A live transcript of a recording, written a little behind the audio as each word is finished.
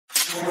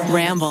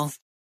Ramble.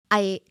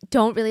 I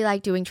don't really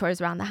like doing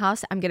chores around the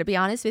house, I'm going to be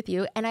honest with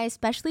you, and I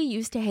especially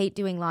used to hate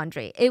doing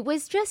laundry. It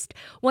was just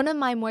one of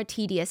my more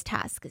tedious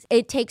tasks.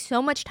 It takes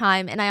so much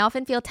time, and I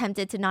often feel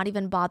tempted to not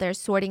even bother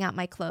sorting out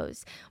my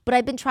clothes. But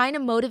I've been trying to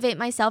motivate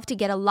myself to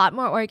get a lot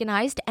more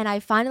organized, and I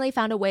finally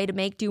found a way to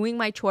make doing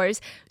my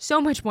chores so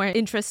much more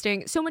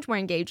interesting, so much more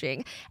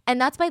engaging, and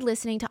that's by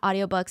listening to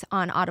audiobooks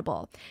on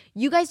Audible.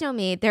 You guys know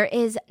me, there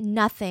is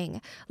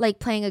nothing like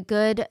playing a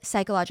good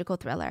psychological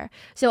thriller.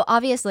 So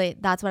obviously,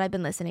 that's what I've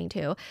been listening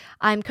to.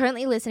 I'm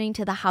currently listening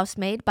to The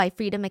Housemaid by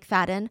Frida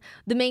McFadden.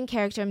 The main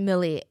character,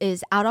 Millie,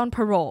 is out on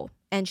parole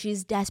and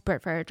she's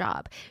desperate for a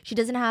job. She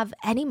doesn't have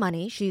any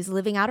money. She's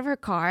living out of her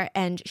car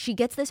and she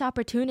gets this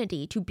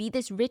opportunity to be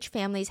this rich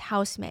family's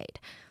housemaid.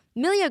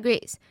 Millie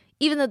agrees,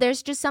 even though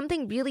there's just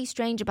something really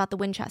strange about the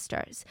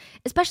Winchesters.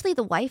 Especially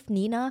the wife,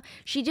 Nina.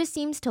 She just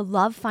seems to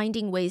love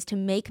finding ways to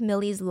make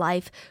Millie's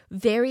life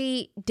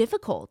very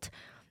difficult.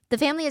 The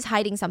family is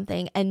hiding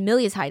something and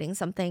Millie is hiding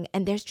something,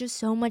 and there's just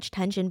so much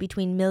tension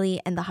between Millie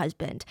and the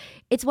husband.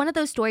 It's one of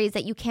those stories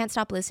that you can't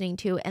stop listening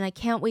to, and I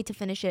can't wait to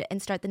finish it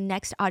and start the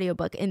next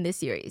audiobook in this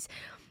series.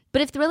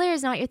 But if thriller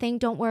is not your thing,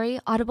 don't worry.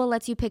 Audible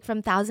lets you pick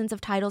from thousands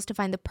of titles to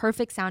find the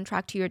perfect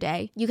soundtrack to your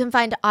day. You can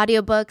find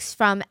audiobooks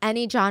from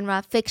any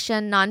genre,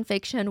 fiction,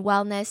 nonfiction,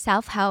 wellness,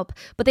 self-help,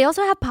 but they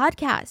also have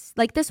podcasts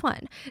like this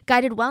one,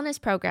 guided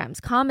wellness programs,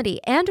 comedy,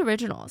 and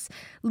originals.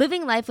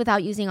 Living life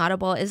without using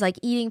Audible is like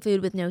eating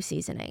food with no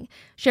seasoning.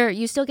 Sure,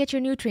 you still get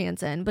your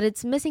nutrients in, but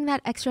it's missing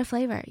that extra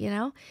flavor, you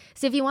know?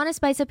 So if you want to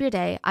spice up your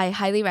day, I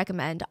highly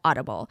recommend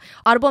Audible.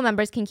 Audible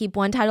members can keep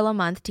one title a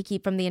month to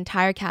keep from the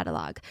entire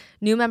catalog.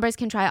 New members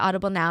can try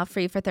Audible now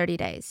free for 30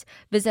 days.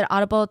 Visit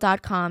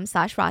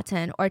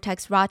audible.com/rotten or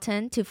text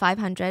rotten to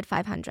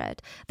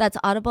 500-500. That's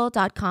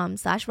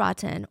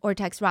audible.com/rotten or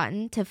text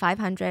rotten to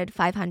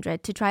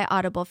 500-500 to try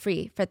Audible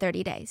free for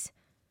 30 days.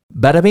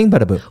 Bada bing,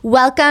 bada boo.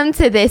 Welcome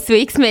to this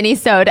week's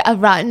mini-sode of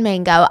Rotten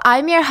Mango.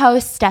 I'm your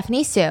host,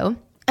 Stephanie Sue,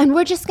 and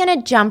we're just going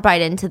to jump right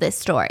into this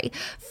story.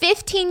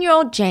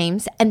 15-year-old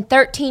James and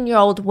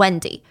 13-year-old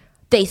Wendy.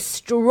 They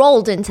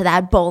strolled into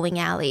that bowling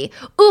alley.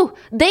 Ooh,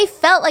 they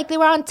felt like they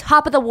were on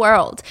top of the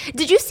world.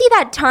 Did you see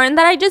that turn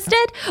that I just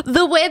did?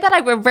 The way that I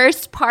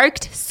reverse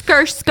parked,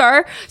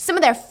 skr. Some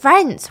of their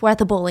friends were at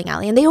the bowling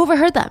alley and they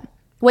overheard them.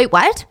 Wait,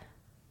 what?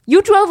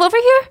 You drove over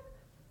here?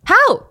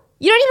 How?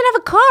 You don't even have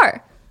a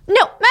car.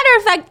 No, matter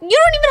of fact, you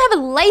don't even have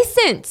a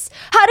license.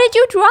 How did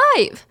you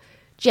drive?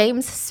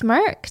 James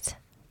smirked.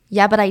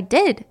 Yeah, but I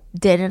did,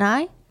 didn't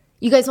I?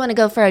 You guys want to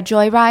go for a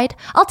joyride?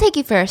 I'll take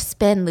you for a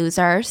spin,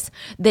 losers.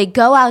 They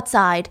go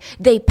outside.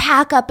 They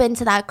pack up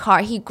into that car.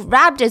 He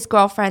grabbed his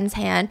girlfriend's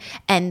hand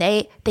and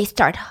they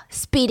start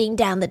speeding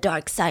down the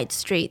dark side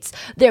streets.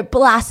 They're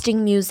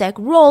blasting music,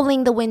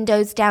 rolling the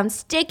windows down,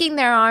 sticking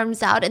their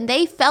arms out, and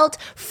they felt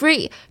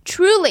free,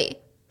 truly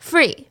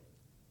free.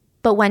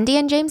 But Wendy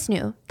and James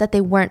knew that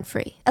they weren't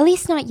free, at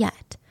least not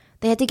yet.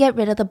 They had to get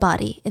rid of the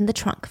body in the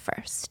trunk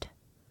first.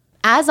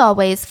 As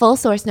always, full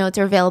source notes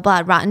are available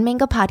at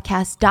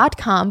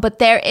RottenMangoPodcast.com, but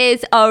there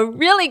is a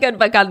really good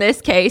book on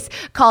this case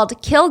called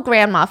Kill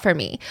Grandma for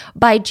Me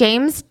by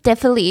James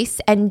DeFelice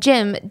and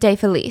Jim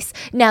DeFelice.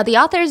 Now, the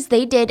authors,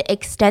 they did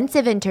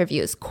extensive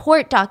interviews,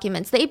 court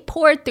documents, they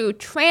poured through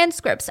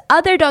transcripts,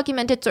 other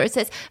documented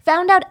sources,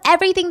 found out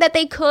everything that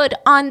they could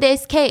on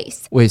this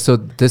case. Wait, so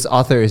this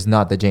author is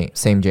not the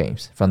same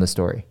James from the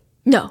story?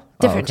 No,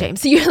 different okay.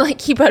 James. So you're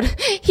like, he wrote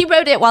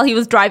it while he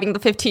was driving the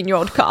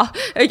 15-year-old car.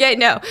 Okay,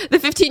 no. The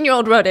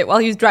 15-year-old wrote it while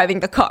he was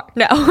driving the car.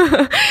 No.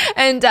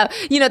 And,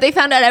 they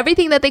found out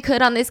everything that they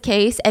could on this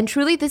case. And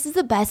truly, this is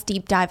the best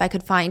deep dive I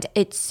could find.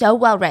 It's so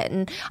well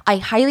written. I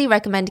highly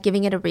recommend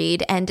giving it a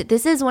read. And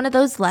this is one of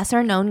those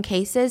lesser known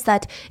cases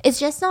that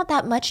is just not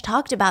that much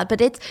talked about, but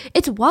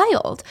it's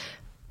wild.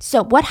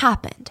 So what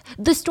happened?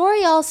 The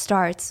story all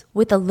starts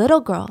with a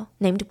little girl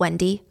named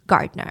Wendy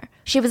Gardner.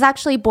 She was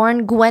actually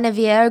born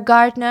Guinevere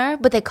Gardner,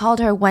 but they called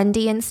her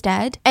Wendy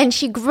instead. And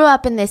she grew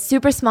up in this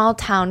super small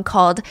town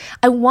called,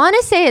 I want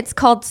to say it's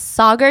called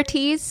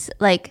Saugerties,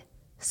 like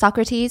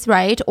Socrates,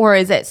 right? Or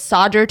is it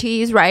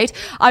Saugerties, right?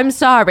 I'm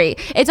sorry.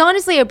 It's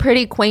honestly a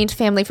pretty quaint,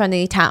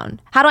 family-friendly town.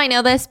 How do I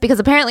know this?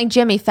 Because apparently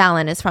Jimmy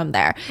Fallon is from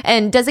there.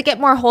 And does it get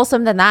more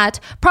wholesome than that?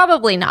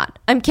 Probably not.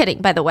 I'm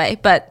kidding, by the way,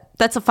 but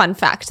that's a fun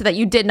fact that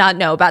you did not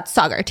know about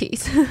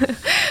Saugerties.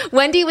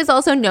 Wendy was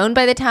also known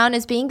by the town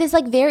as being this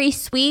very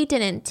sweet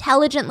and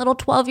intelligent little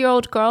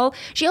 12-year-old girl.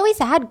 She always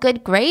had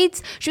good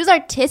grades. She was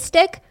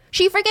artistic.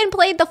 She freaking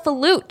played the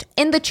flute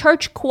in the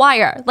church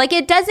choir.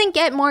 It doesn't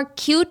get more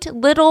cute,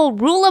 little,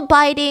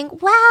 rule-abiding,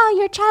 wow,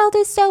 your child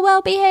is so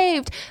well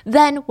behaved,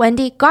 than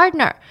Wendy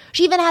Gardner.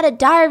 She even had a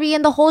diary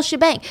in the whole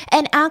shebang,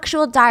 an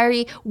actual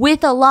diary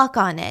with a lock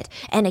on it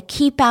and a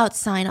keep out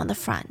sign on the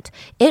front.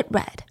 It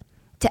read,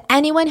 to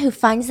anyone who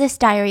finds this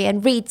diary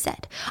and reads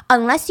it,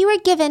 unless you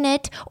were given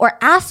it or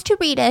asked to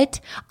read it,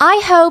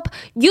 I hope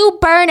you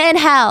burn in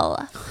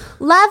hell.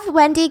 Love,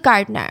 Wendy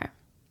Gardner.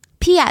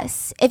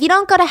 P.S. If you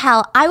don't go to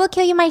hell, I will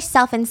kill you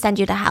myself and send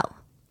you to hell.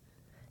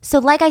 So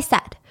like I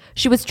said,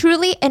 she was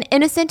truly an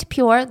innocent,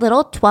 pure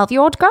little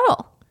 12-year-old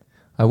girl.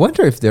 I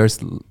wonder if there's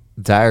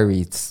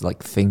diaries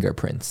like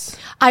fingerprints.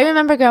 I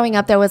remember growing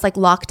up, there was like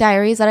lock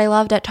diaries that I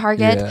loved at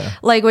Target, Yeah.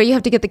 like where you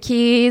have to get the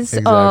keys.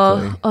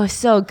 Exactly. Oh,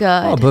 so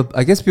good. Oh, but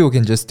I guess people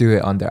can just do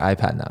it on their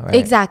iPad now, right?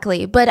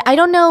 Exactly. But I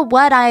don't know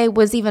what I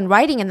was even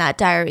writing in that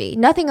diary.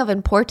 Nothing of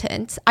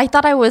importance. I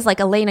thought I was like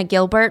Elena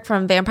Gilbert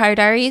from Vampire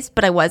Diaries,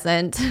 but I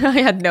wasn't. I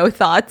had no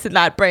thoughts in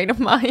that brain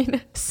of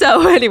mine.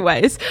 So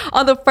anyways,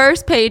 on the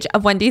first page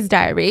of Wendy's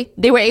diary,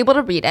 they were able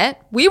to read it.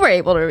 We were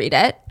able to read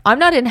it. I'm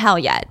not in hell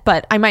yet,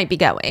 but I might be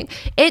going.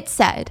 It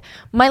said,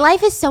 "My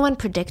life is so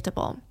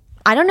unpredictable.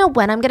 I don't know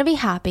when I'm going to be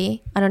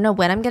happy. I don't know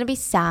when I'm going to be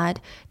sad,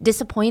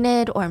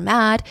 disappointed, or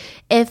mad.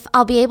 If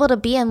I'll be able to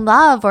be in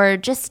love or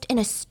just in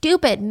a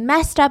stupid,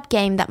 messed up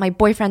game that my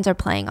boyfriends are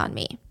playing on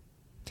me.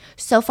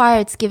 So far,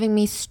 it's giving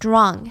me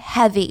strong,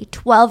 heavy,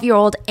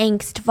 12-year-old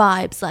angst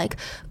vibes like,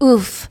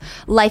 oof,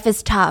 life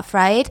is tough,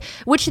 right?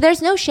 Which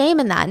there's no shame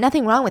in that,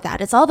 nothing wrong with that.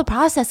 It's all the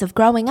process of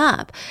growing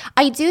up.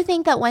 I do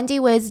think that Wendy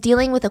was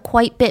dealing with a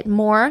quite bit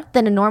more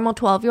than a normal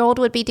 12-year-old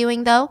would be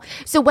doing, though.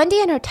 So Wendy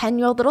and her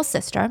 10-year-old little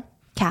sister,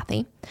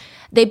 Kathy,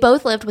 they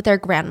both lived with their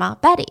grandma,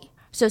 Betty.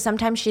 So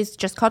sometimes she's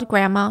just called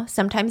Grandma,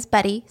 sometimes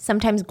Betty,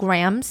 sometimes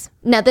Grams.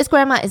 Now, this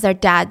grandma is their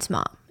dad's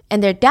mom,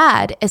 and their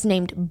dad is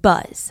named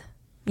Buzz.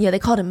 Yeah, they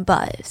called him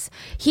Buzz.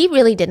 He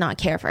really did not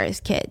care for his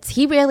kids.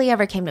 He rarely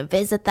ever came to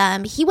visit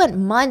them. He went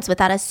months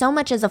without as so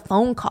much as a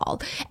phone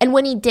call. And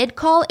when he did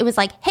call, it was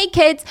like, hey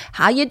kids,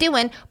 how you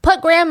doing?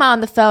 Put grandma on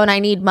the phone, I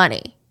need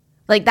money.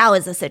 Like, that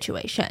was the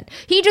situation.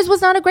 He just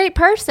was not a great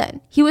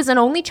person. He was an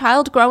only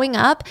child growing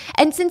up.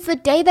 And since the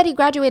day that he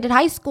graduated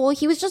high school,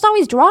 he was just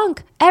always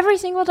drunk every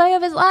single day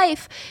of his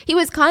life. He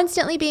was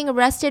constantly being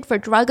arrested for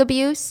drug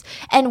abuse.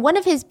 And one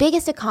of his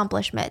biggest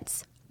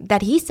accomplishments,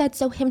 that he said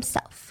so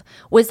himself,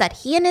 was that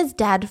he and his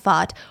dad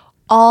fought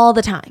all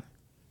the time.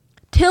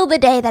 Till the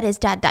day that his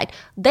dad died.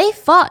 They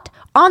fought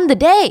on the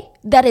day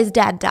that his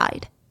dad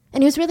died.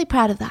 And he was really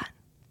proud of that.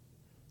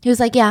 He was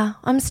like, yeah,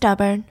 I'm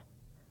stubborn.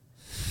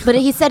 But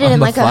he said it in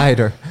like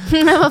fighter.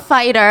 I'm a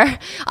fighter.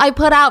 I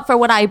put out for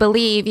what I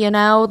believe, you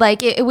know?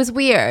 Like, it was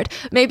weird.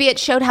 Maybe it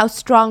showed how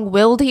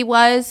strong-willed he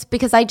was,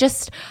 because I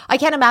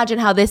can't imagine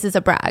how this is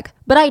a brag.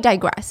 But I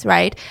digress,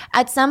 right?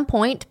 At some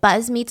point,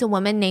 Buzz meets a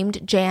woman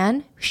named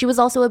Jan. She was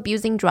also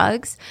abusing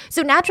drugs.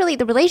 So naturally,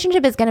 the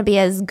relationship is going to be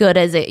as good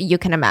as you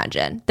can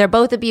imagine. They're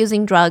both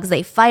abusing drugs.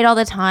 They fight all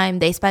the time.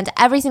 They spent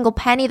every single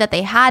penny that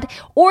they had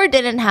or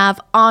didn't have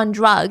on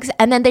drugs.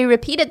 And then they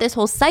repeated this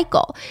whole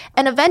cycle.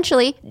 And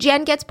eventually,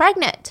 Jan gets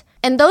pregnant.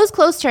 And those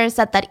close to her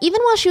said that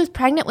even while she was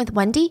pregnant with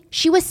Wendy,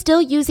 she was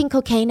still using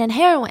cocaine and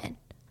heroin.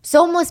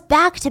 So almost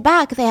back to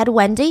back, they had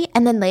Wendy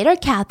and then later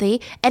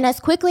Kathy. And as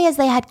quickly as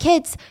they had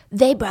kids,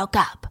 they broke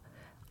up.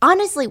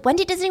 Honestly,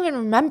 Wendy doesn't even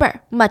remember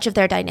much of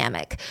their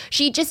dynamic.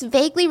 She just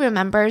vaguely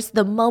remembers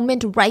the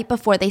moment right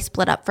before they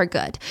split up for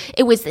good.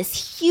 It was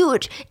this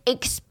huge,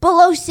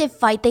 explosive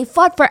fight. They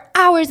fought for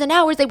hours and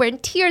hours. They were in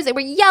tears. They were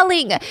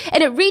yelling.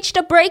 And it reached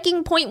a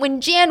breaking point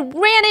when Jan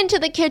ran into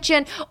the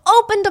kitchen,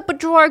 opened up a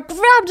drawer,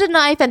 grabbed a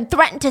knife, and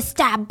threatened to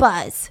stab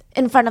Buzz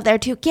in front of their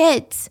two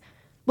kids.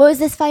 What was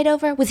this fight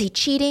over? Was he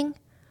cheating?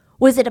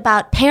 Was it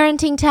about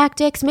parenting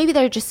tactics? Maybe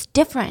they're just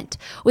different.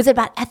 Was it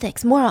about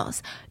ethics,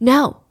 morals?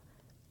 No.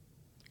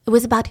 It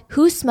was about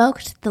who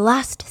smoked the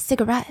last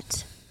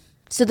cigarette.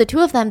 So the two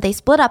of them, they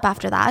split up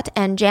after that,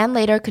 and Jan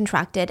later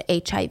contracted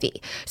HIV.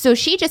 So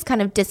she just kind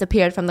of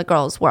disappeared from the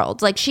girls'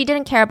 world. Like, she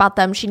didn't care about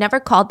them. She never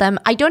called them.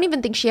 I don't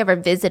even think she ever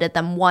visited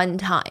them one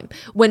time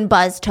when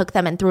Buzz took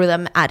them and threw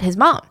them at his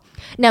mom.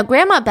 Now,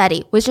 Grandma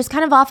Betty was just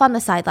kind of off on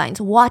the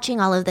sidelines watching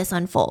all of this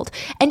unfold.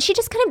 And she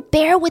just couldn't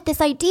bear with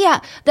this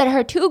idea that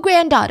her two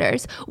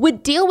granddaughters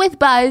would deal with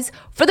Buzz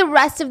for the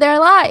rest of their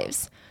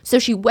lives. So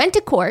she went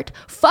to court,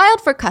 filed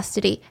for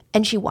custody,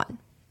 and she won.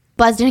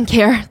 Buzz didn't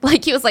care.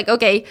 Like, he was like,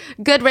 okay,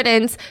 good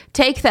riddance,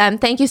 take them,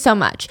 thank you so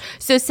much.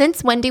 So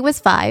since Wendy was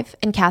 5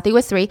 and Kathy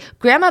was 3,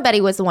 Grandma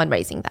Betty was the one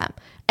raising them.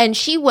 And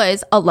she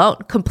was alone,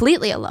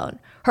 completely alone.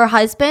 Her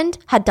husband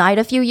had died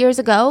a few years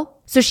ago.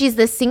 So she's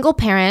this single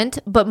parent,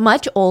 but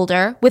much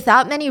older,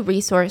 without many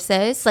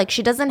resources. Like,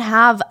 she doesn't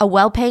have a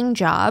well-paying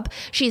job.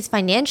 She's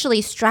financially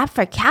strapped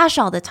for cash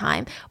all the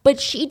time, but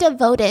she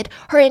devoted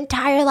her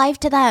entire life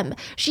to them.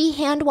 She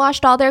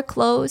hand-washed all their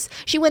clothes.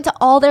 She went to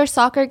all their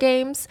soccer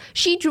games.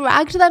 She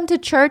dragged them to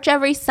church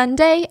every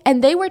Sunday,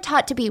 and they were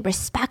taught to be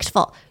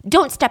respectful.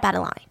 Don't step out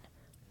of line.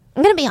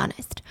 I'm going to be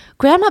honest.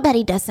 Grandma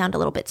Betty does sound a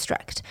little bit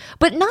strict,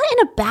 but not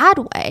in a bad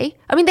way.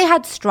 I mean, they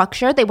had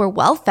structure. They were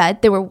well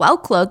fed. They were well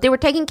clothed. They were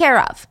taken care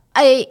of.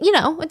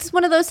 It's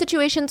one of those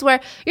situations where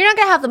you're not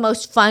going to have the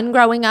most fun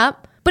growing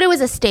up, but it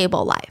was a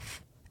stable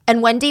life.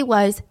 And Wendy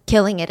was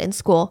killing it in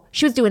school.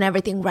 She was doing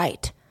everything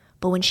right.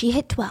 But when she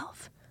hit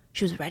 12,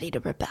 she was ready to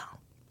rebel.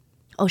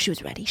 Oh, she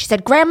was ready. She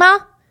said, Grandma,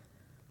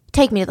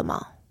 take me to the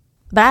mall,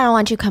 but I don't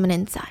want you coming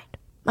inside.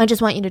 I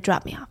just want you to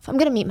drop me off. I'm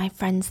going to meet my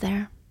friends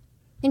there.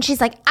 And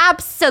she's like,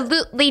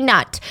 absolutely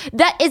not.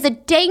 That is a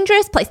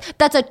dangerous place.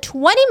 That's a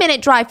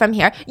 20-minute drive from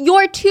here.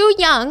 You're too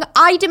young.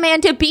 I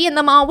demand to be in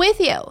the mall with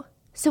you.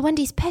 So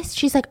Wendy's pissed.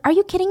 She's like, are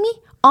you kidding me?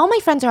 All my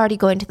friends are already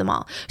going to the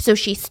mall. So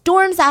she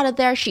storms out of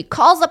there. She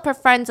calls up her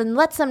friends and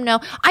lets them know,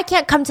 I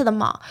can't come to the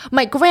mall.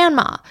 My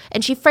grandma.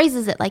 And she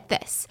phrases it like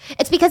this.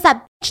 It's because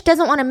that bitch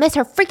doesn't want to miss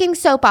her freaking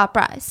soap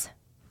operas.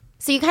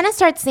 So you kind of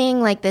start seeing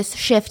like this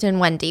shift in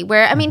Wendy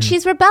where, I mean,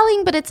 she's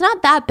rebelling, but it's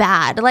not that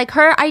bad. Like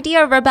her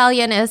idea of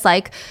rebellion is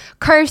like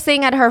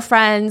cursing at her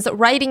friends,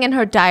 writing in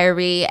her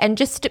diary, and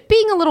just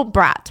being a little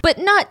brat, but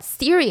not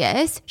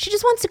serious. She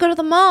just wants to go to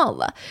the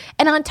mall.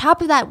 And on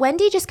top of that,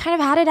 Wendy just kind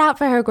of had it out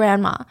for her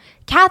grandma.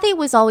 Kathy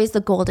was always the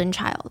golden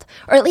child,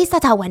 or at least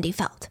that's how Wendy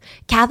felt.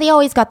 Kathy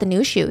always got the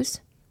new shoes.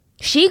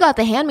 She got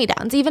the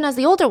hand-me-downs, even as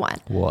the older one.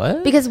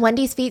 What? Because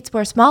Wendy's feet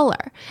were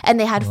smaller. And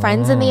they had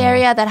friends in the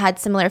area that had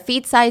similar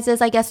feet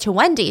sizes, I guess, to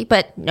Wendy.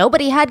 But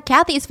nobody had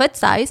Kathy's foot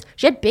size.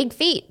 She had big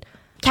feet.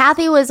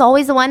 Kathy was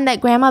always the one that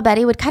Grandma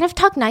Betty would kind of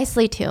talk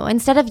nicely to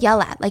instead of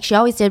yell at, like she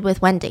always did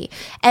with Wendy.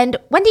 And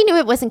Wendy knew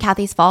it wasn't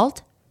Kathy's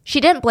fault.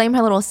 She didn't blame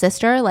her little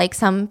sister like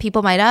some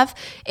people might have.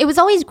 It was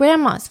always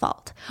Grandma's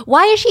fault.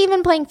 Why is she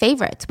even playing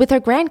favorites with her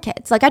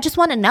grandkids? Like, I just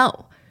want to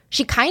know.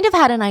 She kind of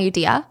had an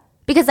idea.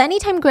 Because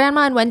anytime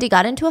Grandma and Wendy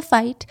got into a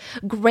fight,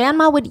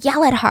 Grandma would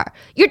yell at her,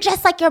 "You're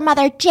just like your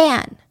mother,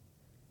 Jan."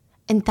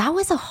 And that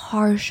was a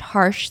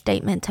harsh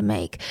statement to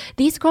make.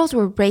 These girls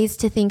were raised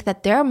to think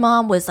that their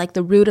mom was like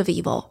the root of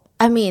evil.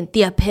 I mean,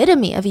 the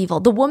epitome of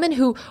evil. The woman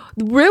who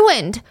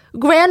ruined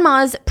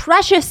Grandma's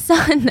precious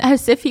son,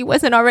 as if he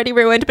wasn't already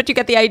ruined, but you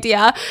get the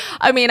idea.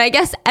 I mean, I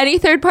guess any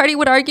third party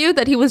would argue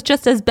that he was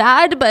just as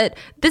bad, but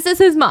this is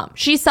his mom.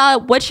 She saw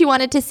what she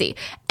wanted to see.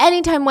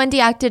 Anytime Wendy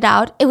acted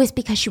out, it was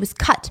because she was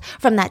cut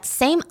from that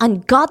same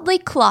ungodly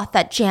cloth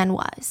that Jan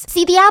was.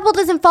 See, the apple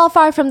doesn't fall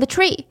far from the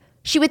tree.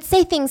 She would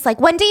say things like,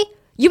 "Wendy,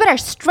 you better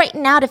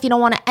straighten out if you don't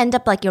want to end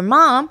up like your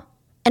mom."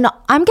 And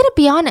I'm going to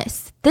be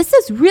honest, this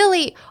is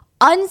really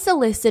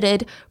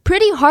unsolicited,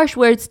 pretty harsh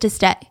words to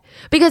say.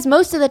 Because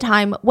most of the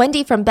time,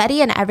 Wendy, from Betty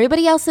and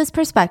everybody else's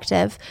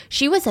perspective,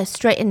 she was a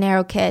straight and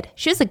narrow kid.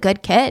 She was a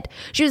good kid.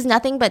 She was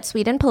nothing but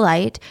sweet and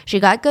polite.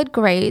 She got good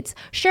grades.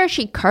 Sure,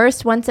 she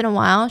cursed once in a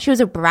while. She was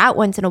a brat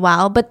once in a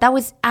while, but that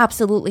was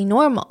absolutely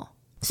normal.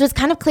 So it's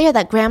kind of clear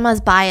that Grandma's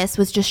bias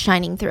was just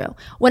shining through.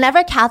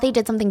 Whenever Kathy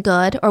did something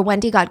good or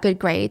Wendy got good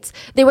grades,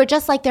 they were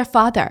just like their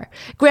father.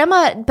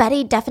 Grandma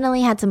Betty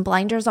definitely had some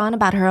blinders on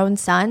about her own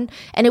son,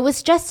 and it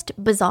was just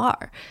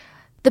bizarre.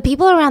 The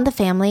people around the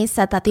family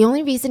said that the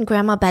only reason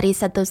Grandma Betty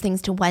said those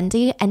things to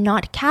Wendy and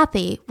not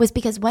Kathy was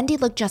because Wendy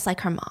looked just like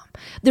her mom.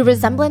 The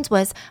resemblance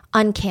was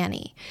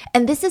uncanny.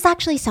 And this is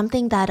actually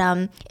something that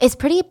is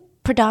pretty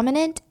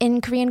predominant in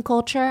Korean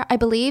culture, I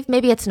believe.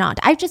 Maybe it's not.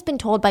 I've just been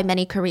told by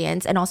many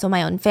Koreans and also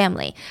my own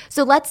family.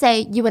 So let's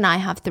say you and I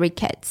have 3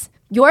 kids.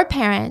 Your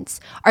parents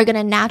are going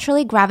to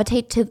naturally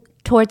gravitate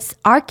towards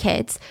our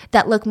kids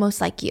that look most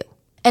like you.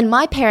 And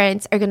my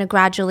parents are going to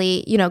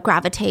gradually,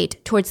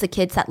 gravitate towards the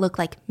kids that look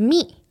like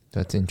me.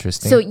 That's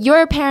interesting. So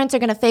your parents are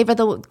going to favor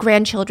the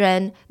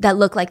grandchildren that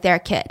look like their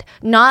kid.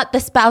 Not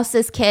the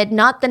spouse's kid,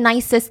 not the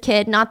nicest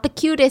kid, not the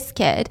cutest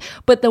kid,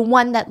 but the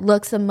one that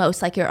looks the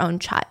most like your own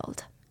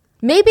child.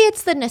 Maybe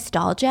it's the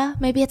nostalgia.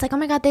 Maybe it's like, oh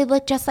my God, they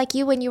look just like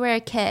you when you were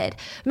a kid.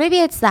 Maybe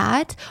it's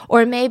that.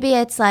 Or maybe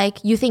it's like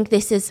you think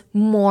this is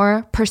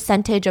more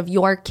percentage of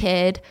your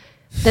kid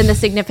than the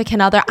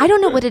significant other. I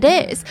don't know what it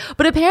is.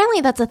 But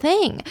apparently that's a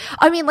thing.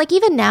 I mean, like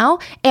even now,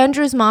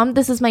 Andrew's mom,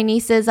 this is my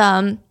niece's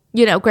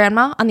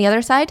grandma on the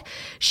other side,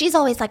 she's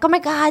always like, oh my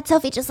God,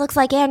 Sophie just looks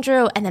like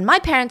Andrew. And then my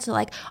parents are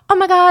like, oh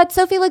my God,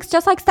 Sophie looks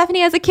just like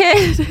Stephanie as a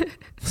kid.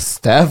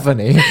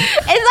 Stephanie?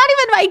 It's not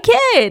even my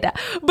kid.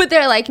 But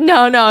they're like,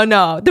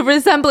 no. The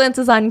resemblance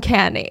is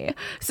uncanny.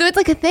 So it's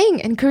like a thing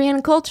in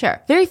Korean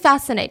culture. Very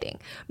fascinating.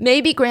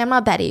 Maybe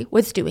Grandma Betty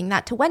was doing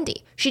that to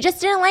Wendy. She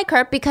just didn't like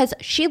her because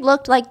she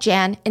looked like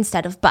Jan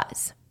instead of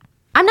Buzz.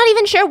 I'm not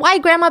even sure why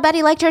Grandma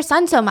Betty liked her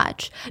son so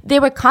much. They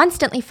were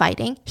constantly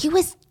fighting. He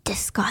was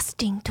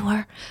disgusting to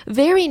her.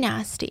 Very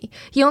nasty.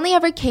 He only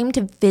ever came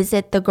to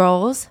visit the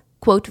girls,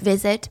 quote,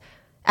 visit,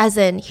 as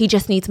in he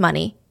just needs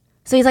money.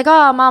 So he's like,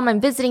 oh, Mom, I'm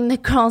visiting the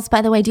girls.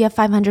 By the way, do you have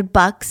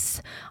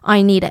 $500?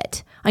 I need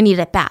it. I need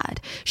it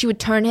bad. She would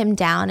turn him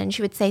down and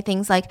she would say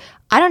things like,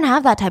 I don't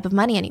have that type of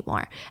money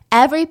anymore.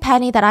 Every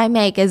penny that I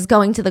make is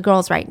going to the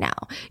girls right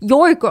now.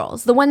 Your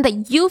girls, the one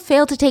that you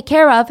failed to take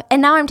care of,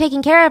 and now I'm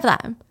taking care of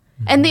them.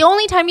 And the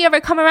only time you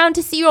ever come around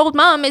to see your old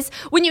mom is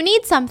when you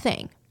need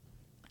something.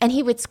 And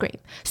he would scream,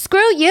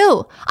 screw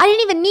you. I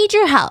didn't even need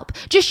your help.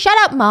 Just shut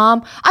up,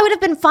 Mom. I would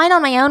have been fine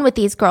on my own with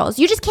these girls.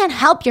 You just can't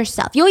help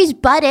yourself. You always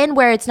butt in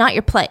where it's not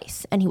your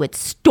place. And he would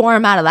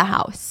storm out of the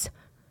house.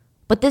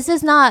 But this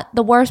is not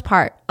the worst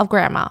part of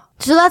Grandma.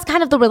 So that's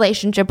kind of the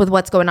relationship with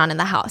what's going on in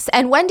the house.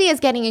 And Wendy is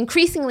getting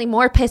increasingly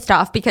more pissed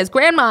off because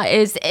Grandma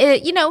is,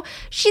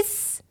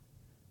 she's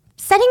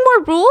setting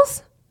more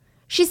rules.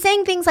 She's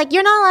saying things like,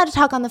 you're not allowed to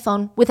talk on the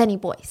phone with any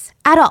boys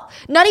at all.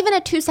 Not even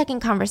a 2-second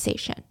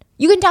conversation.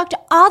 You can talk to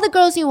all the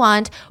girls you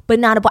want, but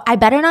not a boy. I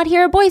better not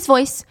hear a boy's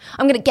voice.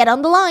 I'm going to get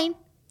on the line.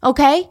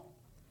 Okay?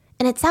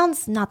 And it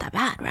sounds not that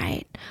bad,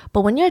 right?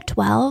 But when you're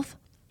 12,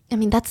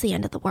 that's the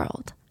end of the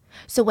world.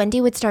 So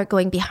Wendy would start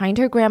going behind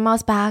her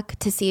grandma's back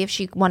to see if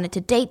she wanted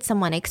to date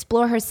someone,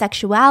 explore her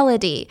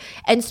sexuality.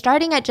 And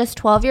starting at just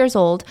 12 years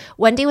old,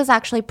 Wendy was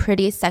actually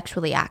pretty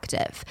sexually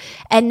active.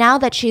 And now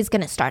that she's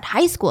going to start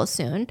high school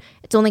soon,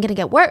 it's only going to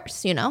get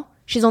worse, you know?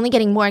 She's only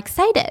getting more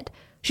excited.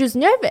 She was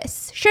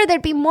nervous. Sure,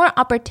 there'd be more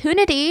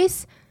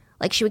opportunities.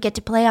 Like she would get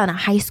to play on a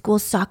high school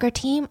soccer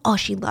team. Oh,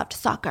 she loved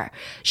soccer.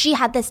 She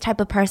had this type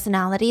of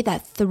personality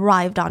that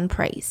thrived on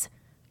praise.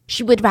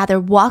 She would rather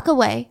walk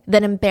away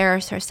than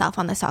embarrass herself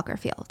on the soccer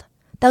field.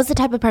 That was the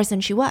type of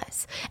person she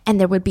was. And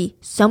there would be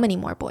so many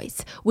more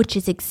boys, which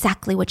is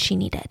exactly what she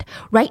needed.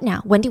 Right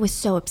now, Wendy was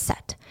so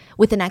upset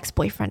with an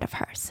ex-boyfriend of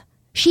hers.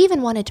 She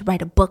even wanted to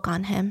write a book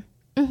on him.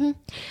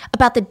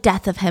 About the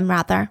death of him,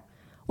 rather.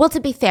 Well, to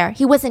be fair,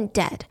 he wasn't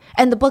dead,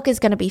 and the book is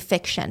going to be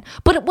fiction.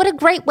 But what a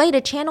great way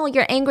to channel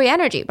your angry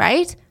energy,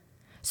 right?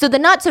 So the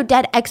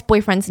not-so-dead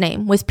ex-boyfriend's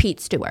name was Pete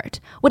Stewart.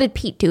 What did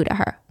Pete do to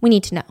her? We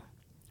need to know.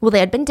 Well, they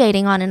had been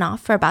dating on and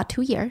off for about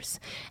 2 years.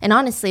 And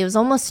honestly, it was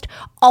almost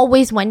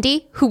always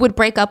Wendy who would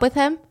break up with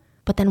him.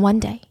 But then one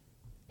day,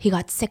 he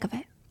got sick of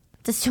it.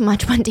 This is too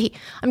much, Wendy.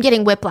 I'm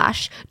getting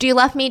whiplash. Do you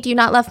love me? Do you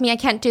not love me? I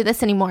can't do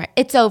this anymore.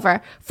 It's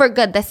over. For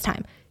good this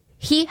time.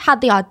 He had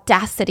the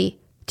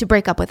audacity to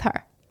break up with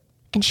her.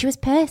 And she was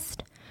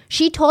pissed.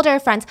 She told her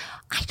friends,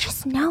 I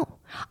just know.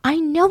 I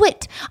know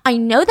it. I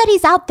know that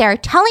he's out there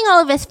telling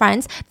all of his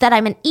friends that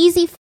I'm an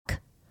easy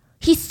fuck.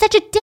 He's such a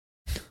dick.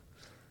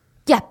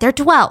 Yeah, they're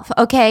 12,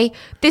 okay?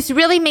 This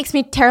really makes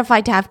me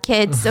terrified to have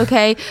kids,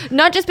 okay?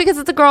 Not just because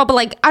it's a girl, but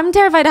like, I'm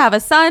terrified to have a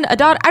son, a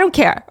daughter. I don't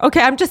care,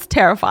 okay? I'm just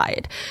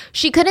terrified.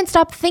 She couldn't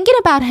stop thinking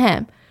about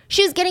him.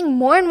 She was getting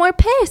more and more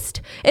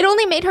pissed. It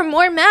only made her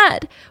more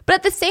mad. But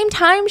at the same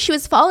time, she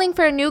was falling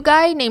for a new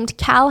guy named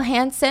Cal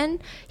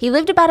Hansen. He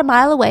lived about a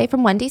mile away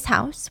from Wendy's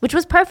house, which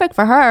was perfect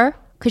for her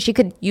because she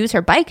could use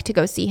her bike to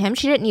go see him.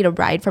 She didn't need a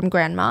ride from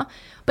grandma,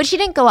 but she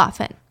didn't go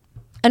often.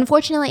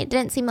 Unfortunately, it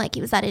didn't seem like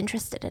he was that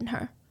interested in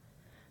her.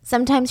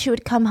 Sometimes she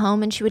would come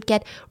home and she would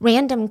get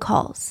random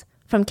calls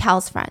from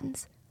Cal's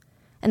friends.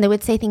 And they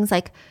would say things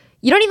like,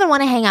 you don't even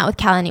want to hang out with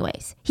Cal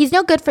anyways. He's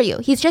no good for you.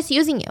 He's just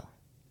using you.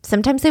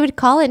 Sometimes they would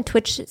call and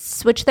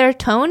switch their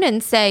tone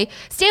and say,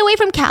 stay away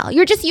from Cal.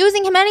 You're just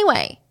using him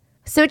anyway.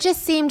 So it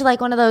just seemed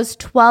like one of those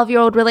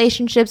 12-year-old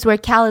relationships where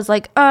Cal is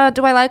like,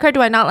 do I like her?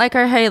 Do I not like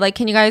her? Hey, like,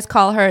 can you guys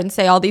call her and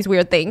say all these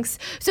weird things?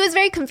 So it was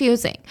very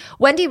confusing.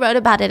 Wendy wrote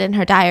about it in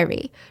her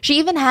diary. She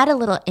even had a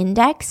little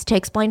index to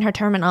explain her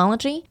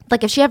terminology.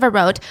 Like if she ever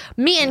wrote,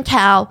 me and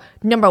Cal,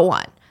 number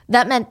 1,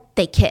 that meant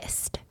they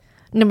kissed.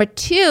 Number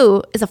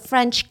 2 is a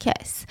French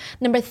kiss.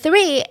 Number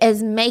 3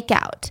 is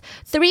makeout.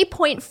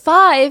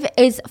 3.5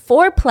 is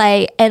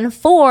foreplay. And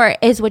 4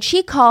 is what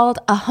she called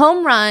a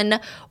home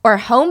run or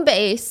home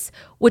base,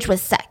 which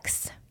was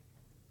sex.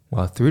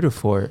 Wow, 3 to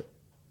 4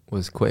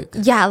 was quick.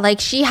 Yeah,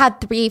 like she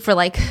had 3 for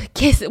like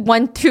kiss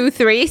 1, 2,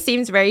 3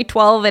 seems very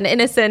 12 and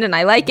innocent and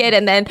I like it.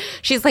 And then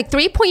she's like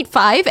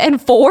 3.5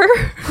 and 4.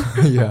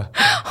 Yeah.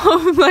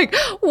 I'm like,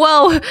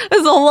 whoa,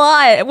 there's a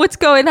lot. What's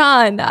going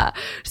on?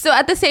 So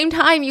at the same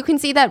time, you can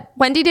see that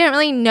Wendy didn't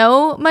really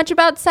know much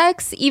about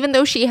sex, even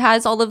though she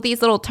has all of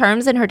these little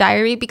terms in her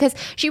diary, because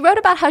she wrote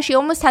about how she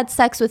almost had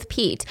sex with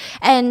Pete.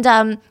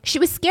 And she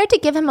was scared to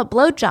give him a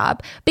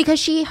blowjob because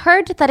she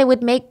heard that it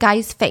would make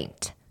guys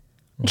faint.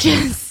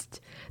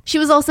 She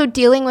was also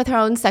dealing with her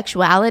own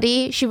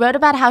sexuality. She wrote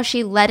about how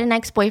she let an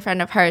ex-boyfriend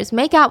of hers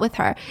make out with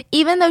her,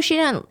 even though she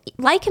didn't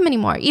like him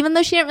anymore, even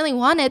though she didn't really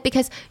want it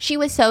because she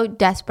was so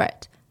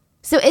desperate.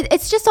 So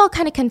it's just all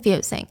kind of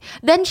confusing.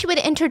 Then she would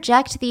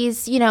interject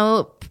these,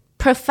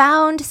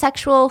 profound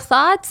sexual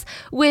thoughts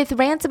with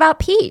rants about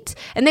Pete.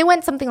 And they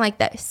went something like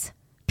this.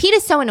 Pete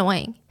is so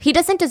annoying. He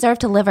doesn't deserve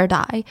to live or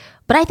die,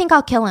 but I think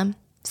I'll kill him.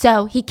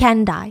 So he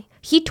can die.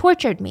 He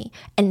tortured me,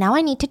 and now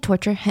I need to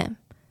torture him.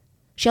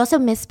 She also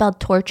misspelled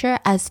torture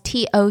as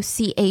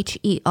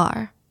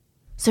T-O-C-H-E-R.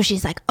 So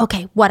she's like,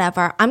 okay,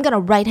 whatever. I'm going to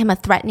write him a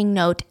threatening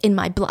note in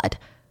my blood.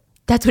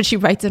 That's what she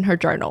writes in her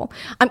journal.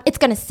 It's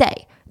going to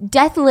say,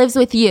 death lives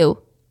with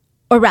you,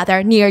 or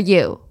rather near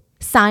you.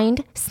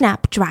 Signed,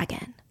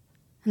 Snapdragon.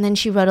 And then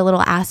she wrote a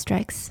little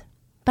asterisk.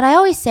 But I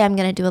always say I'm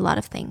going to do a lot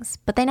of things,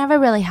 but they never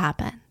really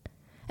happen.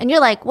 And you're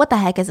like, what the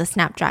heck is a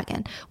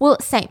Snapdragon? Well,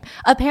 same.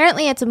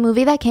 Apparently, it's a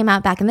movie that came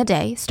out back in the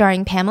day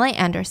starring Pamela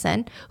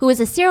Anderson, who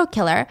is a serial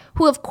killer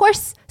who, of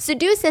course,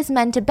 seduces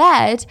men to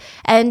bed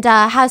and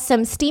has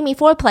some steamy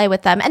foreplay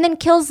with them and then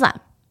kills them.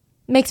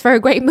 Makes for a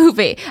great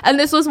movie. And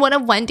this was one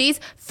of Wendy's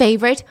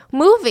favorite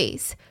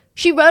movies.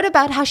 She wrote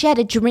about how she had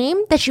a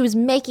dream that she was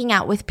making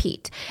out with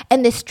Pete,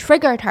 and this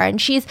triggered her, and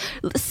she's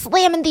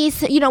slamming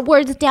these,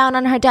 words down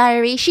on her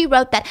diary. She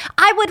wrote that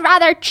I would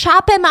rather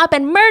chop him up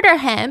and murder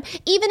him,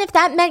 even if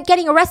that meant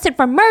getting arrested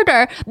for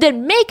murder,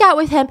 than make out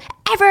with him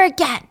ever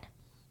again.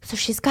 So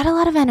she's got a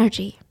lot of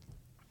energy,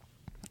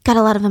 got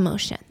a lot of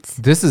emotions.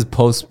 This is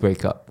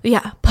post-breakup.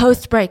 Yeah,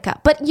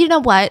 post-breakup. But you know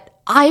what?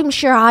 I'm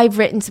sure I've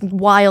written some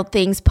wild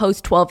things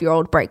post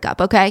 12-year-old breakup,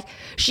 okay?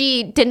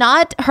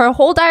 Her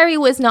whole diary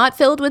was not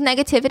filled with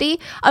negativity.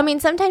 I mean,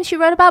 sometimes she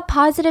wrote about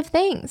positive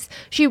things.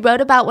 She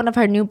wrote about one of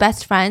her new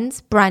best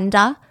friends,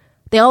 Brenda,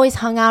 They always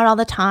hung out all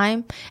the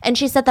time. And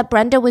she said that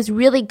Brenda was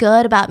really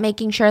good about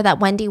making sure that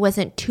Wendy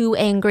wasn't too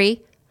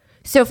angry.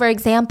 So, for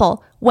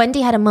example,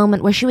 Wendy had a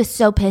moment where she was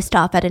so pissed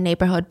off at a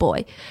neighborhood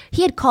boy.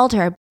 He had called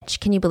her a bitch.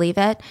 Can you believe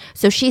it?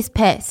 So she's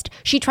pissed.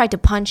 She tried to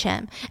punch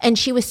him. And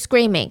she was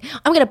screaming,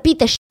 I'm going to beat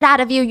the shit out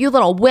of you, you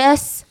little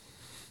wuss.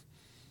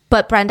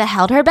 But Brenda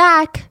held her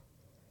back.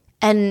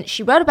 And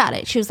she wrote about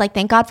it. She was like,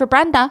 thank God for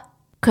Brenda.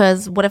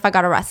 Because what if I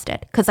got arrested?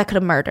 Because I could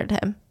have murdered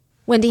him.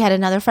 Wendy had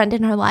another friend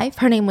in her life.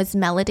 Her name was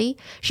Melody.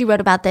 She wrote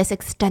about this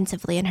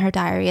extensively in her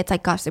diary. It's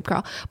like Gossip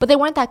Girl. But they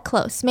weren't that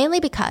close, mainly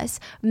because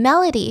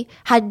Melody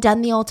had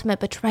done the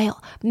ultimate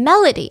betrayal.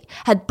 Melody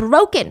had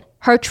broken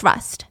her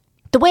trust.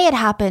 The way it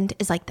happened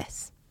is like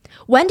this.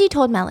 Wendy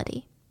told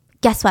Melody,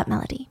 guess what,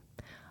 Melody?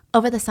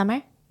 Over the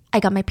summer, I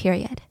got my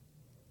period.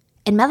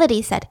 And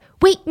Melody said,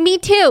 wait, me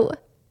too.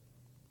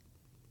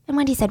 And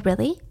Wendy said,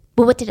 really?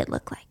 Well, what did it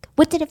look like?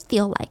 What did it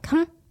feel like,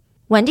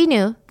 Wendy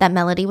knew that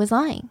Melody was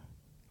lying.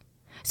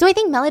 So I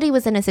think Melody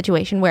was in a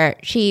situation where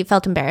she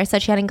felt embarrassed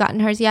that she hadn't gotten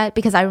hers yet,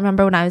 because I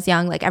remember when I was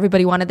young, like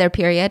everybody wanted their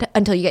period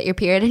until you get your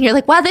period and you're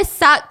like, wow, this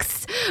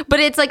sucks. But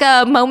it's like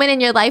a moment in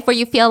your life where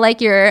you feel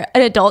like you're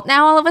an adult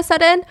now all of a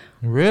sudden.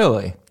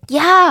 Really?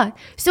 Yeah.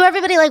 So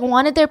everybody like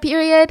wanted their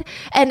period.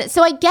 And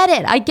so I get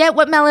it. I get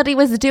what Melody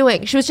was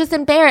doing. She was just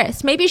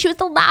embarrassed. Maybe she was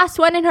the last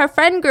one in her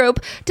friend group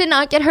to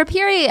not get her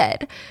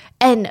period.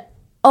 And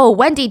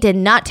Wendy did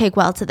not take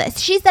well to this.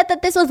 She said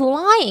that this was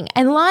lying,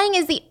 and lying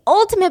is the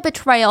ultimate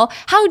betrayal.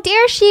 How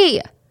dare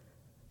she?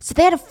 So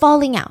they had a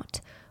falling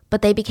out,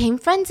 but they became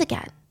friends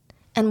again.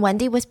 And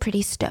Wendy was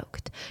pretty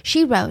stoked.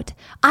 She wrote,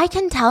 I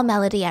can tell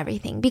Melody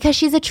everything because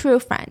she's a true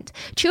friend.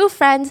 True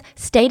friends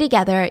stay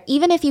together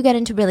even if you get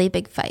into really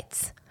big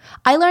fights.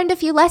 I learned a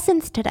few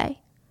lessons today.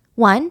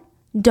 1,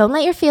 don't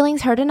let your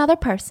feelings hurt another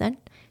person.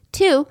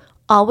 2,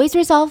 always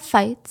resolve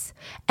fights.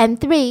 And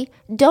 3,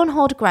 don't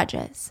hold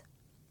grudges.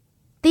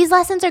 These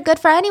lessons are good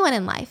for anyone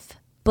in life.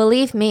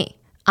 Believe me,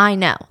 I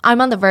know.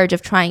 I'm on the verge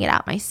of trying it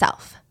out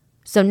myself.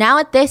 So now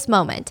at this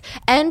moment,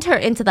 enter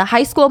into the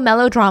high school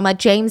melodrama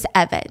James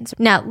Evans.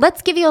 Now,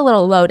 let's give you a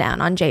little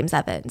lowdown on James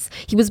Evans.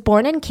 He was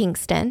born in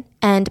Kingston,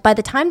 and by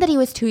the time that he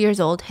was 2 years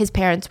old, his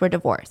parents were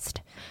divorced.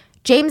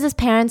 James's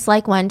parents,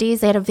 like Wendy's,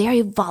 they had a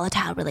very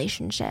volatile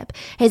relationship.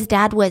 His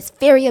dad was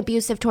very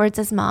abusive towards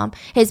his mom.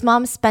 His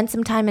mom spent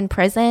some time in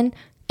prison.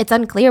 It's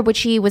unclear what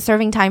she was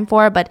serving time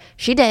for, but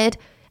she did.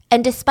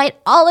 And despite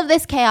all of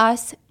this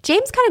chaos,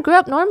 James kind of grew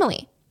up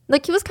normally.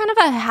 Like, he was kind of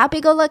a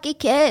happy-go-lucky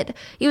kid.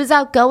 He was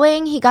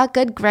outgoing, he got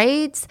good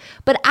grades.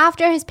 But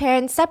after his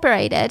parents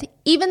separated,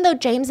 even though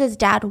James's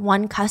dad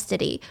won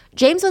custody,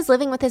 James was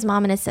living with his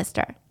mom and his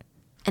sister.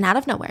 And out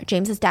of nowhere,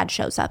 James's dad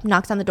shows up,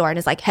 knocks on the door, and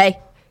is like, hey,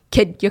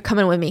 kid, you're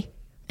coming with me.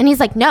 And he's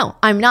like, no,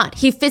 I'm not.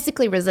 He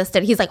physically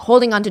resisted. He's like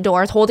holding onto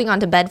doors, holding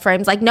onto bed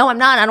frames. Like, no, I'm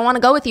not. I don't want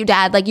to go with you,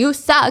 Dad. Like, you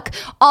suck.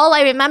 All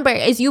I remember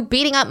is you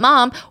beating up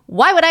Mom.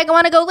 Why would I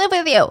want to go live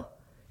with you?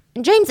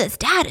 And James's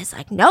dad is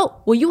like,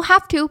 no, well, you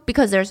have to,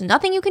 because there's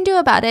nothing you can do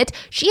about it.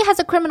 She has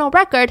a criminal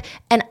record,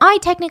 and I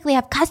technically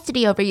have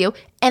custody over you,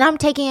 and I'm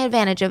taking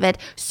advantage of it.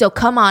 So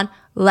come on,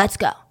 let's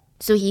go.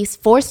 So he's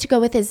forced to go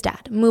with his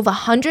dad, move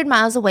 100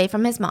 miles away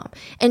from his mom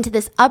into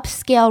this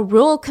upscale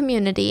rural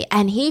community,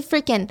 and he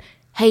freaking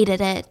hated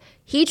it.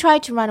 He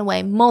tried to run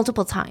away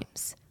multiple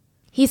times.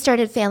 He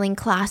started failing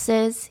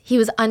classes. He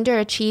was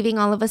underachieving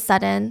all of a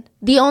sudden.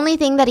 The only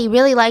thing that he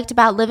really liked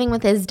about living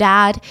with his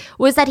dad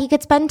was that he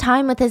could spend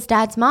time with his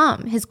dad's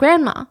mom, his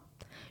grandma.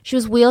 She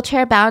was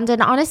wheelchair bound, and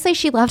honestly,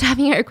 she loved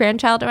having her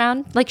grandchild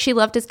around. Like, she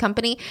loved his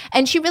company,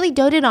 and she really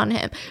doted on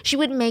him. She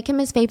would make him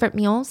his favorite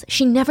meals.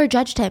 She never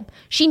judged him.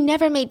 She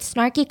never made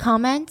snarky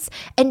comments.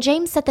 And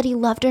James said that he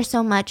loved her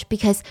so much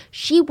because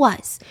she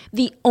was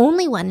the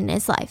only one in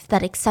his life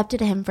that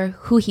accepted him for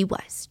who he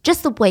was,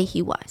 just the way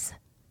he was.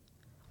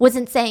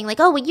 Wasn't saying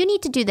like, oh, well, you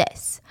need to do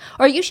this,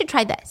 or you should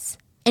try this.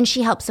 And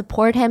she helped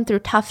support him through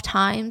tough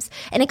times,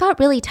 and it got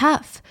really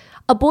tough.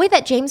 A boy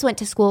that James went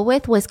to school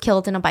with was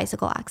killed in a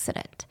bicycle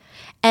accident.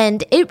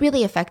 And it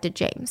really affected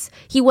James.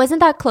 He wasn't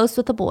that close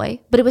with the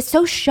boy, but it was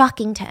so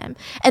shocking to him.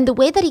 And the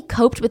way that he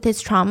coped with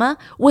his trauma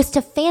was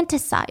to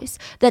fantasize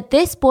that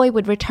this boy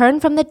would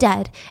return from the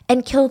dead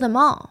and kill them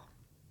all.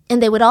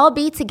 And they would all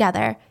be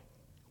together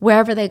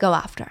wherever they go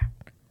after.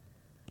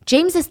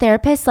 James's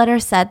therapist later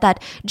said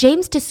that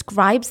James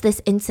describes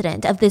this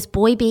incident of this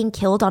boy being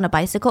killed on a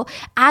bicycle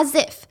as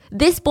if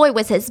this boy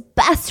was his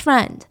best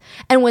friend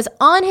and was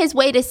on his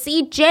way to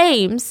see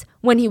James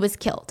when he was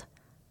killed.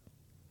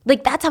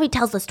 Like, that's how he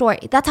tells the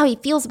story. That's how he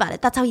feels about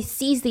it. That's how he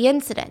sees the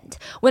incident.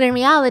 When in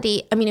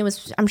reality, I mean, it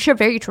was, I'm sure,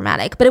 very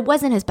traumatic, but it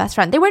wasn't his best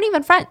friend. They weren't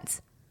even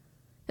friends.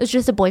 It was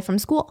just a boy from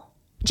school.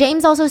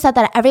 James also said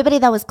that everybody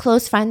that was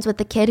close friends with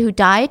the kid who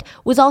died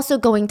was also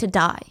going to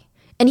die,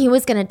 and he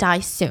was going to die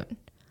soon.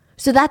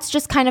 So that's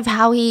just kind of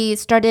how he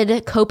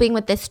started coping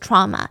with this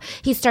trauma.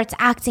 He starts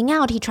acting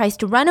out. He tries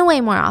to run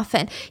away more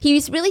often.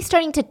 He's really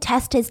starting to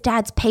test his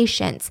dad's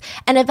patience.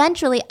 And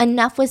eventually,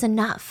 enough was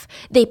enough.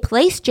 They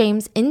placed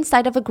James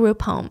inside of a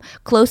group home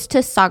close to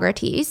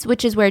Saugerties,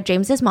 which is where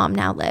James's mom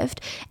now lived.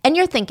 And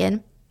you're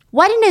thinking,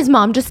 Why didn't his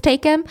mom just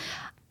take him?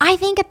 I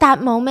think at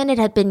that moment it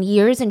had been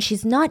years and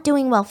she's not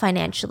doing well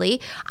financially.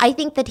 I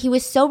think that he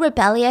was so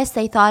rebellious.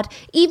 They thought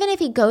even if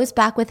he goes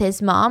back with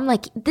his mom,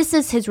 like this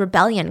is his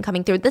rebellion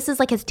coming through. This is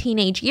like his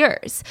teenage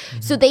years.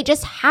 So they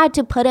just had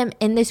to put him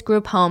in this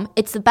group home.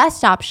 It's the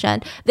best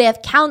option. They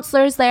have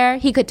counselors there.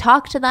 He could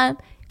talk to them.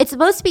 It's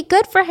supposed to be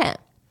good for him.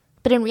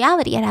 But in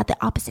reality, it had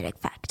the opposite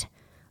effect.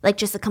 Like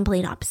just the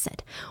complete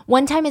opposite.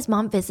 One time his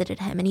mom visited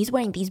him and he's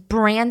wearing these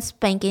brand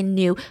spanking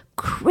new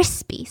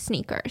crispy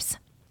sneakers.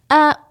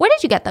 Where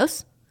did you get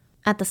those?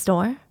 At the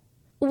store.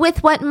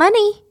 With what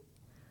money?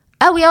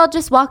 Oh, we all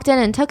just walked in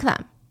and took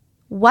them.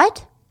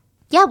 What?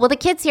 Yeah, well, the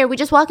kids here, we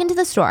just walk into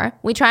the store,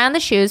 we try on the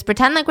shoes,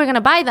 pretend like we're going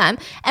to buy them,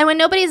 and when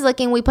nobody's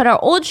looking, we put our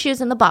old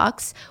shoes in the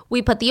box,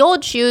 we put the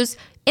old shoes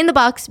in the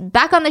box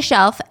back on the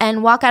shelf,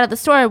 and walk out of the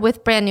store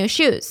with brand new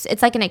shoes.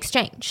 It's like an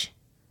exchange.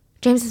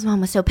 James's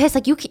mom was so pissed,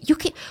 like,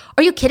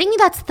 are you kidding me?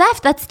 That's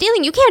theft, that's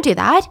stealing, you can't do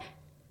that.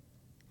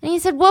 And he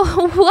said,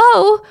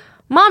 whoa.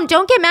 Mom,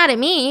 don't get mad at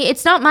me.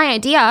 It's not my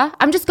idea.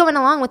 I'm just going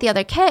along with the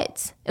other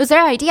kids. It was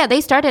their idea. They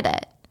started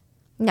it.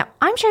 No,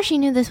 I'm sure she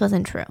knew this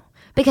wasn't true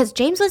because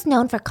James was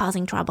known for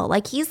causing trouble.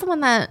 Like he's the one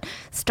that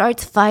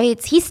starts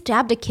fights. He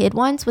stabbed a kid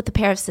once with a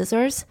pair of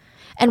scissors.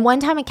 And one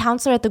time a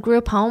counselor at the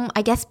group home,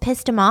 I guess,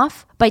 pissed him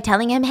off by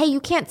telling him, hey, you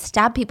can't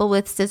stab people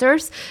with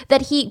scissors,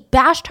 that he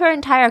bashed her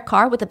entire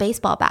car with a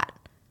baseball bat.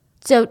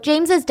 So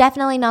James is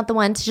definitely not the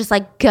one to just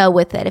like go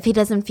with it if he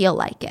doesn't feel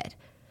like it.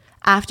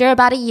 After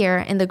about a year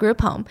in the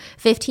group home,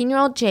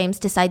 15-year-old James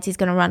decides he's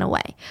going to run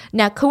away.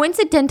 Now,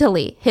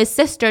 coincidentally, his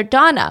sister,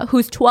 Donna,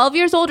 who's 12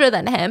 years older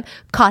than him,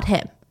 caught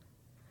him.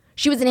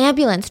 She was an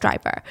ambulance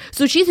driver.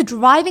 So she's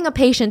driving a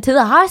patient to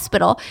the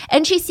hospital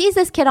and she sees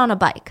this kid on a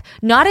bike.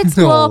 Not at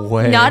school,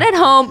 not at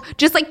home,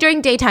 just like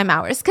during daytime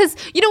hours. Because,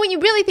 you know, when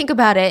you really think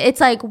about it, it's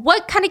like,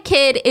 what kind of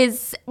kid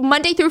is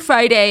Monday through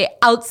Friday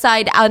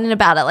outside, out and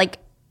about at like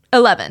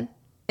 11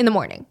 in the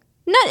morning?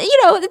 Not, you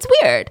know, it's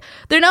weird.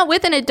 They're not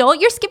with an adult.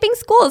 You're skipping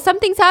school.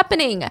 Something's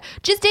happening.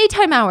 Just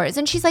daytime hours.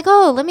 And she's like,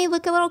 oh, let me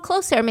look a little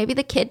closer. Maybe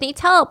the kid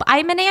needs help.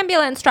 I'm an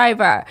ambulance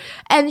driver.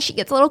 And she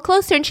gets a little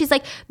closer and she's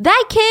like,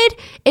 that kid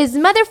is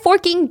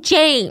motherforking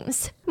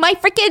James, my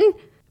freaking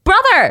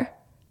brother.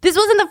 This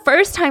wasn't the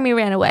first time he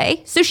ran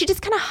away. So she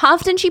just kind of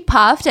huffed and she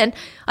puffed. And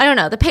I don't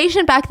know, the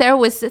patient back there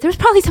was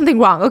probably something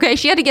wrong, okay?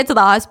 She had to get to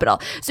the hospital.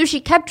 So she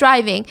kept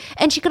driving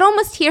and she could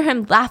almost hear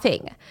him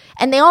laughing.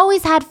 And they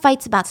always had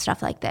fights about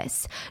stuff like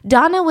this.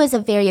 Donna was a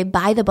very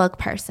by-the-book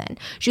person.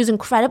 She was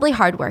incredibly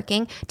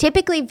hardworking,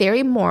 typically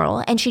very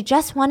moral, and she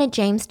just wanted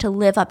James to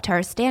live up to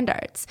her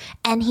standards.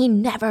 And he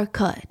never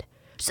could.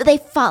 So they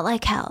fought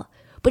like hell.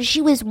 But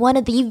she was one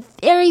of the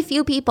very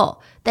few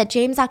people that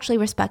James actually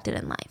respected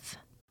in life.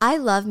 I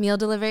love meal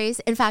deliveries.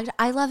 In fact,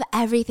 I love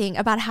everything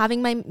about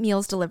having my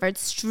meals delivered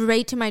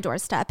straight to my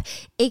doorstep,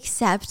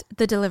 except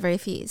the delivery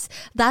fees.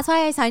 That's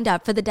why I signed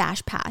up for the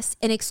Dash Pass,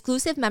 an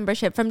exclusive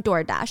membership from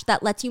DoorDash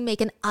that lets you make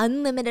an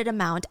unlimited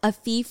amount of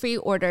fee-free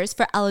orders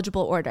for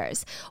eligible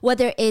orders.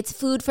 Whether it's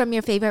food from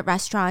your favorite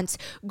restaurants,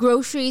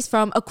 groceries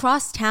from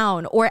across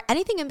town, or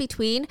anything in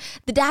between,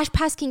 the Dash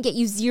Pass can get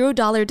you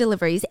 $0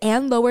 deliveries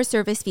and lower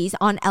service fees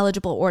on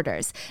eligible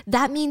orders.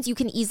 That means you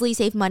can easily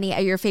save money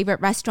at your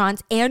favorite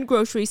restaurants and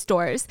grocery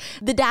stores.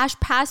 The Dash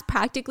Pass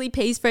practically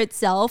pays for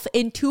itself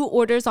in 2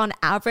 orders on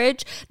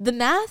average. The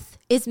math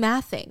is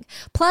mathing.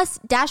 Plus,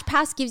 Dash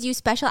Pass gives you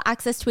special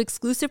access to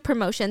exclusive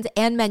promotions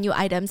and menu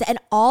items, and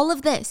all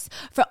of this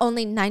for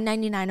only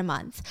 $9.99 a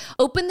month.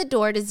 Open the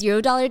door to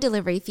 $0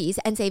 delivery fees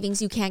and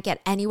savings you can't get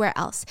anywhere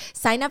else.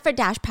 Sign up for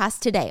Dash Pass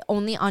today,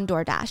 only on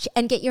DoorDash,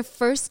 and get your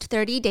first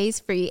 30 days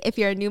free if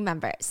you're a new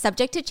member.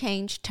 Subject to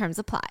change, terms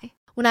apply.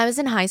 When I was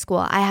in high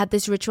school, I had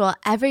this ritual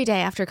every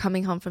day after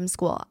coming home from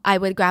school. I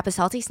would grab a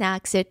salty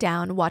snack, sit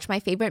down, watch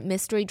my favorite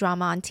mystery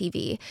drama on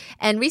TV.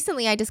 And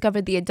recently I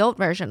discovered the adult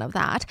version of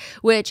that,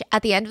 which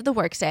at the end of the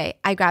workday,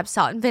 I grab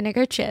salt and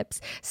vinegar chips,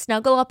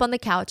 snuggle up on the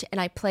couch, and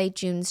I play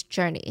June's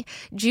Journey.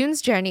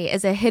 June's Journey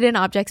is a hidden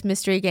objects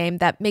mystery game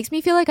that makes me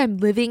feel like I'm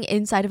living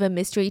inside of a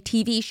mystery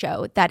TV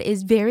show that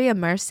is very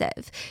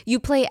immersive. You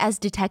play as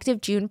Detective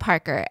June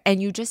Parker,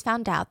 and you just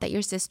found out that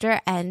your sister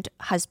and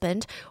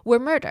husband were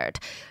murdered.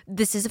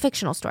 This is a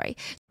fictional story.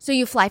 So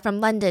you fly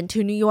from London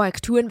to New York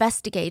to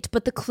investigate,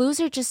 but the clues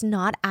are just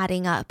not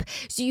adding up.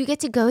 So you get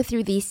to go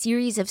through these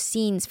series of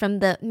scenes from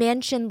the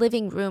mansion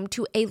living room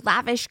to a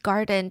lavish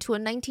garden to a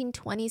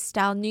 1920s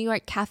style New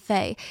York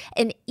cafe.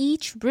 In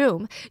each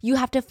room, you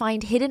have to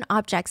find hidden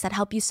objects that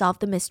help you solve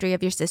the mystery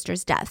of your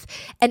sister's death.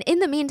 And in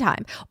the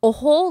meantime, a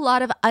whole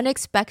lot of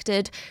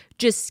unexpected,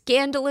 just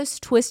scandalous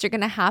twists are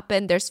going to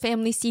happen. There's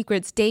family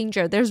secrets,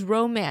 danger, there's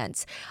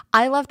romance.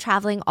 I love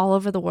traveling all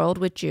over the world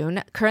with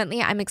June.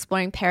 Currently, I'm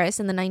exploring Paris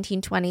in the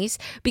 1920s.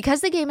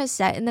 Because the game is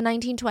set in the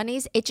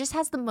 1920s, it just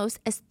has the most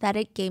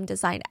aesthetic game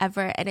design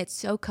ever, and it's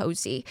so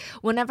cozy.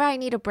 Whenever I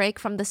need a break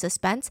from the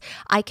suspense,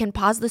 I can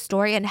pause the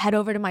story and head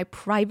over to my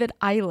private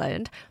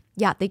island.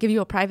 Yeah, they give you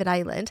a private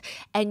island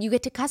and you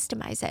get to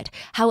customize it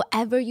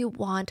however you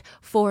want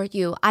for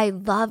you. I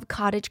love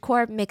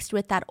cottagecore mixed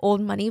with that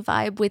old money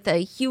vibe with a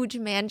huge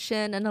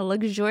mansion and a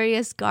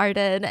luxurious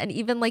garden and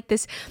even like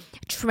this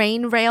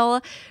train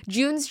rail.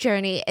 June's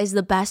Journey is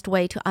the best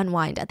way to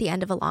unwind at the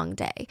end of a long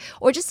day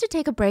or just to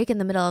take a break in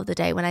the middle of the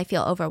day when I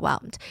feel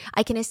overwhelmed.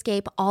 I can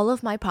escape all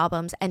of my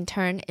problems and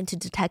turn into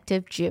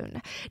Detective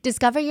June.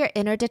 Discover your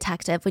inner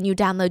detective when you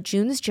download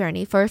June's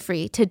Journey for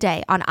free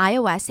today on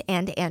iOS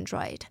and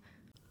Android.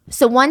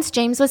 So once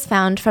James was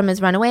found from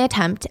his runaway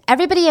attempt,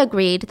 everybody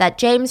agreed that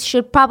James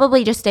should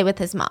probably just stay with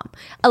his mom.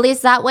 At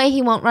least that way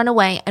he won't run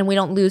away and we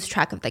don't lose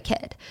track of the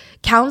kid.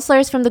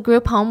 Counselors from the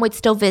group home would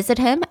still visit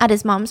him at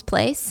his mom's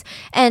place.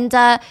 And,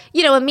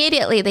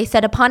 immediately they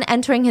said upon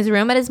entering his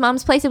room at his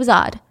mom's place, it was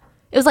odd.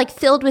 It was like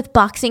filled with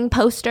boxing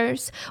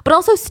posters, but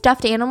also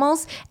stuffed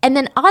animals. And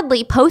then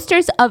oddly,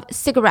 posters of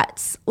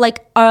cigarettes,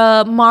 like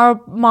a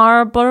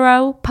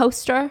Marlboro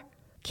poster.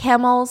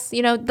 Camels,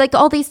 like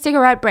all these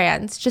cigarette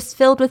brands just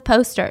filled with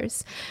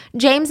posters.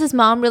 James's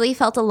mom really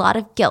felt a lot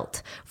of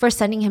guilt for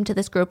sending him to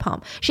this group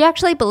home. She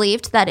actually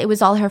believed that it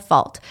was all her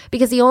fault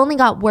because he only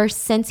got worse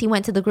since he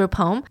went to the group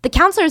home. The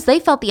counselors, they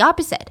felt the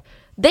opposite.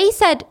 They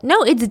said,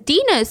 no, it's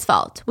Dina's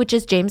fault, which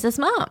is James's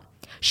mom.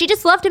 She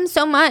just loved him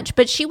so much,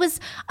 but she was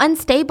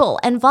unstable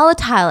and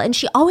volatile and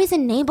she always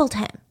enabled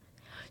him.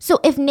 So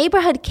if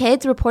neighborhood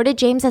kids reported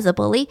James as a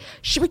bully,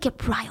 she would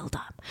get riled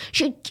up.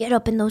 She would get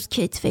up in those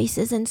kids'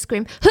 faces and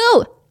scream,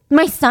 "Who?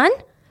 My son?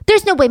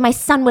 There's no way my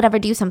son would ever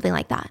do something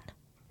like that."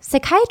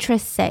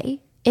 Psychiatrists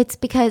say it's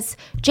because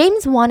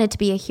James wanted to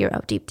be a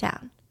hero deep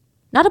down.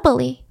 Not a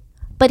bully,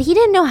 but he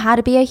didn't know how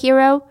to be a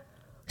hero,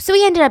 so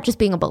he ended up just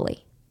being a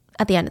bully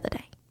at the end of the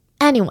day.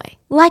 Anyway,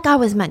 like I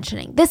was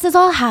mentioning, this is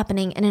all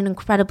happening in an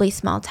incredibly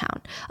small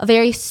town, a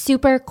very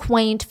super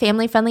quaint,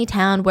 family-friendly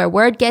town where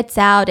word gets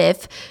out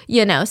if,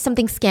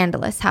 something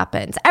scandalous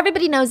happens.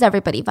 Everybody knows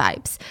everybody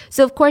vibes.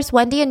 So of course,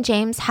 Wendy and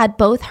James had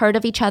both heard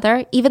of each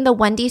other, even though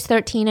Wendy's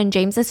 13 and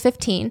James is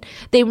 15.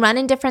 They run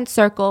in different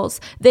circles.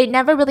 They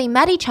never really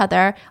met each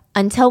other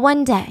until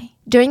one day.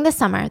 During the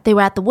summer, they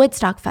were at the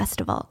Woodstock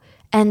Festival,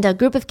 and a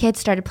group of kids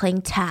started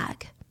playing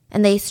tag.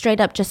 And they straight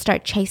up just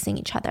start chasing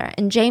each other.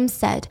 And James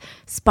said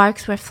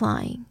sparks were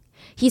flying.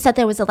 He said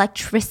there was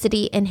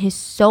electricity in his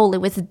soul.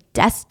 It was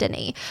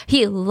destiny.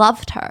 He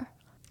loved her.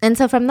 And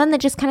so from then they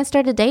just kind of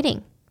started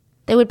dating.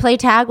 They would play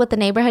tag with the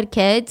neighborhood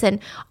kids. And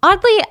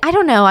oddly, I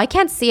don't know, I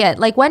can't see it.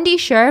 Like Wendy,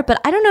 sure,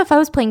 but I don't know if I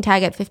was playing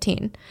tag at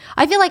 15.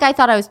 I feel like I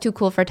thought I was too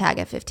cool for tag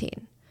at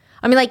 15.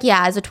 I mean,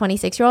 as a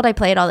 26-year-old, I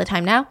play it all the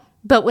time now.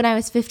 But when I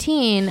was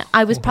 15,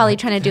 I was probably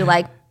trying to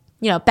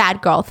do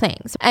bad girl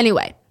things.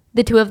 Anyway.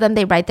 The two of them,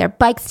 they ride their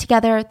bikes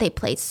together, they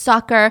played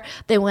soccer,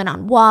 they went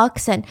on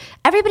walks, and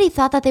everybody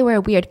thought that they were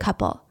a weird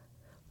couple.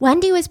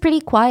 Wendy was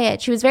pretty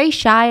quiet. She was very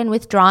shy and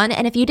withdrawn,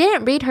 and if you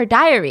didn't read her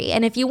diary,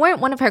 and if you weren't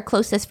one of her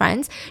closest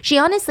friends, she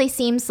honestly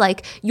seems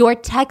like your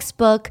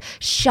textbook,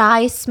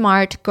 shy,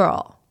 smart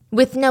girl.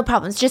 With no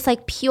problems, just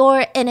like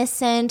pure,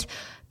 innocent,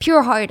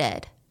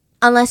 pure-hearted.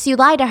 Unless you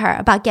lie to her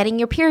about getting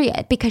your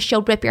period, because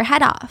she'll rip your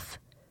head off.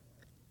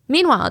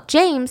 Meanwhile,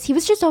 James, he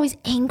was just always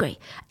angry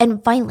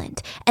and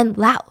violent and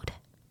loud.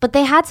 But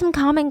they had some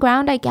common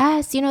ground, I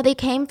guess. They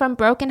came from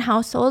broken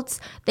households.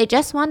 They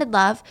just wanted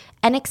love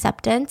and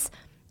acceptance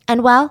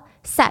and,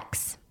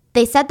 sex.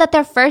 They said that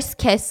their first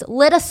kiss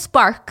lit a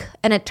spark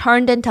and it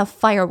turned into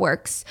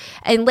fireworks.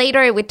 And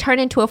later it would turn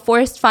into a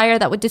forest fire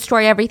that would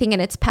destroy everything in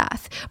its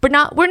path. But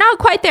we're not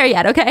quite there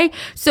yet, okay?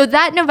 So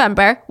that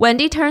November,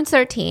 Wendy turns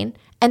 13.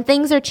 And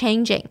things are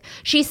changing.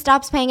 She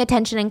stops paying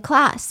attention in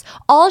class.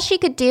 All she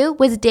could do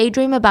was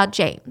daydream about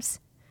James.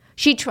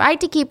 She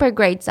tried to keep her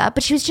grades up,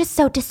 but she was just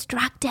so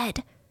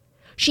distracted.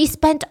 She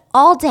spent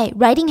all day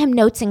writing him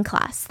notes in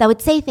class that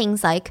would say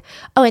things like,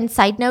 and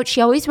side note,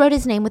 she always wrote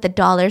his name with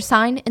a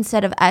 $sign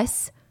instead of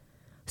S.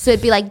 So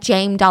it'd be like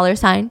James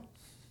 $sign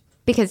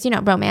because,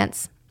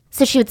 romance.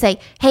 So she would say,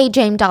 "Hey,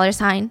 James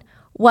 $sign,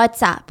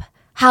 what's up?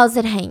 How's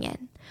it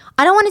hanging?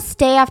 I don't want to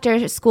stay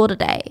after school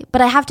today,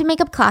 but I have to make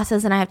up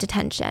classes and I have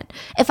detention.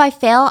 If I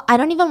fail, I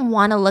don't even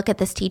want to look at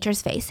this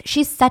teacher's face.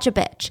 She's such a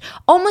bitch.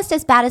 Almost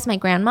as bad as my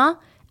grandma.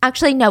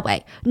 Actually, no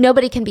way.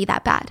 Nobody can be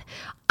that bad.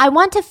 I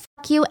want to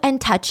fuck you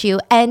and touch you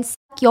and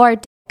suck your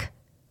dick.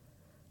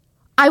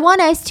 I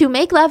want us to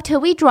make love till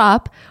we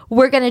drop.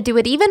 We're going to do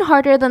it even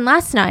harder than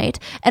last night.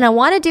 And I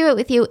want to do it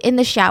with you in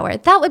the shower.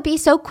 That would be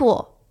so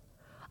cool.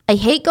 I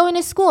hate going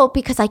to school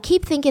because I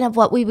keep thinking of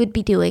what we would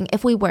be doing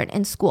if we weren't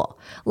in school.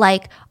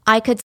 Like,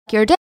 I could suck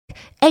your dick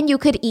and you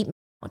could eat me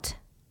out.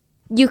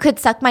 You could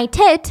suck my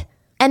tit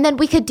and then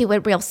we could do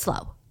it real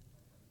slow.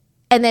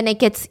 And then it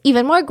gets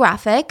even more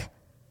graphic.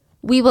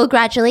 We will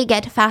gradually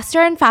get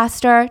faster and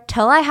faster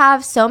till I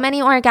have so many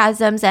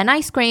orgasms and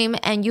I scream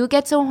and you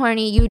get so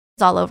horny you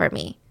jizz all over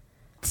me."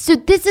 So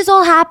this is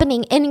all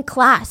happening in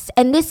class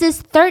and this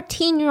is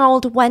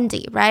 13-year-old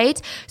Wendy,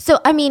 right? So,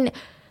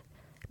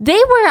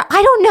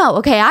 I don't know,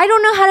 okay? I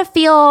don't know how to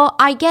feel.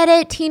 I get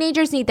it.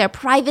 Teenagers need their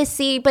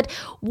privacy, but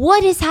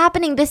what is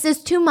happening? This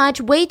is too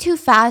much, way too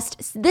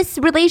fast. This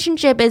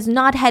relationship is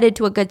not headed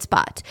to a good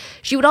spot.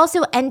 She would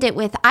also end it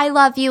with, I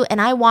love you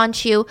and I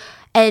want you,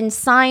 and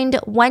signed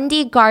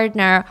Wendy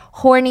Gardner,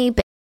 horny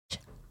bitch.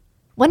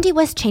 Wendy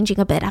was changing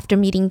a bit after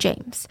meeting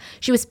James.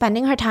 She was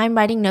spending her time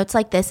writing notes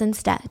like this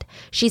instead.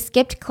 She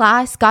skipped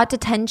class, got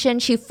detention,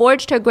 she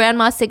forged her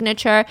grandma's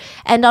signature,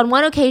 and on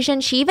one occasion,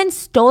 she even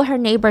stole her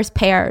neighbor's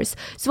pears.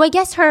 So I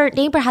guess her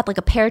neighbor had like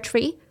a pear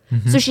tree.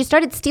 So she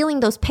started stealing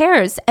those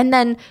pears and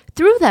then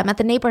threw them at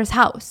the neighbor's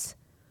house.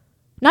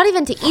 Not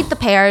even to eat the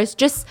pears,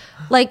 just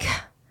like,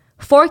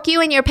 fork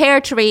you in your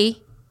pear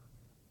tree.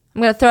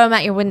 I'm going to throw them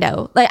at your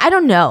window. Like, I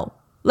don't know.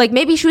 Like,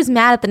 maybe she was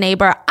mad at the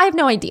neighbor. I have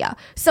no idea.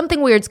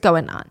 Something weird's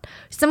going on.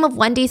 Some of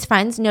Wendy's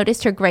friends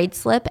noticed her grade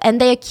slip, and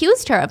they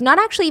accused her of not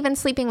actually even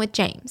sleeping with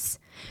James.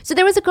 So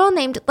there was a girl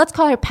named, let's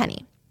call her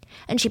Penny.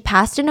 And she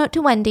passed a note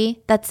to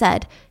Wendy that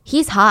said,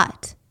 he's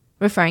hot,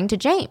 referring to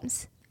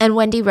James. And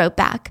Wendy wrote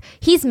back,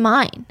 he's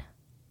mine.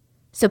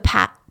 So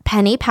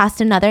Penny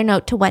passed another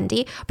note to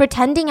Wendy,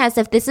 pretending as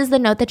if this is the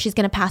note that she's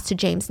going to pass to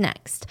James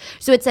next.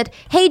 So it said,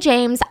 hey,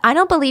 James, I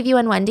don't believe you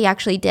and Wendy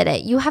actually did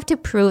it. You have to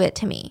prove it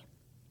to me.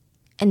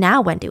 And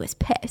now Wendy was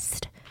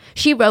pissed.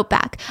 She wrote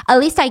back, at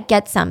least I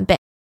get some, bitch.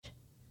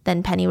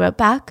 Then Penny wrote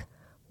back,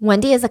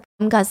 Wendy is a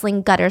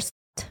cum-guzzling gutter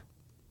slut.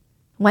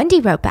 Wendy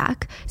wrote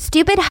back,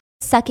 stupid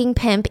sucking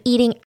pimp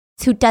eating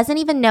ass who doesn't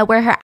even know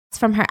where her ass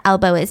from her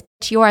elbow is.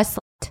 Bitch, you're a slut.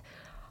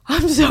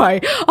 I'm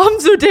sorry. I'm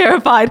so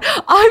terrified.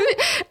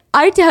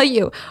 I tell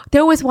you,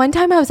 there was one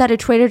time I was at a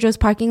Trader Joe's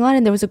parking lot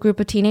and there was a group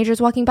of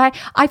teenagers walking by.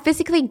 I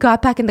physically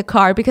got back in the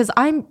car because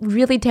I'm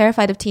really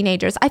terrified of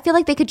teenagers. I feel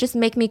like they could just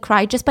make me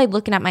cry just by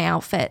looking at my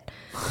outfit.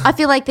 I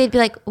feel like they'd be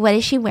like, what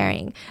is she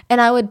wearing?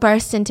 And I would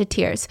burst into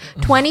tears.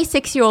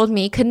 26-year-old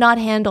me could not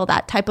handle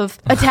that type of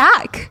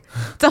attack.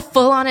 It's a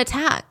full-on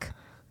attack.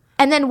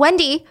 And then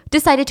Wendy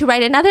decided to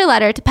write another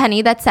letter to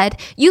Penny that said,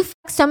 you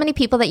fuck so many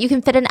people that you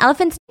can fit an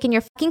elephant stick in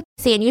your fucking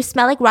pussy and you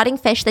smell like rotting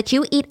fish that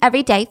you eat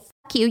every day.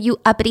 Fuck you, you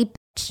uppity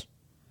bitch.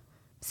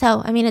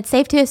 So, I mean, it's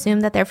safe to assume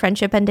that their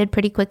friendship ended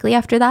pretty quickly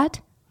after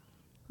that.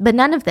 But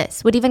none of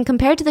this would even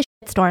compare to the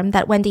shitstorm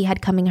that Wendy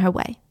had coming her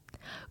way.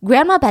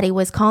 Grandma Betty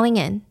was calling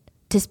in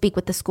to speak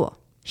with the school.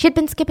 She had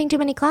been skipping too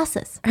many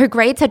classes. Her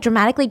grades had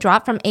dramatically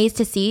dropped from A's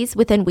to C's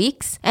within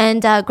weeks,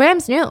 and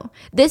Grams knew.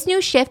 This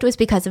new shift was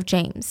because of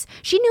James.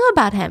 She knew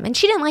about him, and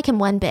she didn't like him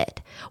one bit.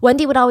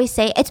 Wendy would always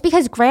say, it's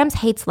because Grams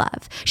hates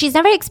love. She's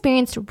never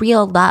experienced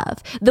real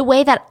love, the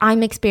way that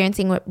I'm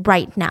experiencing it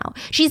right now.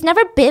 She's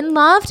never been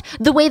loved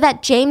the way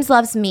that James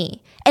loves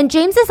me. And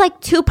James is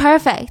like too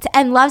perfect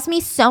and loves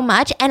me so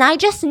much, and I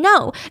just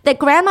know that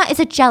Grandma is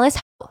a jealous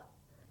hoe.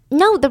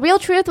 No, the real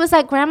truth was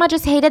that Grandma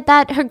just hated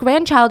that her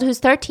grandchild, who's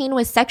 13,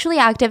 was sexually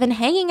active and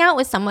hanging out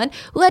with someone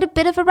who had a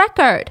bit of a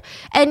record.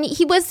 And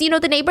he was, the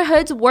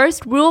neighborhood's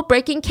worst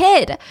rule-breaking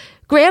kid.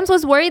 Grams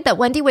was worried that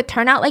Wendy would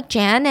turn out like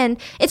Jan,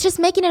 and it's just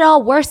making it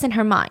all worse in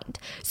her mind.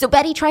 So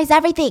Betty tries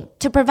everything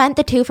to prevent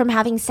the two from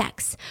having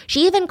sex.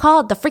 She even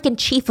called the freaking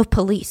chief of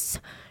police.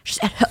 She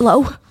said,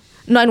 hello,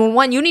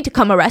 911, you need to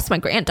come arrest my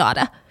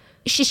granddaughter.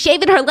 She's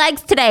shaving her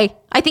legs today.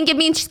 I think it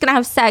means she's going to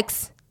have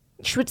sex.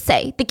 She would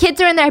say, the kids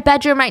are in their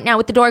bedroom right now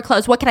with the door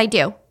closed. What can I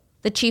do?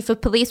 The chief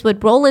of police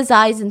would roll his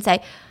eyes and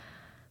say,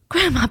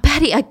 Grandma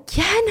Betty,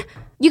 again?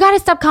 You got to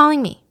stop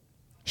calling me.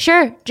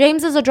 Sure,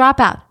 James is a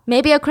dropout,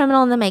 maybe a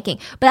criminal in the making.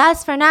 But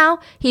as for now,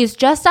 he's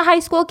just a high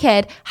school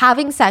kid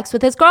having sex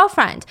with his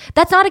girlfriend.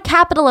 That's not a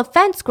capital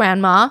offense,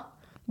 Grandma.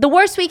 The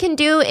worst we can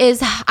do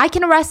is I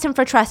can arrest him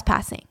for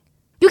trespassing.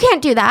 You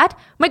can't do that.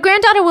 My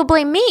granddaughter will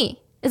blame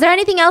me. Is there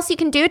anything else you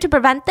can do to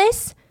prevent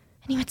this?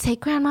 And he would say,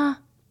 Grandma,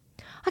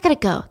 I gotta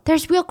go.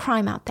 There's real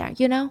crime out there,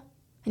 And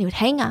he would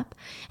hang up.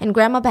 And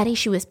Grandma Betty,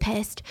 she was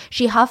pissed.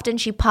 She huffed and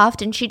she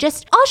puffed and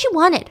all she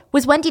wanted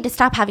was Wendy to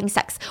stop having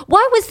sex.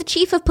 Why was the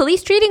chief of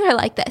police treating her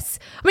like this?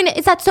 I mean,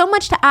 is that so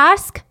much to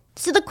ask?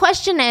 So the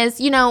question is,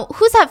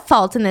 who's at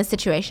fault in this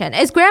situation?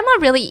 Is Grandma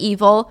really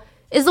evil?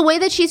 Is the way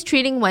that she's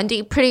treating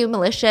Wendy pretty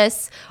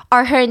malicious?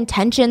 Are her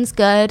intentions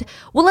good?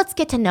 Well, let's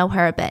get to know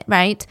her a bit,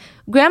 right?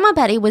 Grandma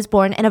Betty was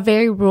born in a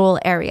very rural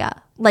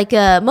area. Like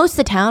most of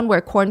the town were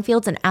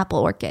cornfields and apple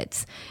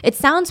orchards. It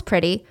sounds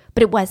pretty,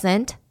 but it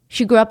wasn't.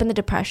 She grew up in the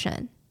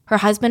Depression. Her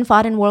husband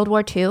fought in World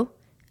War II.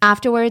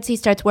 Afterwards, he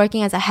starts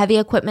working as a heavy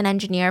equipment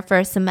engineer for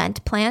a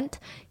cement plant.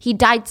 He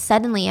died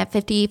suddenly at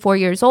 54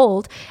 years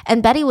old,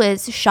 and Betty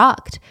was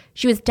shocked.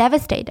 She was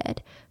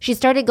devastated. She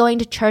started going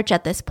to church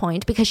at this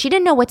point because she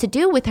didn't know what to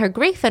do with her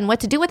grief and what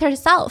to do with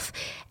herself.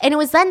 And it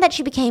was then that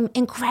she became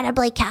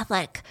incredibly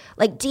Catholic,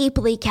 like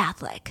deeply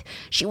Catholic.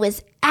 She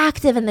was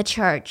active in the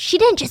church. She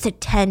didn't just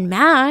attend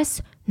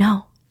Mass.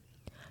 No.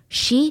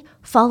 She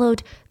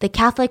followed the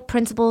Catholic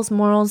principles,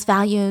 morals,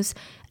 values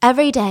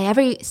every day,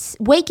 every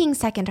waking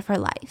second of her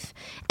life.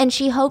 And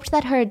she hoped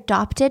that her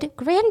adopted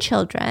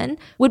grandchildren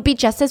would be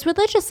just as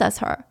religious as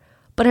her.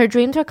 But her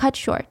dreams were cut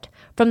short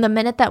from the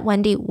minute that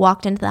Wendy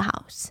walked into the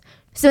house.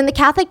 So in the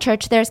Catholic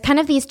Church, there's kind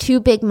of these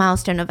two big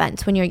milestone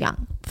events when you're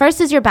young.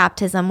 First is your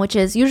baptism, which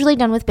is usually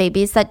done with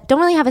babies that don't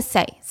really have a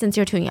say since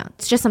you're too young.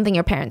 It's just something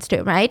your parents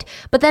do, right?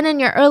 But then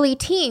in your early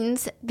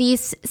teens,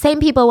 these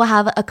same people will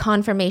have a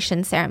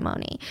confirmation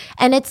ceremony.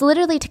 And it's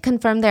literally to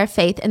confirm their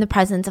faith in the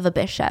presence of a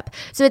bishop.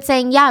 So it's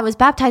saying, yeah, I was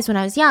baptized when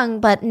I was young,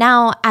 but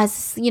now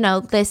as,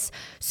 this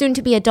soon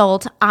to be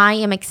adult, I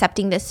am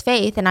accepting this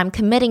faith and I'm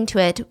committing to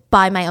it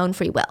by my own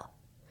free will.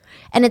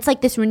 And it's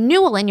like this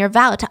renewal in your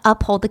vow to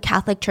uphold the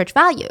Catholic Church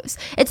values.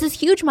 It's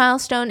this huge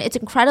milestone. It's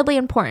incredibly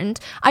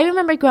important. I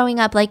remember growing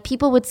up,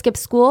 people would skip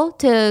school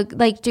to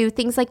do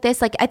things like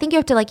this. I think you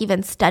have to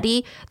even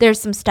study.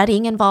 There's some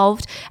studying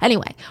involved.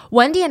 Anyway,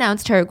 Wendy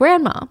announced to her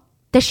grandma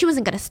that she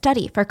wasn't going to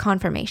study for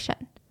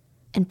confirmation.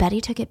 And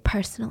Betty took it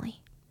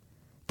personally.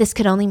 This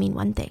could only mean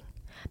one thing.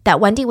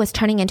 That Wendy was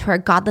turning into her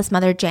godless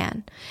mother,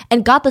 Jan.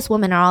 And godless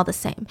women are all the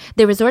same.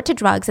 They resort to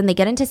drugs and they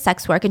get into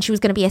sex work, and she was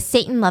going to be a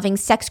Satan-loving,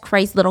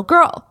 sex-crazed little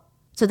girl.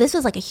 So this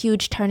was a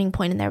huge turning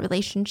point in their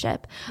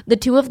relationship. The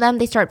two of them,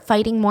 they start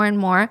fighting more and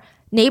more.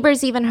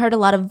 Neighbors even heard a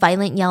lot of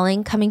violent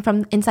yelling coming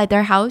from inside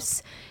their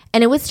house.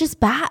 And it was just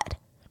bad.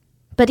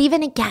 But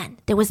even again,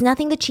 there was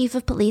nothing the chief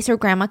of police or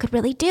grandma could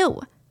really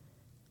do.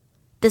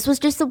 This was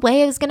just the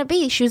way it was going to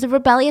be. She was a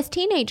rebellious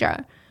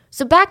teenager.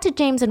 So back to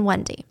James and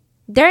Wendy.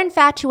 They're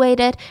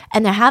infatuated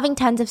and they're having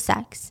tons of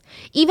sex.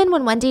 Even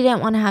when Wendy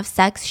didn't want to have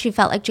sex, she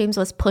felt like James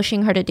was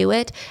pushing her to do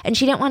it, and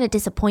she didn't want to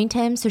disappoint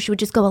him, so she would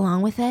just go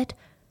along with it.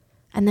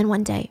 And then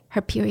one day,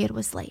 her period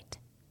was late.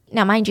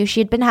 Now, mind you, she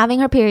had been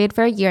having her period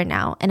for a year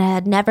now, and it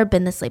had never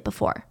been this late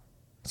before.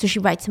 So she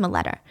writes him a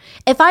letter.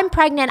 If I'm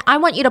pregnant, I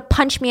want you to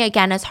punch me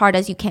again as hard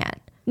as you can.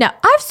 Now,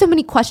 I have so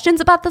many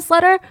questions about this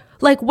letter.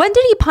 When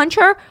did he punch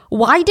her?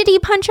 Why did he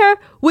punch her?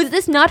 Was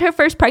this not her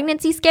first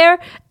pregnancy scare?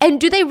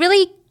 And do they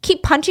really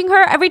keep punching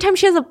her every time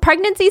she has a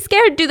pregnancy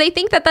scare? Do they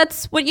think that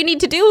that's what you need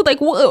to do?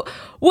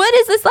 What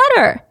is this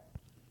letter?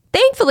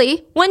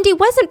 Thankfully, Wendy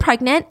wasn't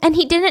pregnant and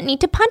he didn't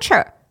need to punch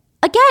her.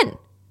 Again,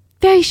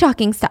 very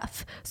shocking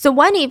stuff. So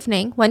one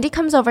evening, Wendy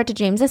comes over to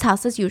James's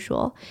house as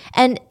usual.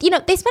 And,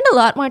 they spend a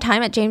lot more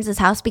time at James's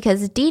house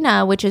because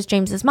Dina, which is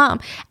James's mom,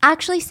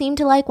 actually seemed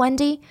to like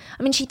Wendy.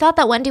 I mean, she thought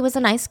that Wendy was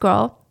a nice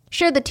girl.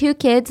 Sure, the two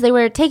kids, they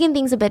were taking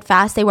things a bit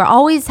fast. They were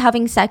always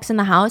having sex in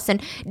the house.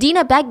 And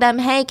Dina begged them,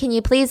 hey, can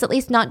you please at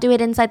least not do it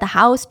inside the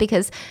house?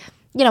 Because,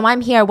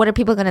 I'm here. What are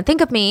people going to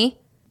think of me?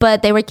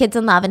 But they were kids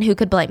in love, and who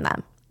could blame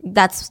them?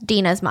 That's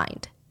Dina's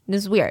mind. It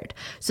was weird.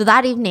 So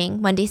that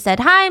evening, Wendy said,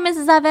 hi,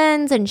 Mrs.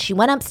 Evans. And she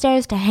went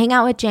upstairs to hang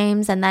out with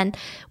James. And then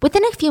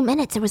within a few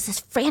minutes, there was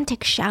this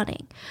frantic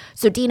shouting.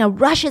 So Dina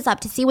rushes up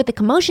to see what the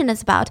commotion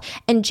is about.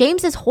 And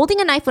James is holding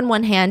a knife in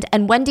one hand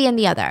and Wendy in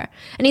the other.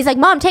 And he's like,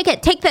 Mom, take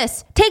it. Take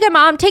this. Take it,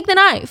 Mom. Take the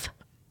knife.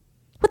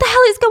 What the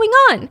hell is going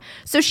on?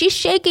 So she's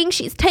shaking.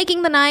 She's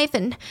taking the knife.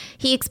 And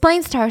he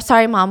explains to her,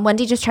 sorry, Mom,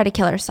 Wendy just tried to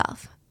kill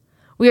herself.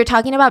 We were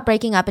talking about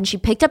breaking up and she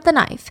picked up the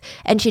knife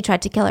and she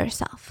tried to kill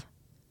herself.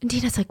 And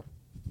Dina's like,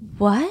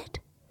 what?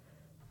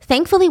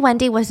 Thankfully,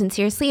 Wendy wasn't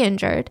seriously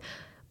injured,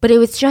 but it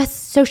was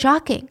just so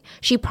shocking.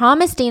 She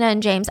promised Dina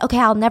and James, okay,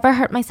 I'll never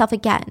hurt myself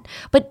again.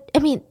 But,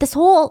 this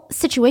whole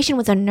situation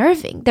was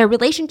unnerving. Their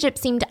relationship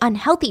seemed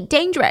unhealthy,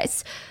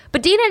 dangerous.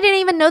 But Dina didn't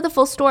even know the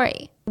full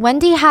story.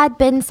 Wendy had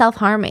been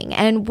self-harming,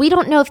 and we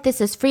don't know if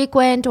this is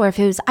frequent or if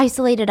it was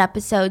isolated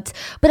episodes,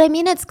 but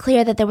it's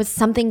clear that there was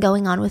something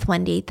going on with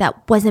Wendy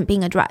that wasn't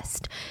being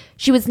addressed.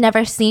 She was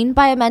never seen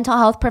by a mental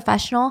health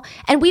professional,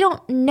 and we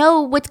don't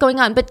know what's going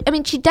on, but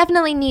she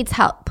definitely needs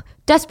help.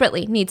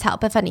 Desperately needs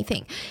help, if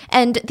anything.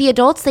 And the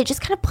adults, they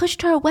just kind of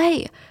pushed her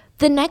away.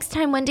 The next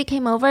time Wendy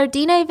came over,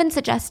 Dina even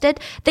suggested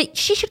that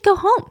she should go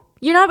home.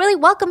 You're not really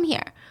welcome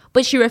here.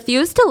 But she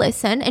refused to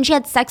listen, and she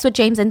had sex with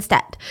James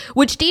instead,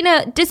 which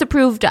Dina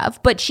disapproved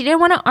of, but she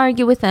didn't want to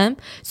argue with him,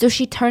 so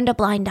she turned a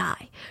blind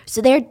eye.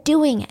 So they're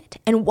doing it,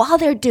 and while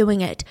they're doing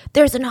it,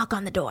 there's a knock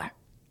on the door.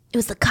 It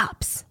was the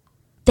cops.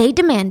 They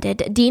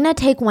demanded Dina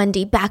take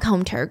Wendy back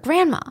home to her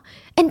grandma.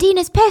 And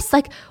Dina's pissed,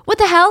 what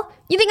the hell?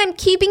 You think I'm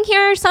keeping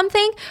her or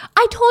something?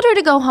 I told her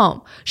to go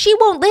home. She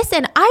won't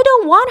listen. I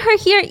don't want her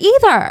here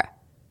either.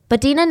 But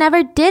Dina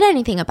never did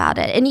anything about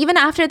it. And even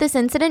after this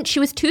incident, she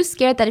was too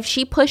scared that if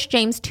she pushed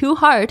James too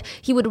hard,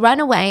 he would run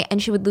away and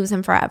she would lose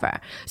him forever.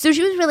 So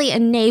she was really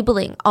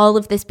enabling all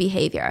of this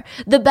behavior.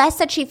 The best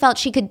that she felt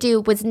she could do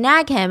was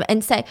nag him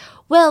and say,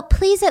 well,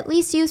 please at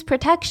least use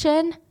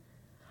protection.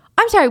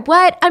 I'm sorry,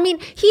 what?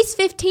 He's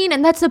 15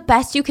 and that's the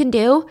best you can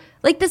do?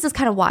 This is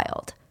kind of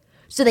wild.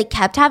 So they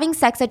kept having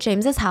sex at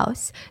James's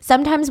house.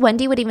 Sometimes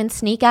Wendy would even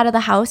sneak out of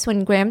the house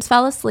when Grams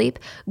fell asleep,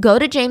 go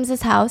to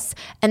James's house,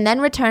 and then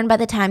return by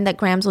the time that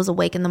Grams was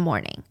awake in the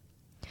morning.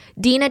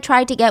 Dina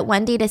tried to get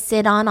Wendy to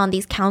sit on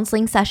these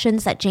counseling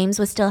sessions that James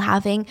was still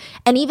having,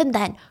 and even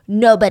then,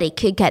 nobody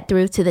could get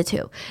through to the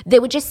two. They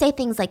would just say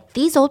things like,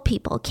 these old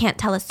people can't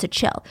tell us to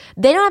chill.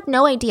 They don't have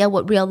no idea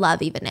what real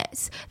love even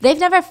is. They've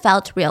never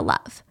felt real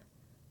love.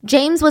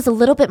 James was a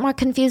little bit more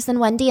confused than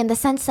Wendy in the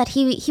sense that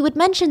he would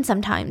mention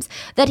sometimes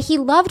that he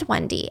loved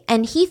Wendy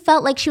and he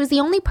felt like she was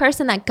the only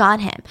person that got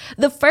him,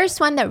 the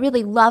first one that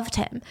really loved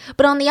him.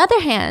 But on the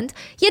other hand,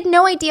 he had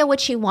no idea what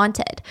she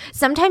wanted.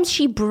 Sometimes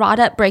she brought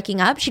up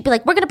breaking up. She'd be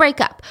like, we're going to break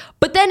up.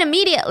 But then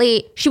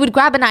immediately she would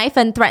grab a knife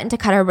and threaten to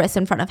cut her wrist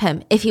in front of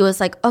him. If he was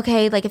like,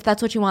 okay, like if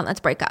that's what you want, let's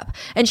break up.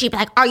 And she'd be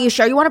like, are you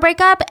sure you want to break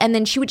up? And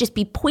then she would just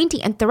be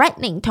pointing and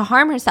threatening to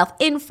harm herself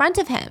in front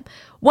of him.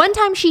 One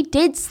time she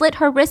did slit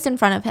her wrist in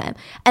front of him.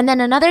 And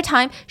then another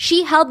time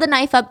she held the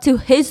knife up to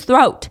his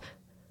throat.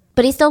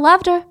 But he still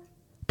loved her.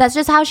 That's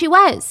just how she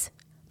was.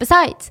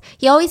 Besides,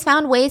 he always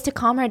found ways to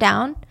calm her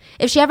down.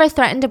 If she ever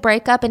threatened to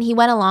break up and he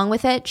went along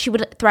with it, she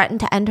would threaten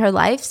to end her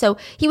life. So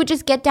he would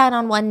just get down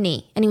on one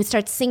knee and he would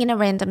start singing a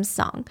random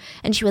song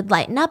and she would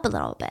lighten up a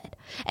little bit.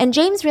 And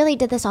James really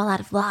did this all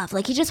out of love.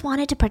 Like he just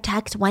wanted to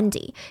protect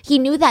Wendy. He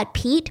knew that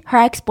Pete, her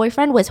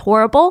ex-boyfriend, was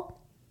horrible.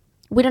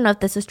 We don't know if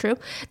this is true,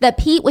 that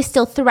Pete was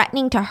still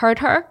threatening to hurt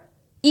her.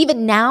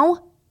 Even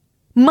now,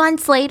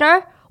 months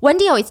later,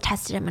 Wendy always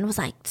tested him and was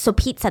like, so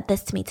Pete said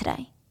this to me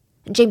today.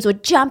 And James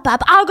would jump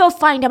up, I'll go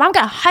find him. I'm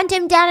going to hunt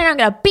him down and I'm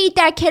going to beat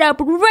that kid up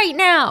right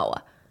now.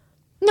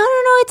 No,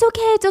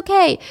 it's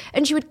okay.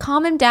 And she would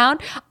calm him down.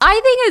 I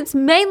think it's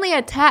mainly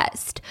a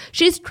test.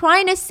 She's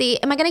trying to see,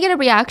 am I going to get a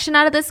reaction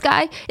out of this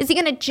guy? Is he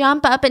going to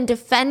jump up and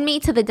defend me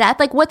to the death?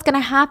 Like, what's going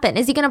to happen?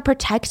 Is he going to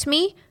protect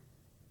me?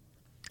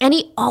 And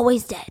he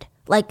always did.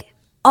 Like,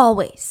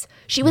 always.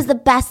 She was the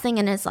best thing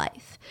in his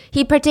life.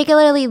 He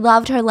particularly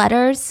loved her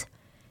letters.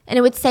 And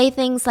it would say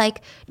things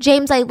like,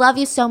 James, I love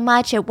you so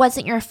much. It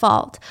wasn't your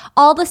fault.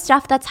 All the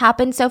stuff that's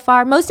happened so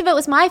far, most of it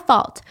was my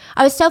fault.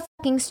 I was so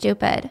fucking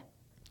stupid.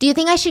 Do you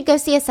think I should go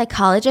see a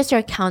psychologist or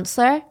a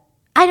counselor?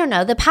 I don't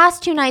know. The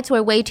past 2 nights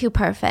were way too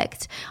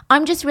perfect.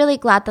 I'm just really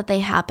glad that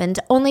they happened,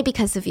 only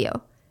because of you.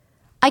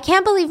 I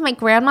can't believe my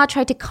grandma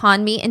tried to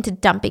con me into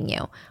dumping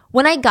you.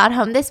 When I got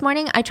home this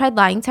morning, I tried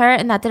lying to her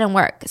and that didn't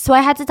work. So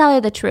I had to tell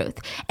her the truth.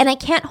 And I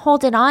can't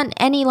hold it on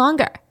any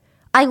longer.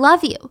 I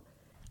love you.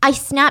 I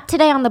snapped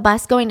today on the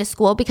bus going to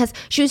school because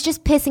she was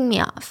just pissing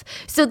me off.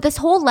 So this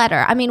whole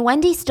letter,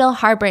 Wendy's still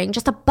harboring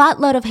just a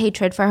buttload of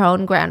hatred for her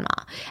own grandma.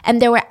 And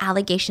there were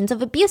allegations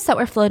of abuse that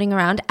were floating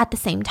around at the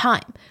same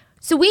time.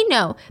 So we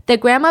know that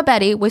Grandma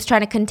Betty was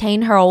trying to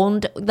contain her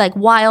own,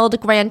 wild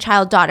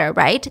grandchild daughter,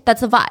 right?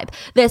 That's the vibe.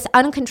 This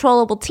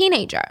uncontrollable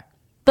teenager.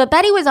 But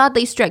Betty was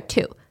oddly strict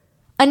too.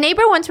 A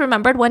neighbor once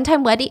remembered one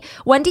time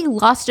Wendy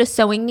lost a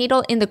sewing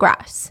needle in the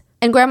grass.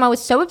 And Grandma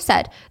was so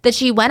upset that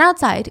she went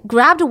outside,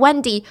 grabbed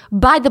Wendy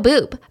by the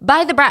boob,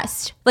 by the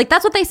breast.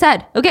 That's what they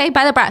said, okay?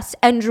 By the breast.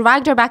 And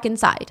dragged her back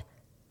inside.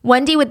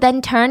 Wendy would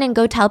then turn and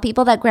go tell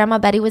people that Grandma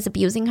Betty was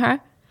abusing her.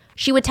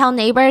 She would tell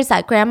neighbors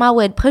that Grandma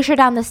would push her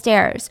down the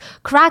stairs,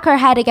 crack her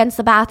head against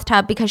the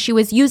bathtub because she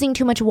was using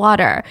too much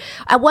water.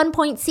 At one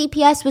point,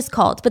 CPS was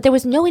called, but there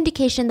was no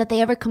indication that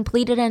they ever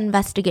completed an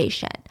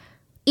investigation.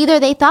 Either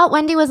they thought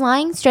Wendy was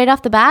lying straight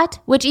off the bat,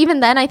 which even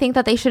then I think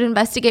that they should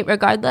investigate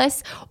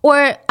regardless,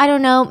 or I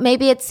don't know,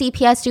 maybe it's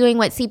CPS doing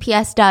what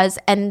CPS does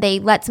and they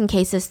let some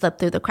cases slip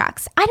through the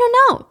cracks. I don't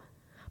know.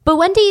 But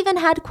Wendy even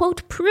had,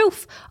 quote,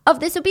 proof of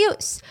this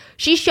abuse.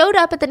 She showed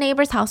up at the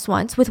neighbor's house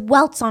once with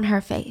welts on her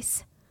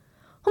face.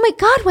 Oh my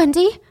God,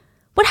 Wendy,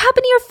 what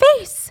happened to your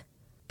face?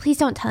 Please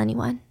don't tell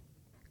anyone.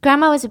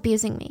 Grandma was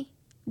abusing me.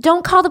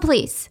 Don't call the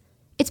police.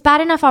 It's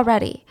bad enough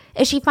already.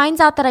 If she finds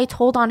out that I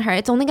told on her,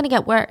 it's only going to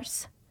get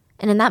worse.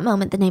 And in that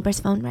moment, the neighbor's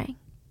phone rang.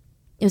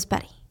 It was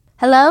Betty.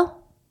 Hello?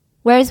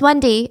 Where's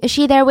Wendy? Is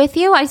she there with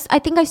you? I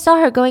think I saw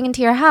her going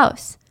into your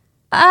house.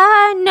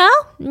 No,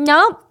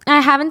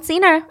 I haven't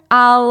seen her.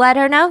 I'll let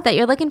her know that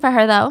you're looking for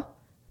her, though.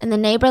 And the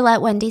neighbor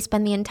let Wendy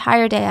spend the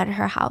entire day at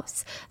her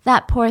house.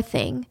 That poor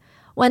thing.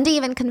 Wendy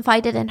even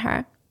confided in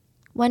her.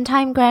 One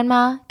time,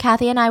 Grandma,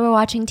 Kathy, and I were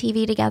watching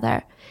TV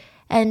together.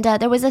 And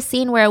there was a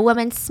scene where a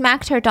woman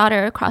smacked her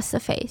daughter across the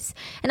face.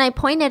 And I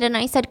pointed and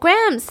I said,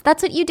 Grams,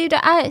 that's what you do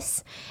to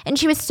us. And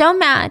she was so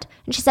mad.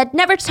 And she said,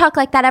 never talk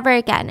like that ever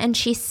again. And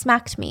she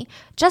smacked me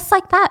just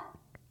like that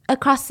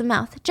across the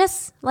mouth,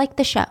 just like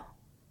the show.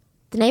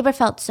 The neighbor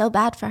felt so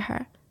bad for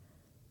her.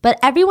 But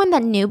everyone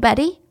that knew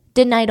Betty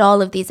denied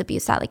all of these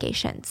abuse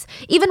allegations.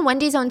 Even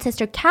Wendy's own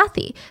sister,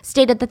 Kathy,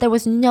 stated that there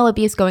was no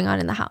abuse going on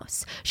in the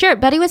house. Sure,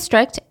 Betty was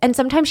strict, and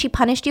sometimes she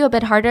punished you a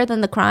bit harder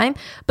than the crime,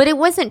 but it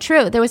wasn't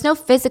true. There was no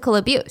physical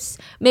abuse.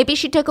 Maybe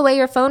she took away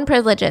your phone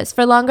privileges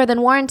for longer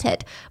than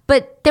warranted,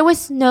 but there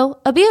was no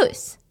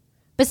abuse.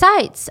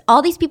 Besides,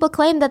 all these people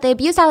claim that the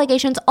abuse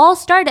allegations all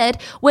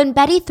started when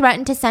Betty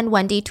threatened to send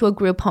Wendy to a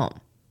group home.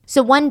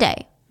 So one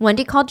day,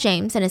 Wendy called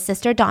James and his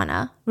sister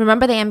Donna.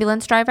 Remember the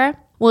ambulance driver?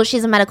 Well,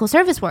 she's a medical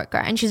service worker,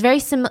 and she's very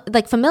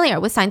familiar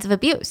with signs of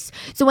abuse.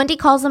 So Wendy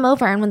calls them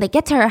over, and when they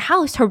get to her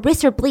house, her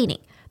wrists are bleeding.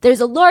 There's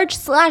a large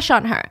slash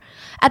on her.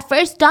 At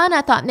first,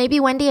 Donna thought maybe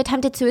Wendy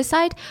attempted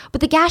suicide,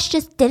 but the gash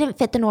just didn't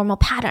fit the normal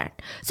pattern.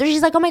 So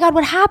she's like, oh my God,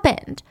 what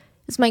happened?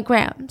 It's my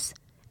Grams.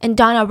 And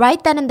Donna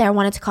right then and there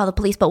wanted to call the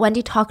police, but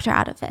Wendy talked her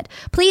out of it.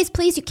 Please,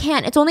 you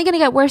can't. It's only going to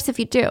get worse if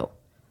you do.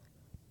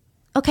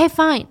 Okay,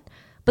 fine.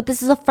 But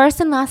this is the first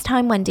and last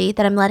time, Wendy,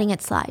 that I'm letting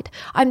it slide.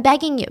 I'm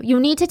begging you. You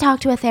need to talk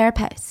to a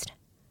therapist.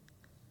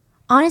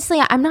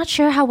 Honestly, I'm not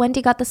sure how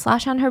Wendy got the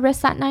slash on her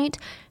wrist that night.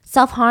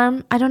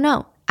 Self-harm? I don't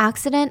know.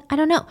 Accident? I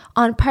don't know.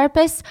 On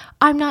purpose?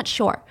 I'm not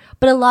sure.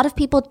 But a lot of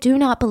people do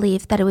not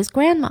believe that it was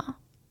Grandma.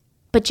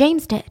 But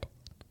James did.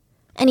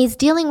 And he's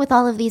dealing with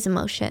all of these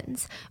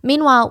emotions.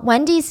 Meanwhile,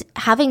 Wendy's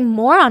having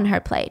more on her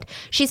plate.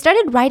 She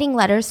started writing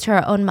letters to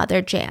her own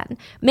mother, Jan,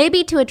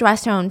 maybe to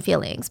address her own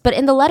feelings. But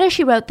in the letter,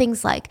 she wrote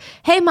things like,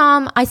 "Hey,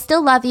 Mom, I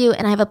still love you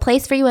and I have a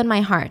place for you in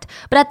my heart.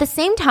 But at the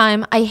same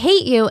time, I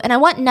hate you and I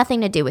want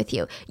nothing to do with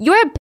you.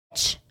 You're a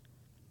bitch.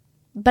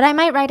 But I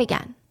might write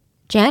again."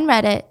 Jan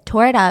read it,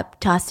 tore it up,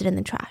 tossed it in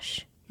the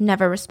trash.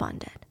 Never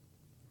responded.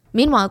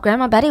 Meanwhile,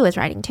 Grandma Betty was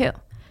writing too.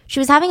 She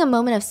was having a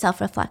moment of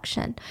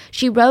self-reflection.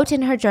 She wrote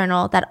in her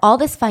journal that all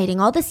this fighting,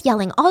 all this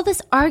yelling, all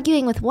this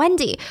arguing with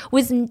Wendy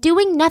was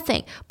doing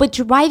nothing but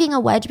driving a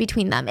wedge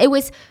between them. It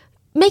was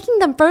making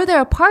them further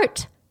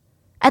apart.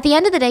 At the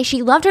end of the day,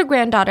 she loved her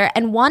granddaughter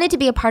and wanted to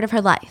be a part of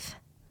her life.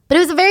 But it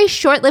was a very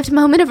short-lived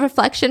moment of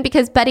reflection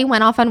because Betty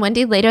went off on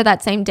Wendy later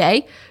that same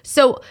day.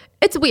 So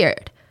it's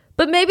weird.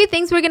 But maybe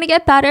things were going to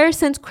get better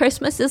since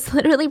Christmas is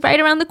literally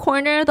right around the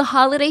corner. The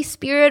holiday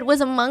spirit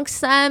was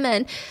amongst them,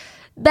 and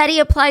Betty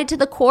applied to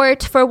the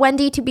court for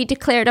Wendy to be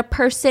declared a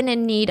person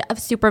in need of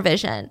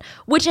supervision,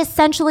 which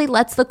essentially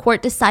lets the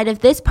court decide if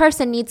this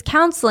person needs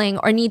counseling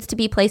or needs to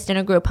be placed in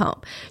a group home.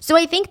 So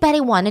I think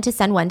Betty wanted to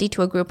send Wendy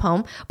to a group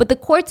home, but the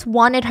courts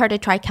wanted her to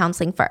try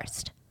counseling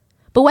first.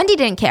 But Wendy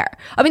didn't care.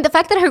 I mean, the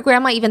fact that her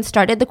grandma even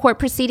started the court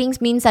proceedings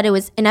means that it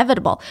was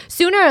inevitable.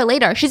 Sooner or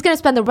later, she's going to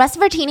spend the rest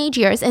of her teenage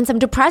years in some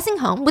depressing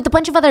home with a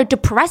bunch of other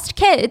depressed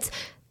kids.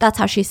 That's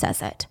how she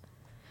says it.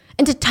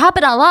 And to top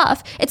it all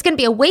off, it's going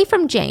to be away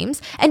from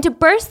James. And to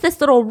burst this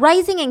little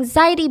rising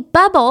anxiety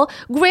bubble,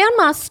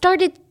 Grandma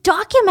started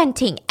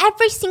documenting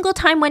every single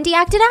time Wendy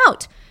acted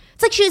out.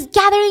 It's like she was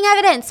gathering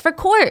evidence for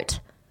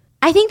court.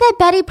 I think that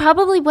Betty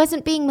probably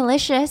wasn't being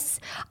malicious.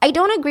 I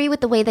don't agree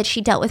with the way that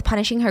she dealt with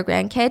punishing her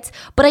grandkids,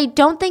 but I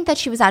don't think that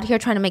she was out here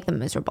trying to make them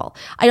miserable.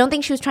 I don't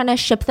think she was trying to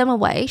ship them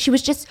away. She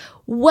was just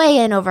way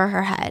in over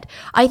her head.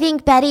 I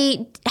think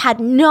Betty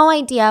had no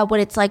idea what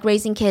it's like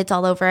raising kids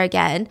all over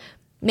again.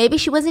 Maybe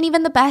she wasn't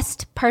even the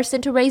best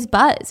person to raise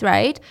Buzz,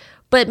 right?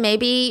 But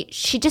maybe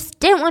she just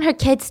didn't want her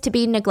kids to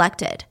be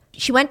neglected.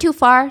 She went too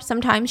far.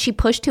 Sometimes she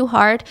pushed too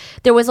hard.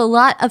 There was a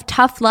lot of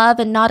tough love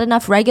and not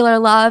enough regular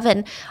love.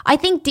 And I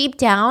think deep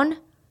down,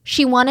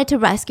 she wanted to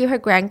rescue her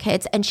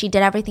grandkids and she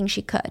did everything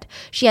she could.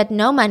 She had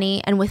no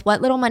money, and with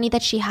what little money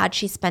that she had,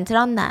 she spent it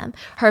on them.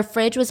 Her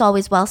fridge was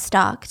always well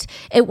stocked.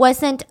 It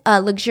wasn't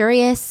a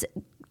luxurious,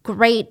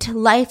 great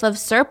life of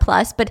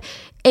surplus, but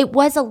it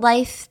was a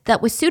life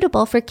that was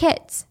suitable for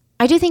kids.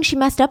 I do think she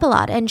messed up a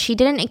lot and she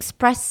didn't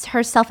express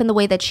herself in the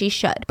way that she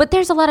should. But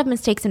there's a lot of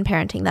mistakes in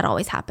parenting that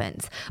always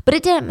happens. But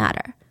it didn't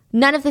matter.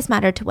 None of this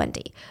mattered to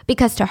Wendy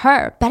because to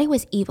her, Betty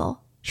was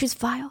evil. She was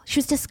vile. She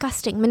was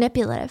disgusting,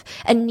 manipulative,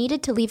 and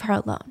needed to leave her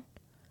alone.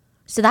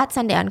 So that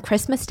Sunday on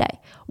Christmas Day,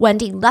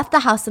 Wendy left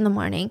the house in the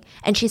morning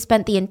and she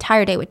spent the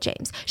entire day with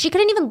James. She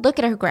couldn't even look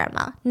at her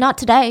grandma. Not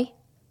today.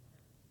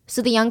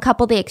 So the young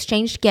couple, they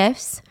exchanged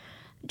gifts.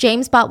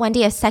 James bought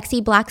Wendy a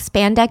sexy black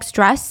spandex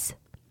dress.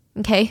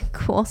 Okay,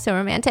 cool, so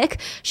romantic.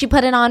 She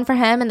put it on for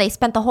him and they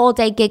spent the whole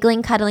day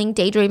giggling, cuddling,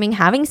 daydreaming,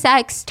 having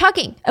sex,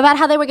 talking about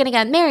how they were going to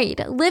get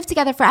married, live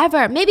together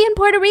forever, maybe in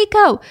Puerto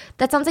Rico.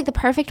 That sounds like the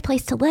perfect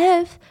place to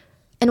live.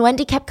 And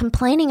Wendy kept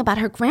complaining about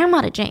her grandma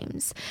to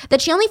James,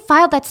 that she only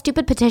filed that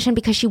stupid petition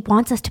because she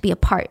wants us to be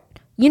apart.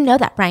 You know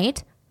that,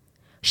 right?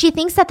 She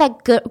thinks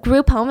that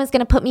group home is going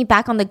to put me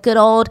back on the good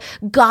old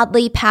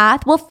godly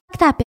path. Well, fuck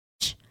that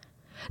bitch.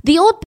 The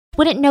old bitch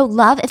wouldn't know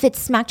love if it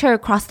smacked her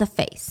across the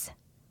face.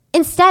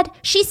 Instead,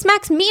 she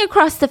smacks me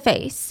across the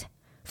face.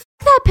 F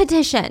that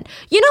petition.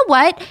 You know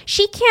what?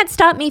 She can't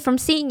stop me from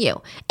seeing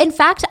you. In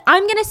fact,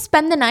 I'm going to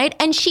spend the night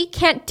and she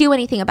can't do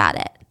anything about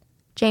it.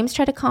 James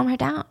tried to calm her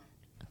down.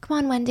 Come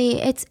on,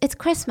 Wendy. It's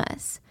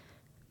Christmas.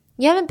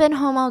 You haven't been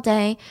home all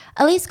day.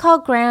 At least call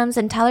Grams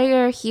and tell her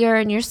you're here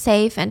and you're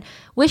safe and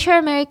wish her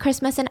a Merry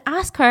Christmas and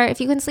ask her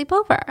if you can sleep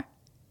over.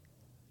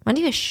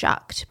 Wendy was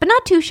shocked, but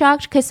not too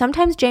shocked because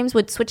sometimes James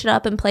would switch it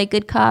up and play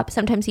good cop.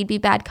 Sometimes he'd be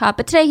bad cop,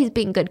 but today he's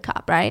being good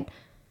cop, right?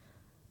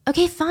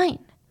 Okay, fine.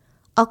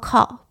 I'll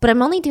call, but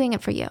I'm only doing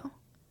it for you.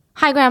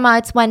 Hi, Grandma,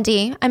 it's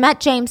Wendy. I'm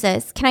at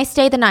James's. Can I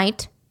stay the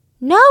night?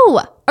 No!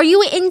 Are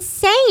you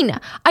insane?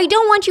 I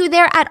don't want you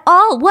there at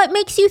all. What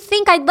makes you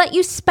think I'd let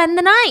you spend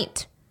the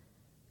night?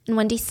 And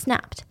Wendy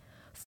snapped.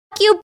 Fuck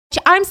you, bitch.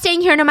 I'm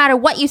staying here no matter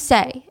what you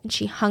say. And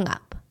she hung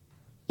up.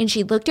 And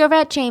she looked over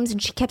at James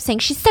and she kept saying,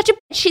 she's such a bitch,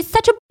 she's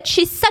such a bitch,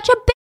 she's such a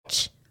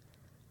bitch.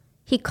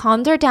 He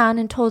calmed her down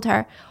and told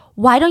her,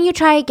 why don't you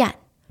try again?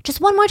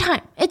 Just one more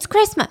time. It's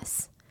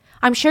Christmas.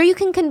 I'm sure you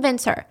can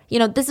convince her. You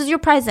know, this is your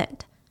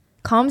present.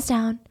 Calms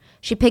down.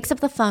 She picks up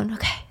the phone.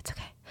 Okay, it's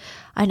okay.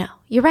 I know.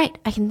 You're right.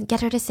 I can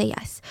get her to say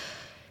yes.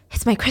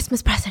 It's my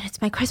Christmas present.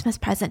 It's my Christmas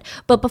present.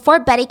 But before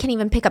Betty can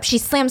even pick up, she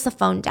slams the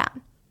phone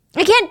down.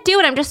 I can't do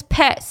it. I'm just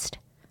pissed.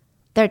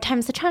 Third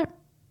time's the charm.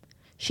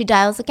 She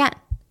dials again.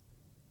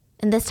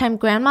 And this time,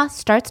 Grandma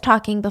starts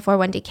talking before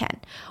Wendy can.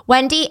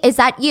 Wendy, is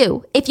that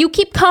you? If you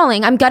keep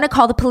calling, I'm gonna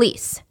call the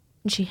police.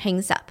 And she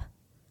hangs up.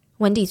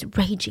 Wendy's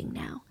raging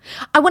now.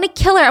 I want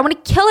to kill her. I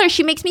want to kill her.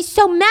 She makes me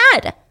so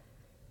mad.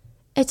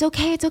 It's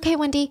okay,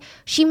 Wendy.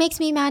 She makes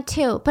me mad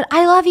too. But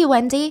I love you,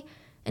 Wendy.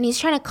 And he's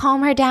trying to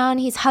calm her down.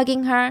 He's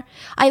hugging her.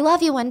 I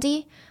love you,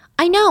 Wendy.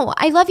 I know,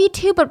 I love you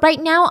too, but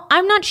right now,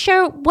 I'm not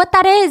sure what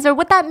that is or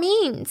what that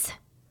means.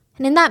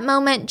 And in that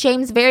moment,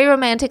 James very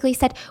romantically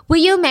said, will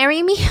you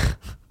marry me?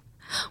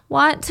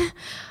 What?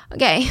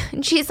 Okay.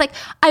 And she's like,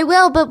 I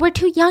will, but we're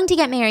too young to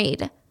get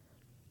married.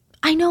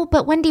 I know,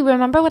 but Wendy,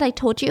 remember what I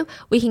told you?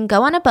 We can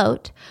go on a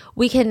boat.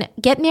 We can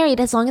get married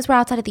as long as we're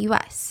outside of the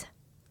US.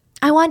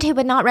 I want to,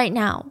 but not right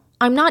now.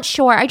 I'm not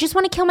sure. I just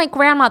want to kill my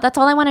grandma. That's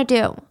all I want to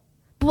do.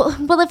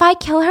 Well, if I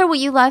kill her, will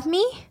you love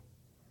me?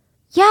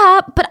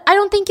 Yeah, but I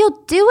don't think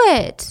you'll do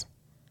it.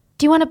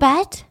 Do you want to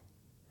bet?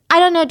 I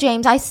don't know,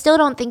 James. I still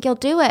don't think you'll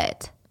do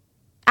it.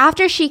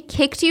 After she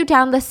kicked you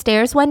down the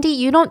stairs, Wendy,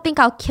 you don't think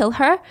I'll kill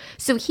her?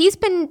 So he's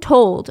been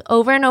told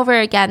over and over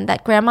again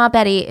that Grandma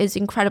Betty is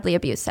incredibly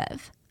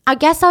abusive. I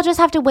guess I'll just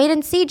have to wait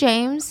and see,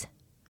 James.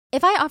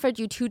 If I offered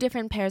you 2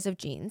 different pairs of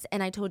jeans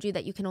and I told you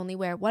that you can only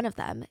wear one of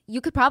them, you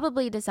could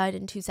probably decide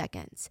in 2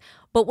 seconds.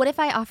 But what if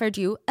I offered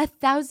you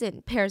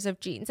 1,000 pairs of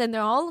jeans and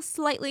they're all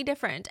slightly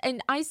different?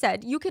 And I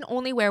said, you can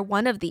only wear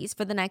one of these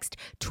for the next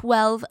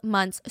 12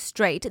 months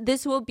straight.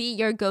 This will be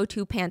your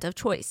go-to pant of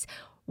choice.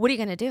 What are you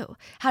going to do?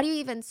 How do you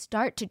even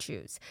start to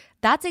choose?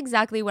 That's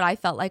exactly what I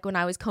felt like when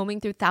I was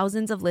combing through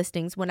thousands of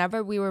listings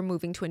whenever we were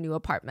moving to a new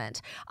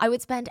apartment. I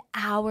would spend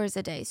hours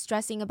a day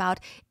stressing about,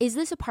 is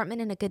this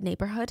apartment in a good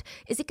neighborhood?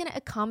 Is it going to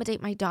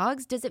accommodate my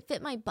dogs? Does it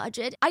fit my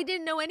budget? I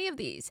didn't know any of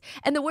these.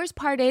 And the worst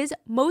part is,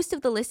 most of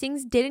the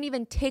listings didn't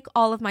even tick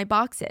all of my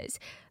boxes.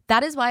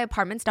 That is why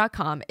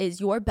Apartments.com is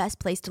your best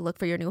place to look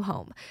for your new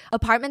home.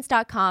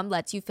 Apartments.com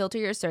lets you filter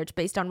your search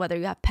based on whether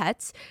you have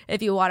pets,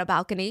 if you want a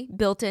balcony,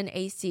 built-in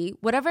AC,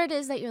 whatever it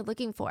is that you're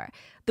looking for.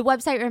 The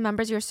website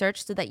remembers your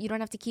search so that you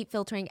don't have to keep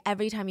filtering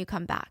every time you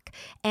come back.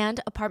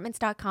 And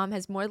Apartments.com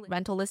has more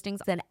rental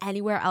listings than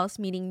anywhere else,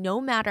 meaning no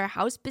matter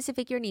how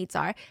specific your needs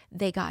are,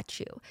 they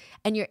got you.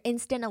 And your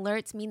instant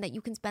alerts mean that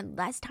you can spend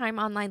less time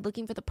online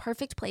looking for the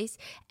perfect place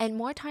and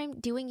more time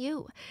doing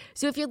you.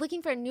 So if you're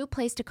looking for a new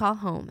place to call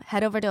home,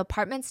 head over to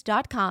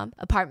Apartments.com,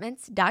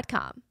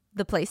 Apartments.com,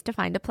 the place to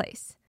find a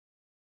place.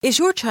 Is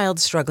your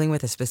child struggling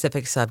with a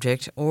specific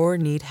subject or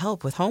need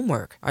help with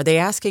homework? Are they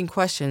asking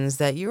questions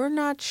that you're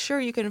not sure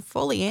you can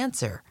fully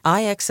answer?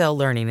 IXL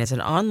Learning is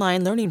an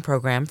online learning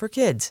program for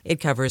kids.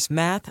 It covers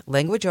math,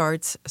 language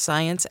arts,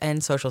 science,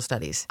 and social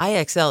studies.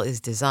 IXL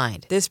is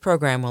designed. This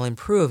program will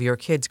improve your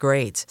kids'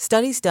 grades.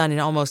 Studies done in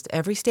almost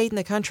every state in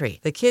the country.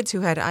 The kids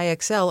who had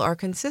IXL are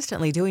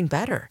consistently doing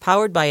better.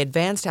 Powered by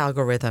advanced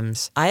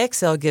algorithms,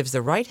 IXL gives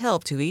the right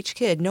help to each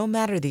kid no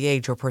matter the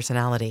age or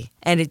personality.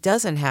 And it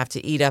doesn't have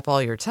to eat up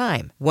all your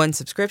time. One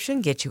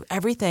subscription gets you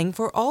everything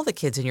for all the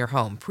kids in your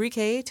home,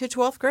 pre-K to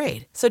 12th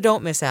grade. So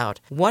don't miss out.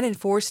 1 in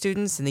 4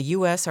 students in the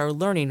U.S. are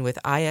learning with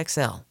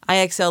IXL.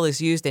 IXL is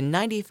used in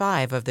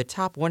 95 of the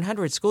top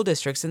 100 school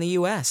districts in the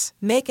U.S.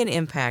 Make an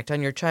impact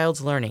on your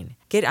child's learning.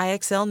 Get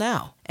IXL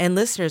now. And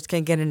listeners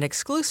can get an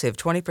exclusive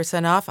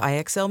 20% off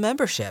IXL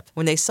membership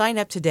when they sign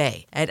up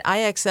today at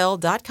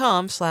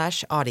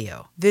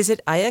IXL.com/audio. Visit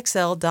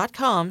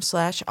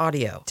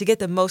IXL.com/audio to get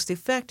the most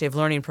effective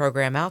learning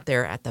program out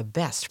there at the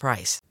best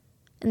price.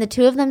 And the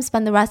two of them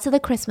spend the rest of the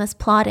Christmas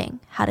plotting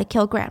how to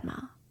kill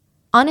Grandma.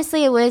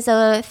 Honestly, it was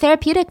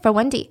therapeutic for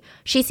Wendy.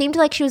 She seemed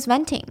like she was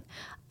venting.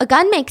 A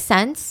gun makes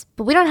sense,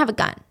 but we don't have a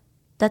gun.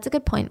 That's a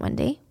good point,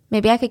 Wendy.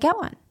 Maybe I could get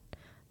one.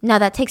 No,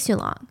 that takes too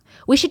long.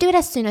 We should do it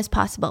as soon as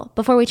possible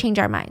before we change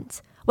our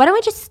minds. Why don't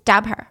we just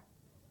stab her?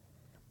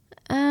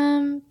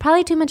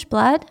 Probably too much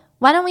blood.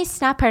 Why don't we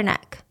snap her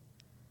neck?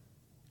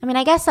 I mean,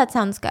 I guess that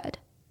sounds good.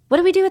 What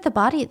do we do with the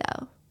body,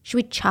 though? Should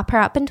we chop her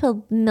up into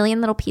a million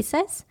little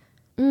pieces?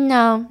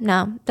 No,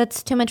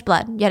 that's too much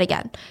blood, yet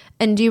again.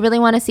 And do you really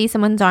want to see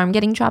someone's arm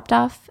getting chopped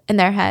off and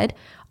their head?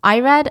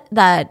 I read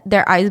that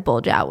their eyes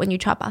bulge out when you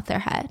chop off their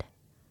head.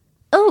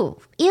 Oh,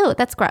 ew,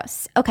 that's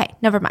gross. Okay,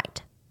 never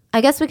mind. I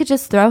guess we could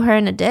just throw her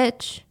in a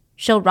ditch.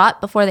 She'll rot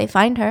before they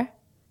find her.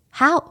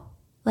 How?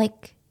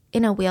 Like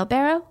in a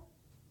wheelbarrow?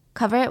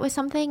 Cover it with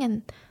something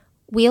and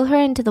wheel her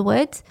into the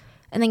woods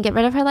and then get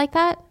rid of her like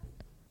that?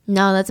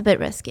 No, that's a bit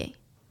risky.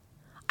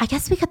 I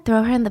guess we could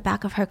throw her in the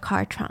back of her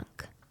car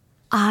trunk.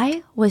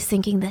 I was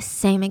thinking the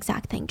same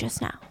exact thing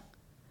just now.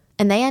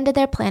 And they ended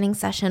their planning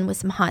session with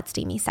some hot,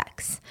 steamy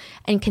sex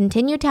and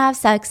continued to have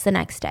sex the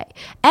next day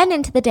and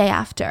into the day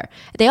after.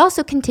 They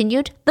also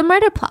continued the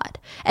murder plot.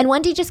 And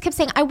Wendy just kept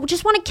saying, I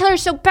just want to kill her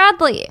so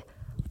badly.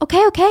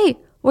 Okay,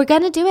 we're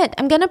going to do it.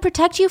 I'm going to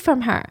protect you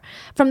from her,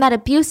 from that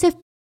abusive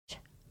bitch.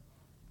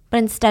 But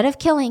instead of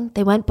killing,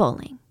 they went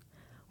bowling,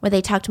 where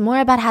they talked more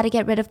about how to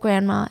get rid of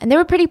Grandma. And they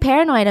were pretty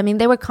paranoid. I mean,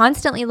 they were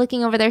constantly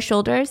looking over their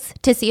shoulders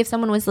to see if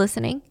someone was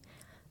listening.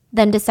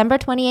 Then December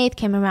 28th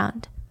came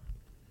around.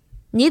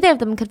 Neither of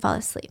them could fall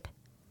asleep.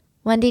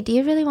 Wendy, do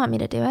you really want me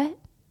to do it?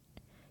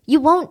 You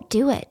won't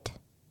do it.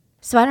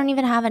 So I don't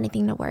even have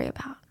anything to worry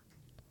about.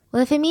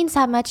 Well, if it means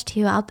that much to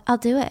you, I'll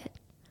do it.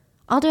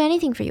 I'll do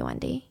anything for you,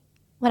 Wendy.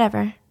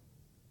 Whatever.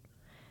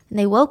 And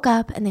they woke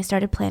up and they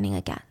started planning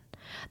again.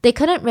 They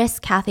couldn't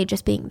risk Kathy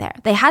just being there.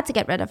 They had to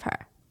get rid of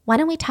her. Why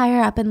don't we tie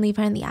her up and leave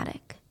her in the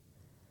attic?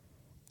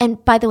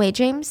 And by the way,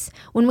 James,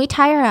 when we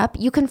tie her up,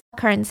 you can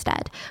fuck her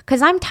instead.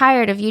 Because I'm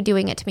tired of you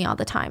doing it to me all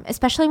the time,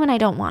 especially when I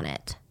don't want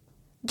it.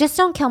 Just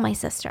don't kill my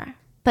sister.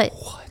 But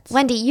what?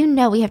 Wendy, you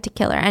know we have to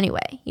kill her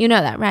anyway. You know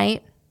that,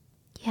 right?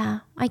 Yeah,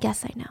 I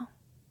guess I know.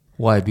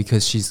 Why?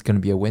 Because she's going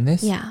to be a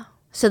witness? Yeah.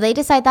 So they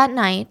decide that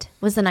night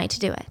was the night to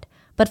do it.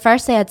 But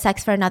first they had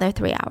sex for another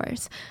 3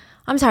 hours.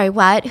 I'm sorry,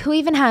 what? Who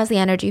even has the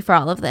energy for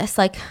all of this?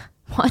 Like,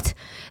 what?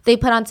 They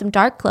put on some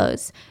dark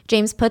clothes.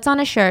 James puts on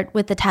a shirt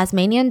with the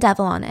Tasmanian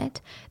devil on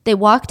it. They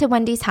walk to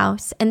Wendy's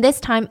house, and this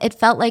time it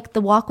felt like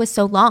the walk was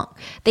so long.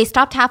 They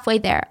stopped halfway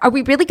there. Are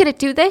we really going to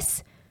do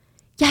this?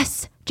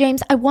 Yes,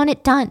 James, I want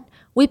it done.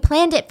 We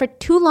planned it for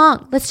too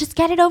long. Let's just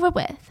get it over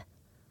with.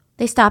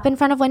 They stop in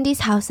front of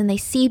Wendy's house and they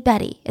see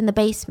Betty in the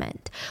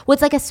basement. Well,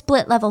 it's like a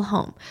split level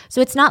home. So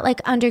it's not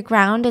like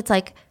underground. It's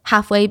like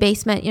halfway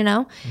basement, you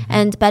know? Mm-hmm.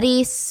 And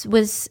Betty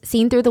was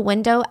seen through the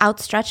window,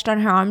 outstretched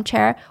on her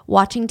armchair,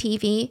 watching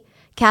TV.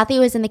 Kathy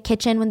was in the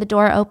kitchen when the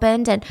door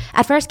opened. And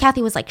at first,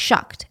 Kathy was like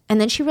shocked.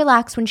 And then she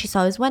relaxed when she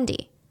saw it was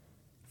Wendy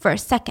for a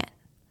second.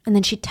 And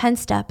then she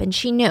tensed up and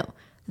she knew that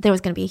there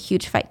was going to be a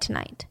huge fight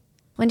tonight.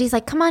 Wendy's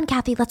like, come on,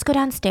 Kathy, let's go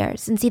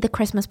downstairs and see the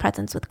Christmas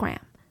presents with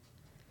Graham.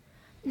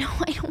 No,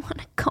 I don't want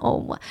to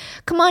go.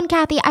 Come on,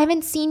 Kathy. I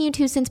haven't seen you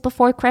two since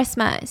before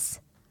Christmas.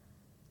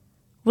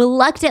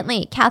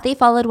 Reluctantly, Kathy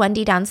followed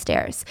Wendy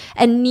downstairs.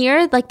 And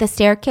near the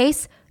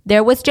staircase,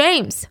 there was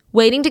James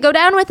waiting to go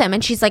down with him.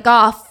 And she's like,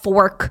 oh,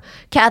 fork.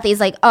 Kathy's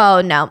like, oh,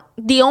 no.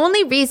 The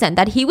only reason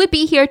that he would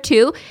be here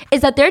too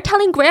is that they're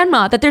telling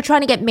Grandma that they're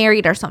trying to get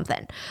married or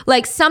something.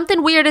 Like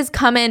something weird is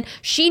coming.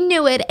 She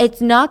knew it.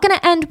 It's not going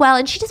to end well.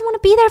 And she doesn't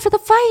want to be there for the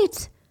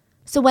fight.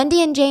 So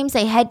Wendy and James,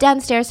 they head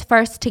downstairs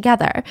first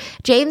together.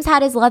 James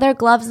had his leather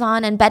gloves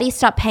on and Betty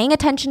stopped paying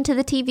attention to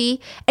the TV.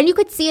 And you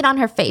could see it on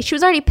her face. She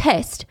was already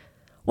pissed.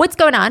 What's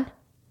going on?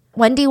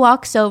 Wendy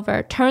walks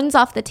over, turns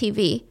off the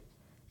TV.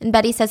 And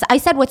Betty says, I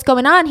said, what's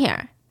going on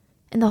here?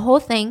 And the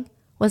whole thing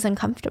was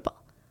uncomfortable.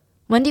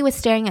 Wendy was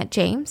staring at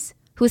James,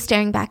 who was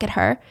staring back at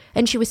her.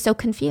 And she was so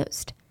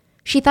confused.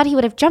 She thought he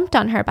would have jumped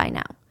on her by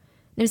now.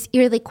 And it was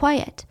eerily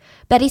quiet.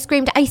 Betty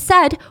screamed, I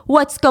said,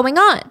 what's going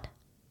on?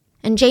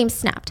 And James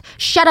snapped,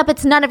 shut up,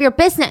 it's none of your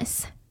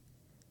business.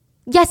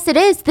 Yes, it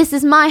is. This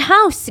is my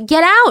house.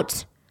 Get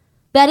out.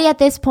 Betty at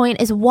this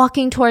point is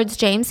walking towards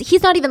James.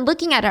 He's not even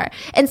looking at her.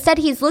 Instead,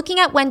 he's looking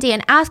at Wendy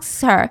and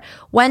asks her,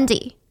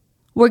 Wendy,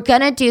 we're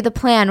gonna do the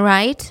plan,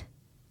 right?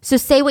 So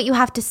say what you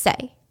have to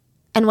say.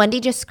 And Wendy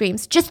just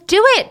screams, just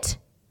do it.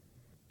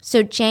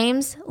 So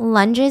James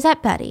lunges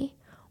at Betty.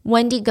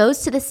 Wendy goes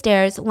to the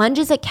stairs,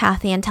 lunges at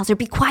Kathy and tells her,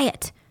 be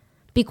quiet,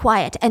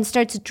 and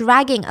starts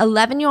dragging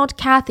 11-year-old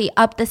Kathy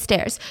up the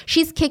stairs.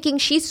 She's kicking,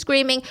 she's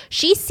screaming.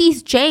 She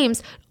sees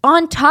James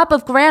on top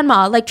of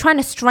Grandma, like trying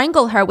to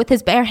strangle her with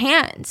his bare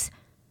hands.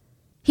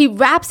 He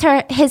wraps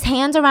his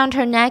hands around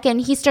her neck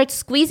and he starts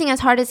squeezing as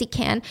hard as he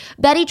can.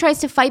 Betty tries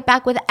to fight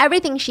back with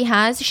everything she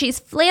has. She's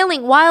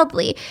flailing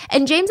wildly.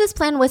 And James's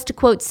plan was to,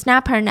 quote,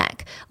 snap her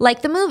neck,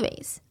 like the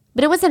movies.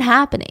 But it wasn't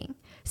happening.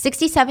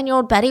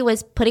 67-year-old Betty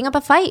was putting up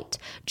a fight.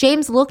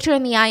 James looked her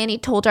in the eye and he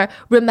told her,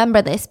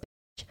 remember this,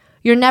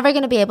 you're never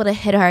going to be able to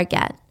hit her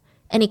again.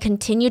 And he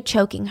continued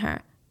choking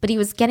her, but he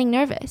was getting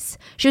nervous.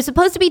 She was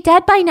supposed to be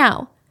dead by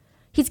now.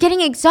 He's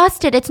getting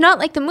exhausted. It's not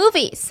like the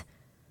movies.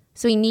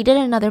 So he needed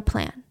another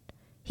plan.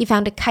 He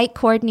found a kite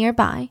cord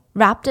nearby,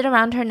 wrapped it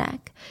around her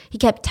neck. He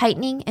kept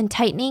tightening and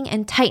tightening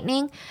and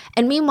tightening.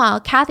 And meanwhile,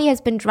 Kathy has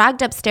been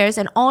dragged upstairs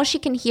and all she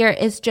can hear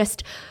is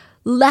just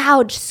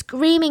loud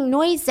screaming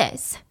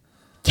noises.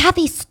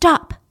 Kathy,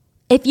 stop.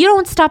 If you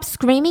don't stop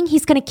screaming,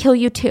 he's going to kill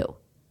you too.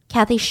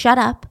 Kathy shut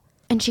up.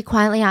 And she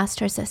quietly asked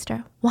her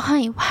sister,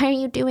 why? Why are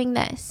you doing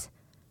this?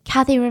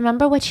 Kathy,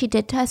 remember what she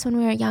did to us when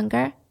we were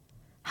younger?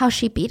 How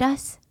she beat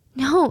us?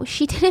 No,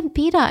 she didn't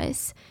beat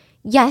us.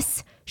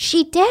 Yes,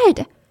 she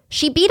did.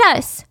 She beat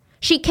us.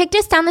 She kicked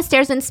us down the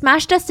stairs and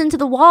smashed us into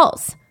the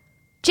walls.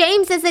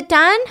 James, is it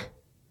done?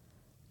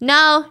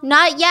 No,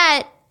 not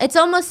yet. It's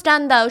almost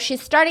done though.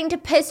 She's starting to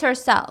piss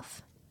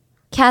herself.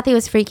 Kathy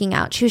was freaking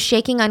out. She was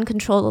shaking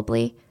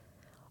uncontrollably.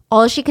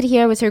 All she could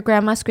hear was her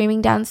grandma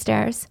screaming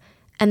downstairs.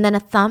 And then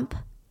a thump,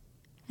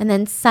 and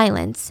then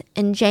silence,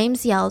 and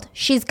James yelled,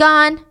 she's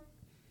gone!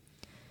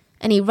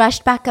 And he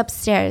rushed back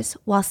upstairs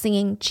while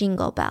singing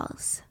Jingle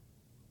Bells.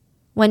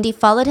 Wendy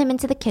followed him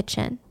into the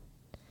kitchen,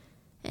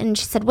 and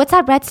she said, what's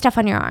that red stuff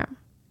on your arm?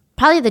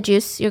 Probably the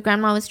juice your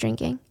grandma was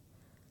drinking.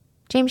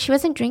 James, she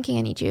wasn't drinking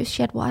any juice,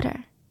 she had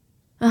water.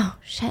 Oh,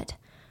 shit.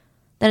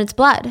 Then it's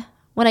blood.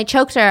 When I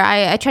choked her,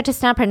 I tried to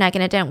snap her neck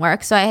and it didn't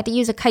work, so I had to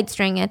use a kite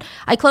string, and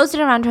I closed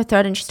it around her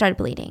throat and she started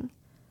bleeding.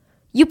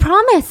 You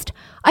promised.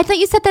 I thought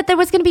you said that there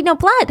was going to be no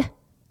blood.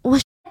 Well,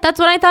 that's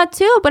what I thought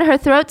too, but her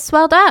throat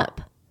swelled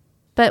up.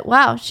 But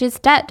wow, she's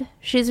dead.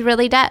 She's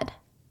really dead.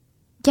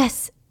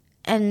 Yes,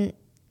 and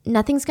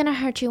Nothing's gonna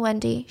hurt you,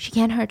 Wendy. She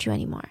can't hurt you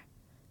anymore.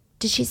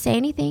 Did she say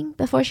anything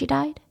before she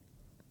died?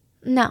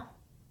 No.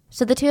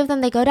 So the two of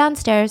them, they go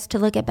downstairs to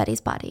look at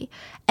Betty's body.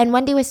 And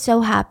Wendy was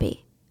so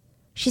happy.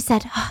 She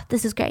said,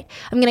 this is great.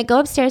 I'm going to go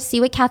upstairs,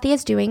 see what Kathy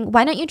is doing.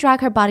 Why don't you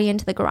drag her body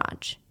into the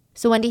garage?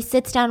 So Wendy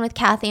sits down with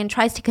Kathy and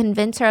tries to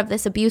convince her of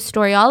this abuse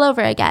story all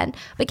over again.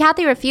 But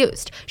Kathy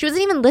refused. She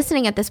wasn't even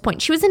listening at this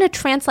point. She was in a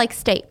trance-like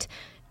state.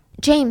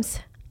 James,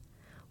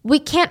 we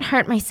can't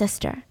hurt my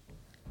sister.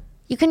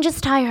 You can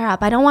just tie her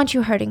up. I don't want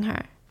you hurting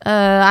her.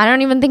 I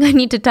don't even think I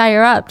need to tie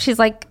her up. She's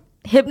like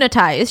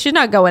hypnotized. She's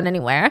not going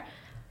anywhere.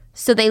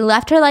 So they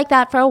left her like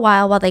that for a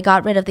while they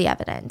got rid of the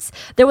evidence.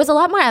 There was a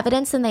lot more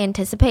evidence than they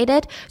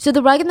anticipated, so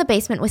the rug in the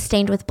basement was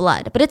stained with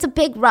blood, but it's a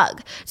big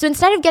rug. So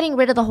instead of getting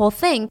rid of the whole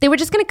thing, they were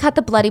just going to cut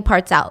the bloody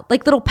parts out,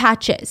 like little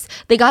patches.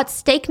 They got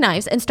steak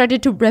knives and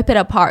started to rip it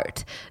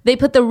apart. They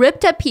put the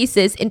ripped up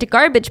pieces into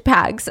garbage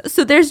bags,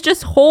 so there's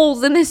just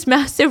holes in this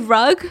massive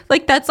rug.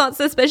 Like, that's not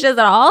suspicious at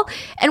all.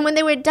 And when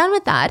they were done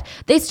with that,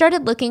 they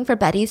started looking for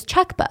Betty's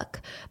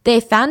checkbook. They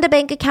found a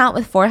bank account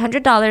with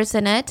 $400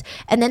 in it,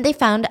 and then they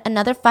found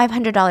another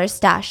 $500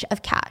 stash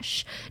of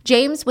cash.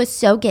 James was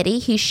so giddy,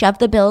 he shoved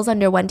the bills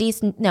under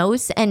Wendy's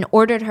nose and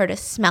ordered her to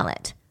smell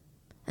it.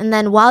 And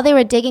then while they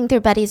were digging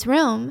through Betty's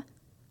room,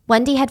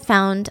 Wendy had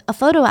found a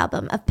photo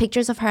album of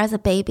pictures of her as a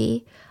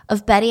baby,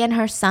 of Betty and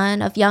her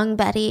son, of young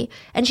Betty,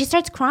 and she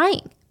starts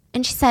crying.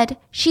 And she said,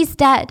 "She's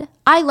dead.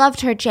 I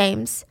loved her,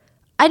 James.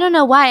 I don't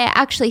know why I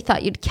actually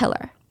thought you'd kill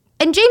her."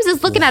 And James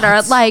is looking at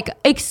her like,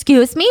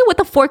 "Excuse me? What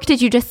the fork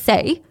did you just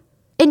say?"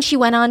 And she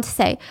went on to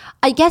say,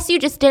 "I guess you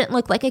just didn't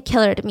look like a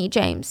killer to me,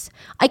 James.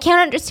 I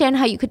can't understand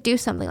how you could do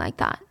something like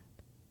that.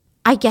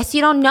 I guess you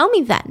don't know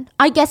me then.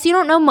 I guess you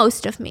don't know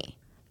most of me.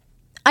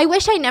 I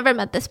wish I never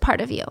met this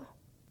part of you."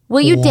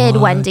 "Well, you did,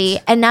 Wendy,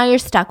 and now you're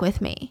stuck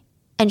with me."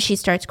 And she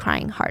starts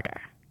crying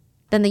harder.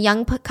 Then the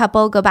young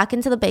couple go back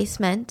into the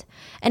basement.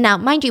 And now,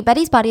 mind you,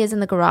 Betty's body is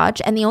in the garage,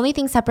 and the only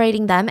thing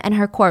separating them and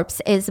her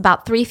corpse is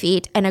about 3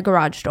 feet and a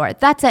garage door.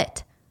 That's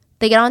it.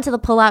 They get onto the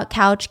pull-out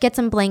couch, get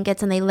some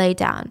blankets, and they lay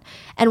down.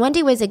 And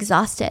Wendy was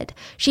exhausted.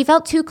 She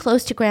felt too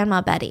close to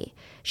Grandma Betty.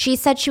 She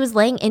said she was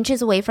laying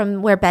inches away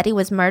from where Betty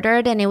was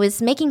murdered, and it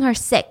was making her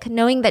sick,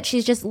 knowing that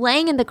she's just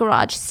laying in the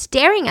garage,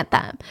 staring at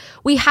them.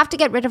 "We have to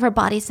get rid of her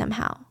body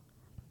somehow."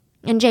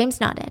 And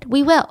James nodded.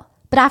 "We will,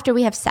 but after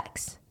we have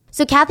sex."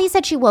 So Kathy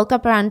said she woke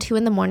up around 2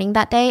 a.m.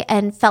 that day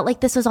and felt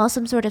like this was all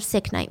some sort of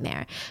sick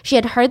nightmare. She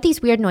had heard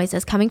these weird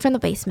noises coming from the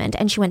basement,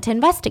 and she went to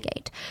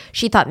investigate.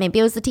 She thought maybe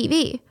it was the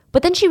TV.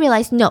 But then she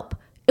realized, nope,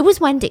 it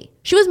was Wendy.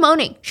 She was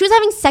moaning. She was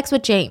having sex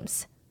with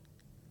James.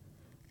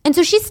 And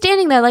so she's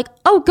standing there like,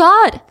 "Oh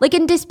God," like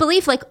in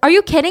disbelief, like, "Are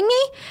you kidding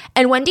me?"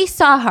 And Wendy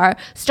saw her,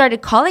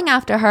 started calling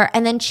after her,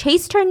 and then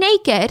chased her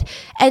naked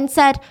and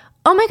said,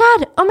 oh my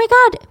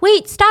God,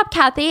 wait, stop,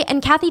 Kathy."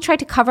 And Kathy tried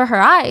to cover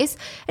her eyes.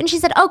 And she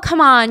said, "Oh, come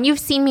on, you've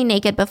seen me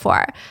naked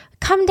before.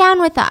 Come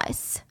down with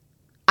us."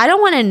 I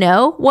don't want to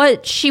know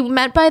what she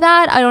meant by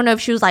that. I don't know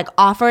if she was like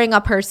offering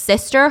up her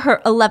sister,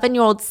 her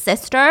 11-year-old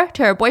sister,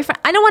 to her boyfriend.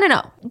 I don't want to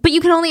know, but you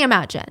can only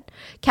imagine.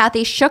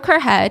 Kathy shook her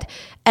head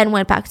and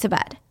went back to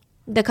bed.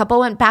 The couple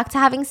went back to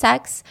having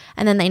sex,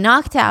 and then they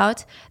knocked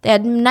out. They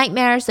had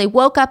nightmares. They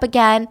woke up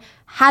again,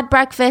 had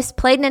breakfast,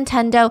 played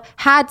Nintendo,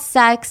 had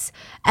sex,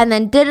 and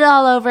then did it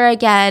all over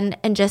again.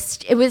 And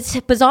just, it was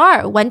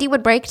bizarre. Wendy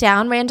would break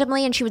down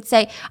randomly, and she would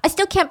say, "I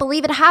still can't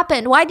believe it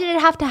happened. Why did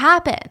it have to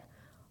happen?"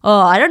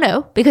 "Oh, I don't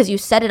know, because you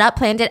set it up,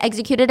 planned it,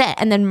 executed it,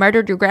 and then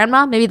murdered your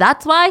grandma. Maybe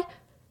that's why."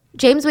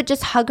 James would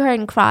just hug her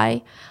and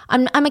cry.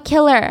 I'm a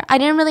killer. I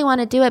didn't really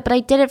want to do it, but I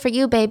did it for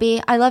you,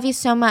 baby. I love you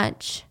so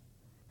much."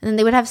 And then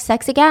they would have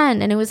sex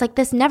again, and it was like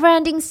this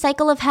never-ending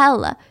cycle of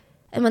hell.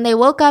 And when they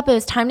woke up, it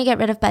was time to get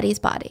rid of Betty's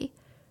body.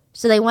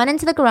 So they went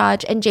into the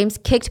garage, and James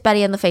kicked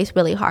Betty in the face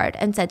really hard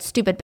and said,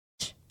 "Stupid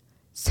bitch."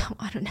 So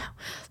I don't know.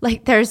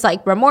 Like, there's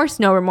like remorse,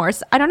 no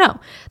remorse. I don't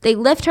know. They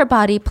lift her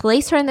body,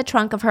 place her in the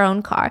trunk of her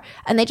own car,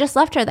 and they just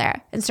left her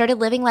there and started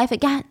living life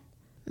again.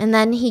 And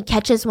then he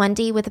catches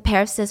Wendy with a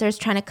pair of scissors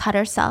trying to cut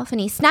herself, and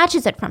he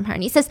snatches it from her,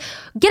 and he says,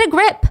 "Get a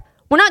grip.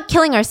 We're not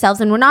killing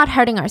ourselves, and we're not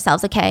hurting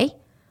ourselves, okay?"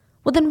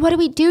 "Well, then what do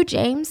we do,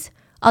 James?"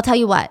 "I'll tell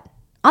you what.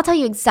 I'll tell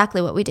you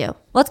exactly what we do.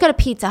 Let's go to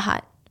Pizza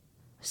Hut."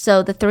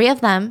 So the three of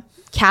them,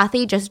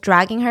 Kathy just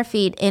dragging her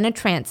feet in a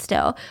trance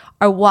still,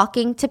 are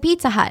walking to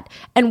Pizza Hut.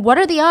 And what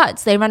are the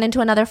odds they run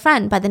into another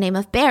friend by the name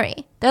of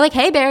Barry? They're like,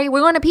 "Hey, Barry,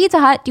 we're going to Pizza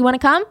Hut. Do you want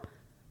to come?"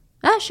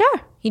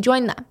 Sure. He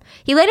joined them.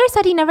 He later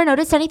said he never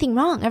noticed anything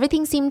wrong.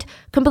 Everything seemed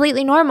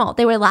completely normal.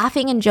 They were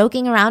laughing and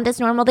joking around as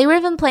normal. They were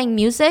even playing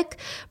music,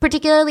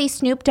 particularly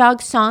Snoop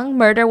Dogg's song,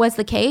 "Murder Was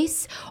the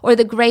Case," or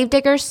the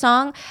Gravediggers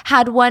song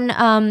had one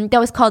that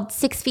was called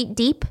 6 Feet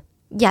Deep.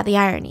 Yeah, the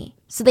irony.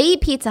 So they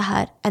eat Pizza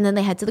Hut, and then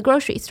they head to the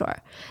grocery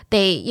store.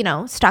 They,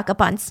 stock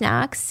up on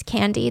snacks,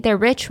 candy. They're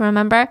rich,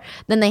 remember?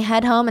 Then they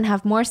head home and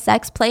have more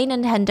sex, play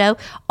Nintendo,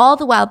 all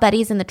the while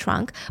Betty's in the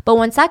trunk. But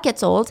once that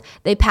gets old,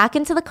 they pack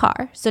into the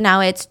car. So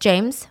now it's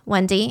James,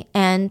 Wendy,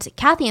 and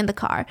Kathy in the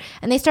car,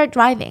 and they start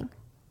driving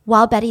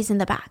while Betty's in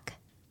the back.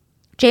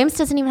 James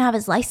doesn't even have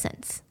his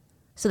license.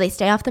 So they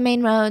stay off the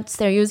main roads.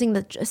 They're using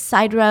the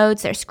side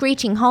roads. They're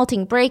screeching,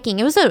 halting, braking.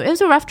 It was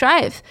a rough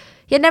drive.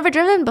 He had never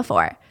driven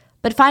before.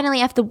 But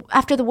finally,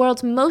 after the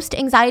world's most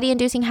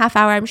anxiety-inducing half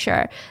hour, I'm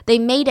sure, they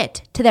made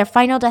it to their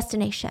final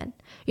destination.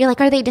 You're like,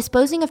 are they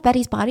disposing of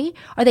Betty's body?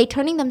 Are they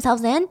turning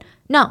themselves in?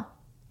 No.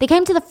 They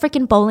came to the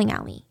freaking bowling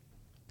alley.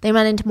 They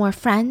run into more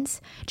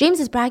friends. James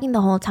is bragging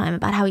the whole time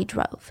about how he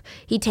drove.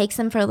 He takes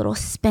them for a little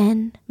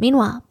spin.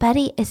 Meanwhile,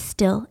 Betty is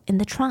still in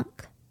the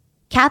trunk.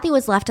 Kathy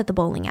was left at the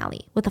bowling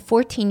alley with a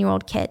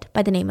 14-year-old kid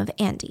by the name of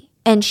Andy.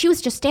 And she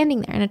was just standing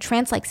there in a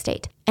trance-like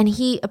state. And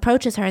he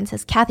approaches her and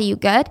says, Kathy, you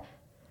good?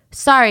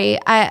 Sorry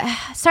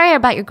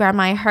about your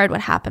grandma. I heard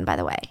what happened, by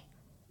the way.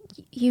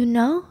 You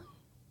know?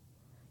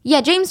 Yeah,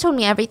 James told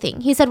me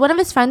everything. He said one of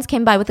his friends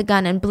came by with a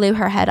gun and blew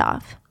her head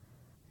off.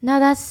 No,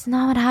 that's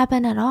not what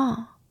happened at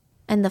all.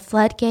 And the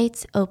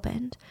floodgates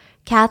opened.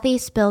 Kathy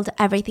spilled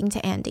everything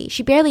to Andy.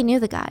 She barely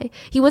knew the guy.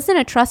 He wasn't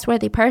a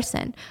trustworthy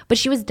person, but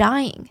she was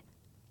dying.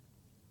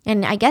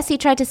 And I guess he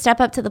tried to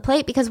step up to the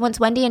plate because once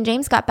Wendy and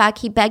James got back,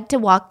 he begged to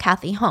walk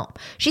Kathy home.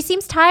 She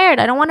seems tired.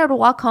 I don't want her to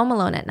walk home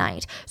alone at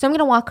night, so I'm going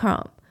to walk her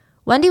home.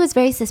 Wendy was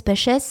very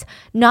suspicious,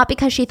 not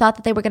because she thought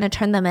that they were going to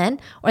turn them in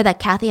or that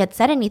Kathy had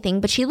said anything,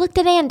 but she looked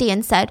at Andy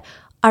and said,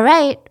 all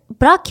right,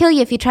 but I'll kill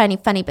you if you try any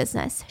funny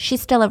business.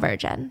 She's still a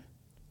virgin.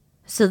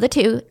 So the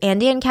two,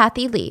 Andy and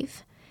Kathy,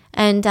 leave.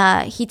 And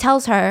he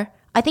tells her,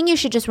 I think you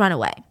should just run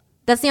away.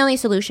 That's the only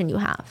solution you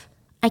have.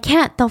 I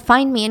can't. They'll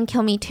find me and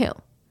kill me too.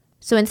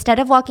 So instead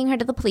of walking her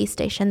to the police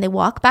station, they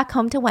walk back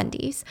home to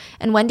Wendy's.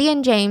 And Wendy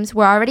and James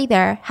were already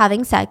there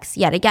having sex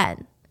yet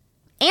again.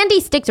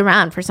 Andy sticked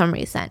around for some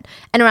reason.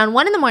 And around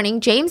 1 a.m,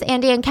 James,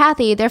 Andy, and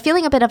Kathy, they're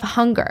feeling a bit of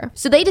hunger.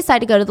 So they decide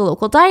to go to the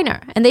local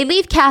diner. And they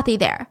leave Kathy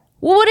there.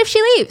 Well, what if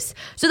she leaves?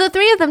 So the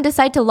three of them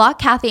decide to lock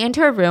Kathy into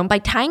her room by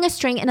tying a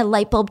string and a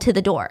light bulb to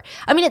the door.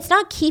 I mean, it's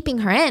not keeping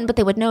her in, but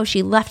they would know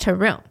she left her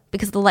room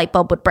because the light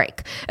bulb would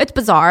break. It's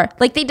bizarre.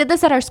 Like they did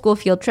this at our school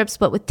field trips,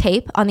 but with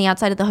tape on the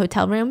outside of the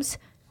hotel rooms.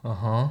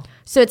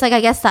 So it's like,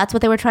 I guess that's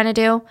what they were trying to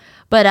do.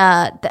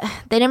 But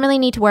they didn't really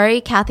need to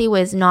worry. Kathy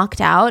was knocked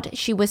out.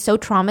 She was so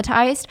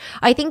traumatized.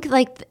 I think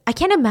I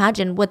can't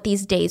imagine what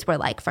these days were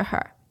like for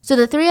her. So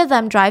the three of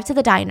them drive to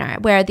the diner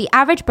where the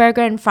average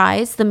burger and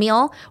fries, the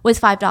meal, was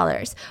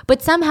 $5.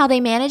 But somehow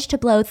they managed to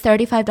blow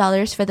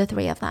 $35 for the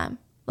three of them.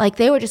 Like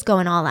they were just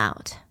going all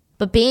out.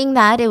 But being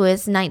that it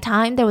was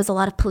nighttime, there was a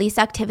lot of police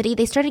activity,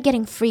 they started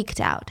getting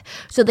freaked out.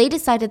 So they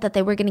decided that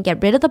they were going to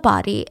get rid of the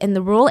body in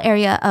the rural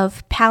area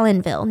of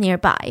Palinville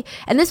nearby.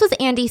 And this was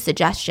Andy's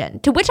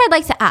suggestion, to which I'd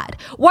like to add,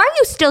 why are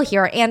you still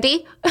here,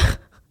 Andy?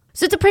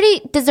 So it's a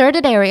pretty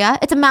deserted area.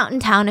 It's a mountain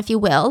town, if you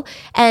will.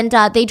 And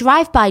they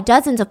drive by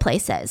dozens of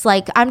places.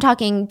 Like I'm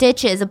talking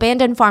ditches,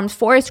 abandoned farms,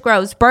 forest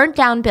groves, burnt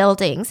down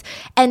buildings.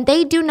 And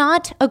they do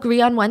not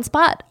agree on one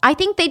spot. I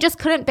think they just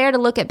couldn't bear to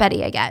look at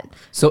Betty again.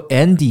 So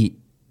Andy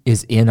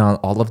is in on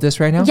all of this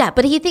right now? Yeah,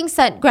 but he thinks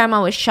that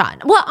grandma was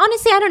shot. Well,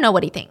 honestly, I don't know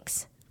what he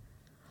thinks.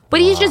 But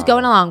he's just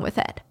going along with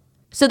it.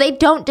 So they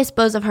don't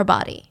dispose of her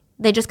body.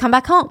 They just come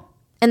back home.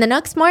 And the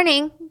next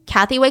morning,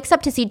 Kathy wakes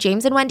up to see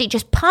James and Wendy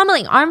just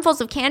pummeling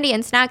armfuls of candy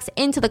and snacks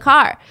into the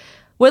car.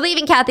 We're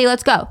leaving, Kathy.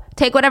 Let's go.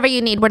 Take whatever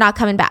you need. We're not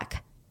coming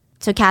back.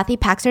 So Kathy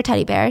packs her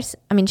teddy bears.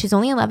 I mean, she's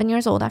only 11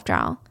 years old after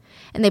all.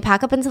 And they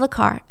pack up into the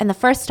car. And the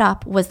first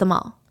stop was the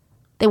mall.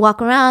 They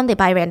walk around. They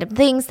buy random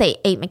things. They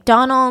ate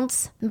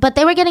McDonald's. But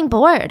they were getting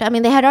bored. I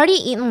mean, they had already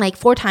eaten like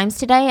 4 times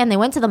today. And they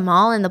went to the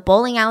mall and the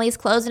bowling alley's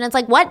closed. And it's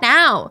like, what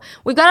now?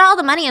 We got all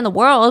the money in the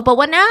world. But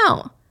what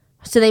now?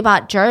 So they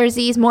bought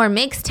jerseys, more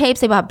mixtapes,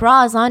 they bought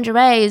bras,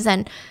 lingeries,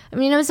 and I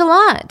mean, it was a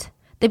lot.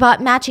 They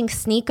bought matching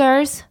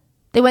sneakers.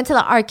 They went to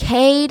the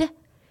arcade.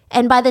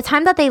 And by the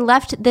time that they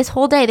left this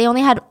whole day, they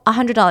only had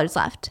 $100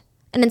 left.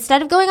 And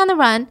instead of going on the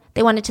run,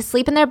 they wanted to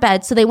sleep in their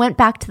bed, so they went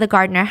back to the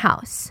Gardner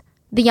house.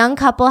 The young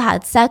couple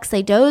had sex,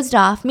 they dozed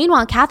off.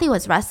 Meanwhile, Kathy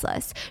was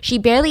restless. She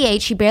barely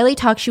ate, she barely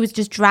talked, she was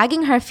just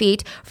dragging her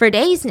feet for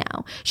days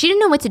now. She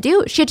didn't know what to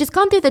do. She had just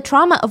gone through the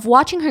trauma of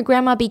watching her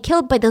grandma be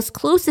killed by those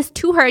closest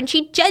to her, and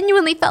she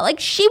genuinely felt like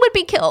she would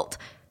be killed.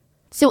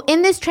 So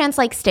in this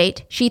trance-like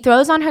state, she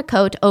throws on her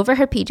coat over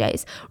her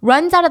PJs,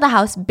 runs out of the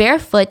house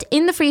barefoot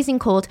in the freezing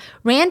cold,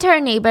 ran to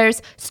her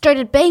neighbors,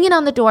 started banging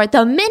on the door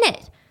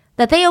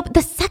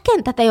the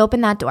second that they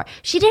opened that door.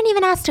 She didn't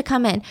even ask to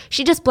come in.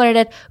 She just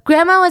blurted,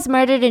 Grandma was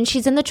murdered and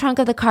she's in the trunk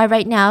of the car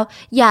right now.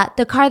 Yeah,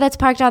 the car that's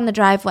parked on the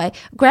driveway.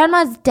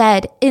 Grandma's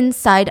dead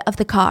inside of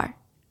the car.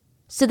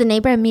 So the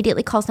neighbor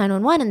immediately calls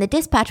 911 and the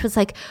dispatch was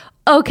like,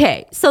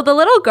 okay, so the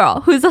little girl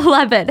who's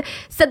 11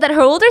 said that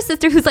her older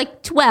sister who's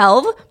like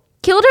 12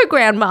 killed her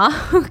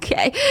grandma.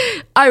 Okay.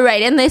 All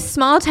right. In this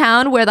small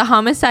town where the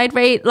homicide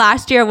rate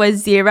last year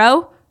was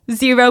 0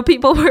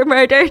 people were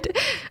murdered.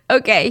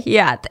 Okay.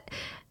 Yeah.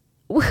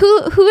 Who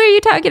are you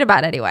talking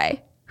about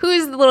anyway? Who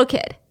is the little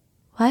kid?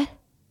 What?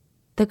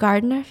 The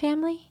Gardner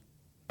family?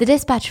 The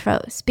dispatch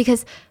froze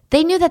because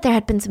they knew that there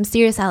had been some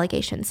serious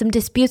allegations, some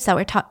disputes that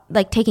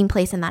were taking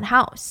place in that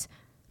house.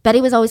 Betty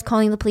was always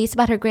calling the police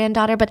about her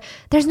granddaughter, but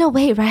there's no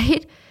way,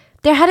 right?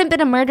 There hadn't been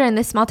a murder in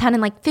this small town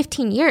in like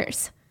 15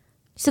 years.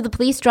 So the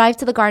police drive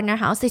to the Gardner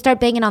house. They start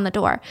banging on the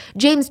door.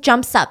 James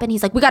jumps up and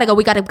he's like, we gotta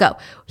go.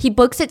 He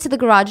books it to the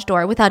garage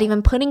door without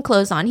even putting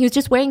clothes on. He was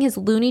just wearing his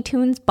Looney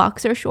Tunes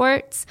boxer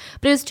shorts.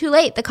 But it was too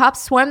late. The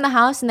cops swarmed the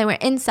house and they were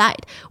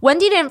inside.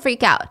 Wendy didn't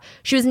freak out.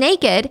 She was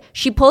naked.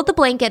 She pulled the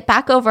blanket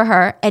back over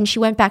her and she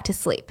went back to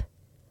sleep.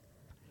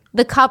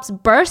 The cops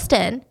burst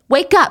in.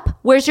 Wake up.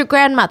 Where's your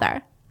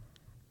grandmother?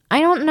 I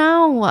don't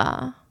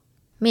know.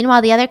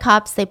 Meanwhile, the other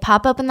cops, they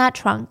pop open that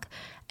trunk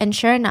and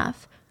sure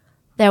enough,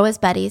 there was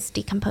Betty's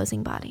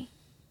decomposing body.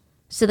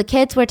 So the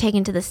kids were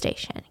taken to the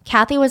station.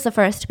 Kathy was the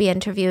first to be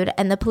interviewed,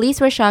 and the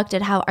police were shocked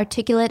at how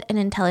articulate and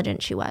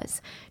intelligent she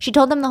was. She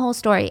told them the whole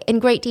story in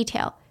great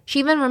detail. She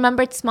even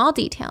remembered small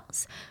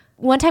details.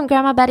 One time,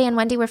 Grandma Betty and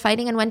Wendy were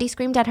fighting, and Wendy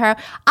screamed at her,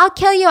 I'll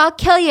kill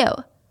you.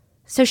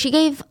 So she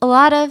gave a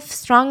lot of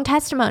strong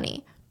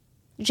testimony.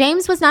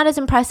 James was not as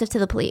impressive to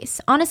the police.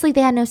 Honestly,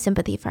 they had no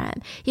sympathy for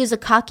him. He was a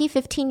cocky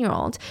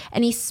 15-year-old,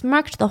 and he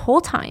smirked the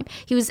whole time.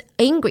 He was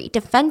angry,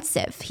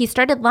 defensive. He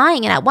started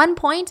lying, and at one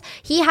point,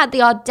 he had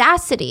the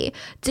audacity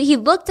he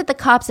looked at the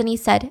cops and he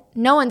said,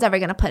 no one's ever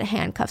going to put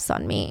handcuffs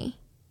on me.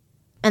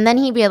 And then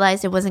he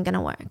realized it wasn't going to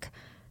work.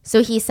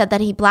 So he said that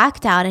he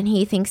blacked out and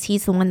he thinks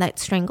he's the one that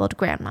strangled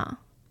Grandma.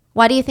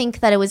 Why do you think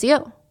that it was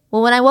you?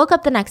 Well, when I woke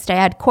up the next day,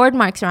 I had cord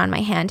marks around my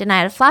hand and I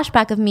had a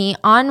flashback of me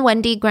on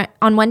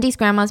Wendy's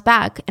grandma's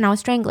back and I was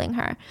strangling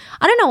her.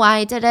 I don't know why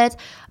I did it.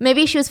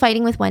 Maybe she was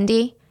fighting with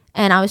Wendy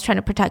and I was trying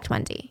to protect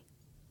Wendy.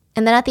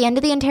 And then at the end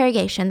of the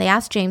interrogation, they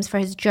asked James for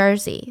his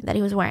jersey that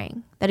he was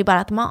wearing, that he bought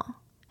at the mall.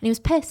 And he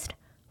was pissed.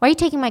 Why are you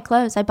taking my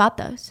clothes? I bought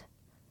those.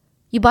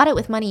 You bought it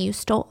with money you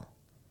stole.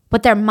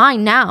 But they're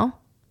mine now.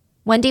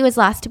 Wendy was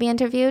last to be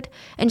interviewed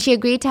and she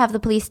agreed to have the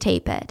police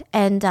tape it.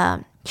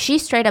 And, she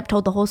straight up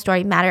told the whole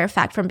story, matter of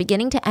fact, from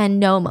beginning to end,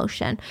 no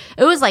emotion.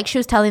 It was like she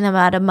was telling them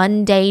about a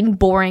mundane,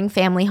 boring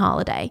family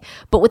holiday,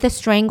 but with a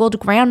strangled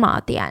grandma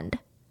at the end.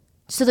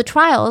 So the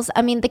trials,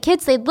 the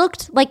kids, they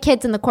looked like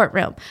kids in the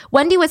courtroom.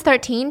 Wendy was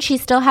 13. She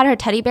still had her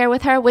teddy bear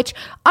with her, which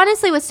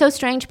honestly was so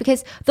strange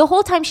because the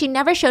whole time she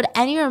never showed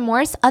any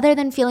remorse other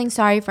than feeling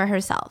sorry for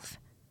herself.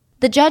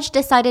 The judge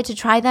decided to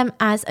try them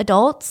as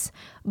adults.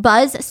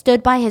 Buzz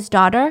stood by his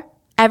daughter.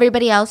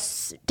 Everybody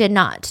else did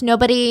not.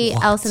 Nobody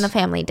else in the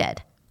family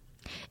did.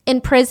 In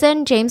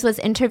prison, James was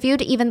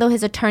interviewed, even though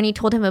his attorney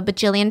told him a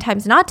bajillion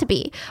times not to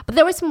be. But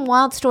there were some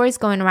wild stories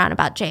going around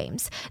about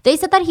James. They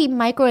said that he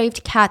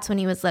microwaved cats when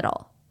he was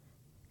little.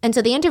 And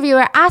so the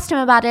interviewer asked him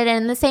about it, and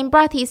in the same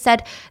breath, he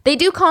said, they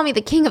do call me the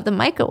king of the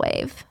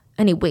microwave.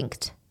 And he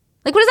winked.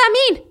 Like, what does that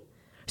mean?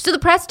 So the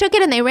press took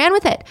it and they ran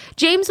with it.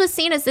 James was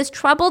seen as this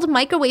troubled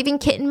microwaving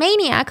kitten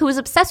maniac who was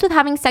obsessed with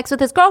having sex with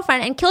his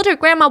girlfriend and killed her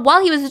grandma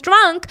while he was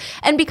drunk.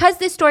 And because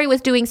this story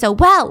was doing so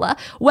well,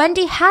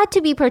 Wendy had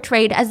to be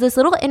portrayed as this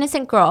little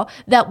innocent girl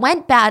that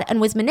went bad and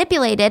was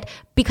manipulated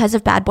because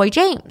of bad boy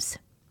James.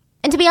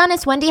 And to be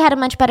honest, Wendy had a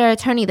much better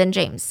attorney than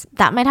James.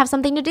 That might have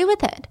something to do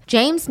with it.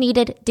 James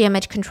needed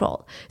damage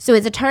control, so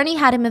his attorney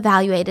had him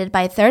evaluated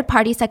by a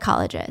third-party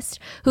psychologist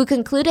who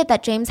concluded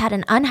that James had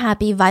an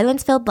unhappy,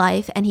 violence-filled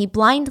life and he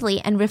blindly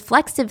and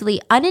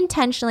reflexively,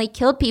 unintentionally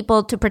killed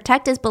people to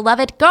protect his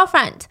beloved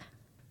girlfriend.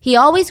 He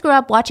always grew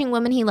up watching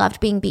women he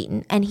loved being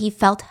beaten and he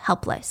felt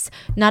helpless.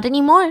 Not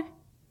anymore.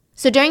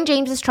 So during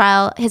James's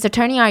trial, his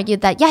attorney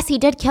argued that yes, he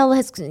did kill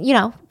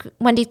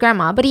Wendy's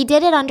grandma, but he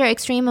did it under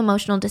extreme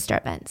emotional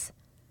disturbance.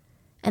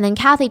 And then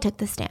Kathy took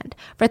the stand.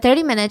 For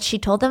 30 minutes, she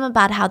told them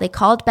about how they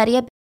called Betty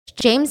a bitch.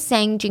 James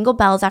sang Jingle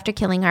Bells after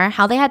killing her,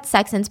 how they had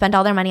sex and spent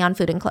all their money on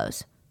food and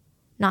clothes.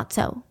 Not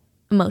so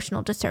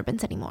emotional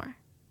disturbance anymore.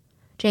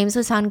 James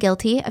was found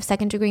guilty of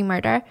second-degree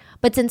murder,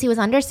 but since he was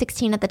under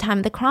 16 at the time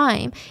of the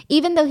crime,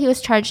 even though he was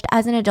charged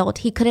as an adult,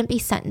 he couldn't be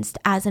sentenced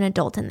as an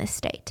adult in this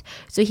state.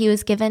 So he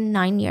was given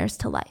 9 years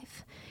to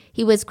life.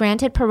 He was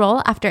granted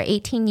parole after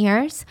 18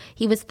 years.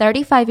 He was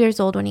 35 years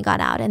old when he got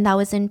out, and that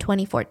was in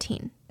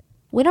 2014.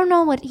 We don't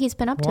know what he's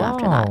been up to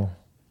after that.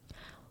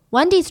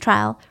 Wendy's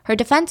trial, her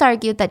defense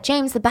argued that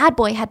James, the bad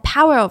boy, had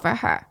power over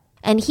her.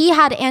 And he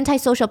had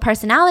antisocial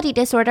personality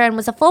disorder and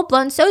was a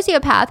full-blown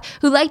sociopath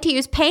who liked to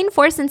use pain,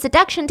 force, and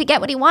seduction to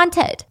get what he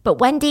wanted. But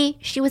Wendy,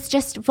 she was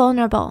just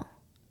vulnerable.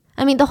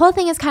 The whole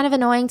thing is kind of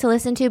annoying to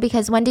listen to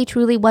because Wendy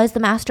truly was the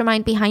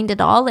mastermind behind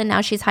it all, and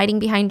now she's hiding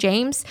behind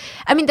James.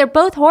 They're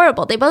both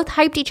horrible. They both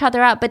hyped each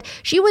other up, but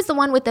she was the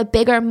one with the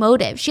bigger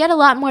motive. She had a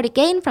lot more to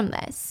gain from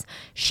this.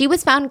 She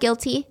was found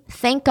guilty,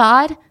 thank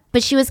God,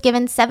 but she was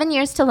given 7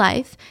 years to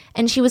life,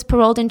 and she was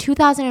paroled in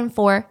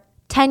 2004,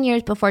 10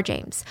 years before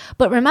James.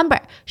 But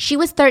remember, she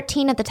was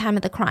 13 at the time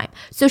of the crime,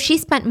 so she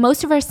spent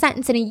most of her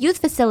sentence in a youth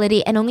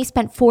facility and only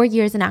spent 4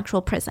 years in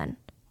actual prison.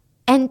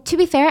 And to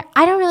be fair,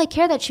 I don't really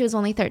care that she was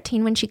only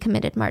 13 when she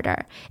committed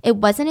murder. It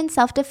wasn't in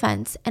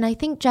self-defense, and I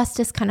think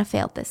justice kind of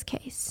failed this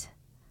case.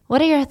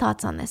 What are your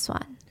thoughts on this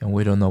one? And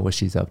we don't know what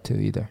she's up to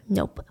either.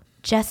 Nope.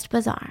 Just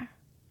bizarre.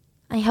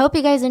 I hope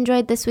you guys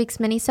enjoyed this week's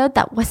mini-sode.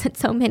 That wasn't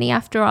so mini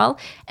after all.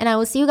 And I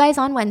will see you guys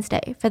on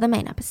Wednesday for the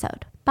main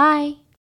episode. Bye.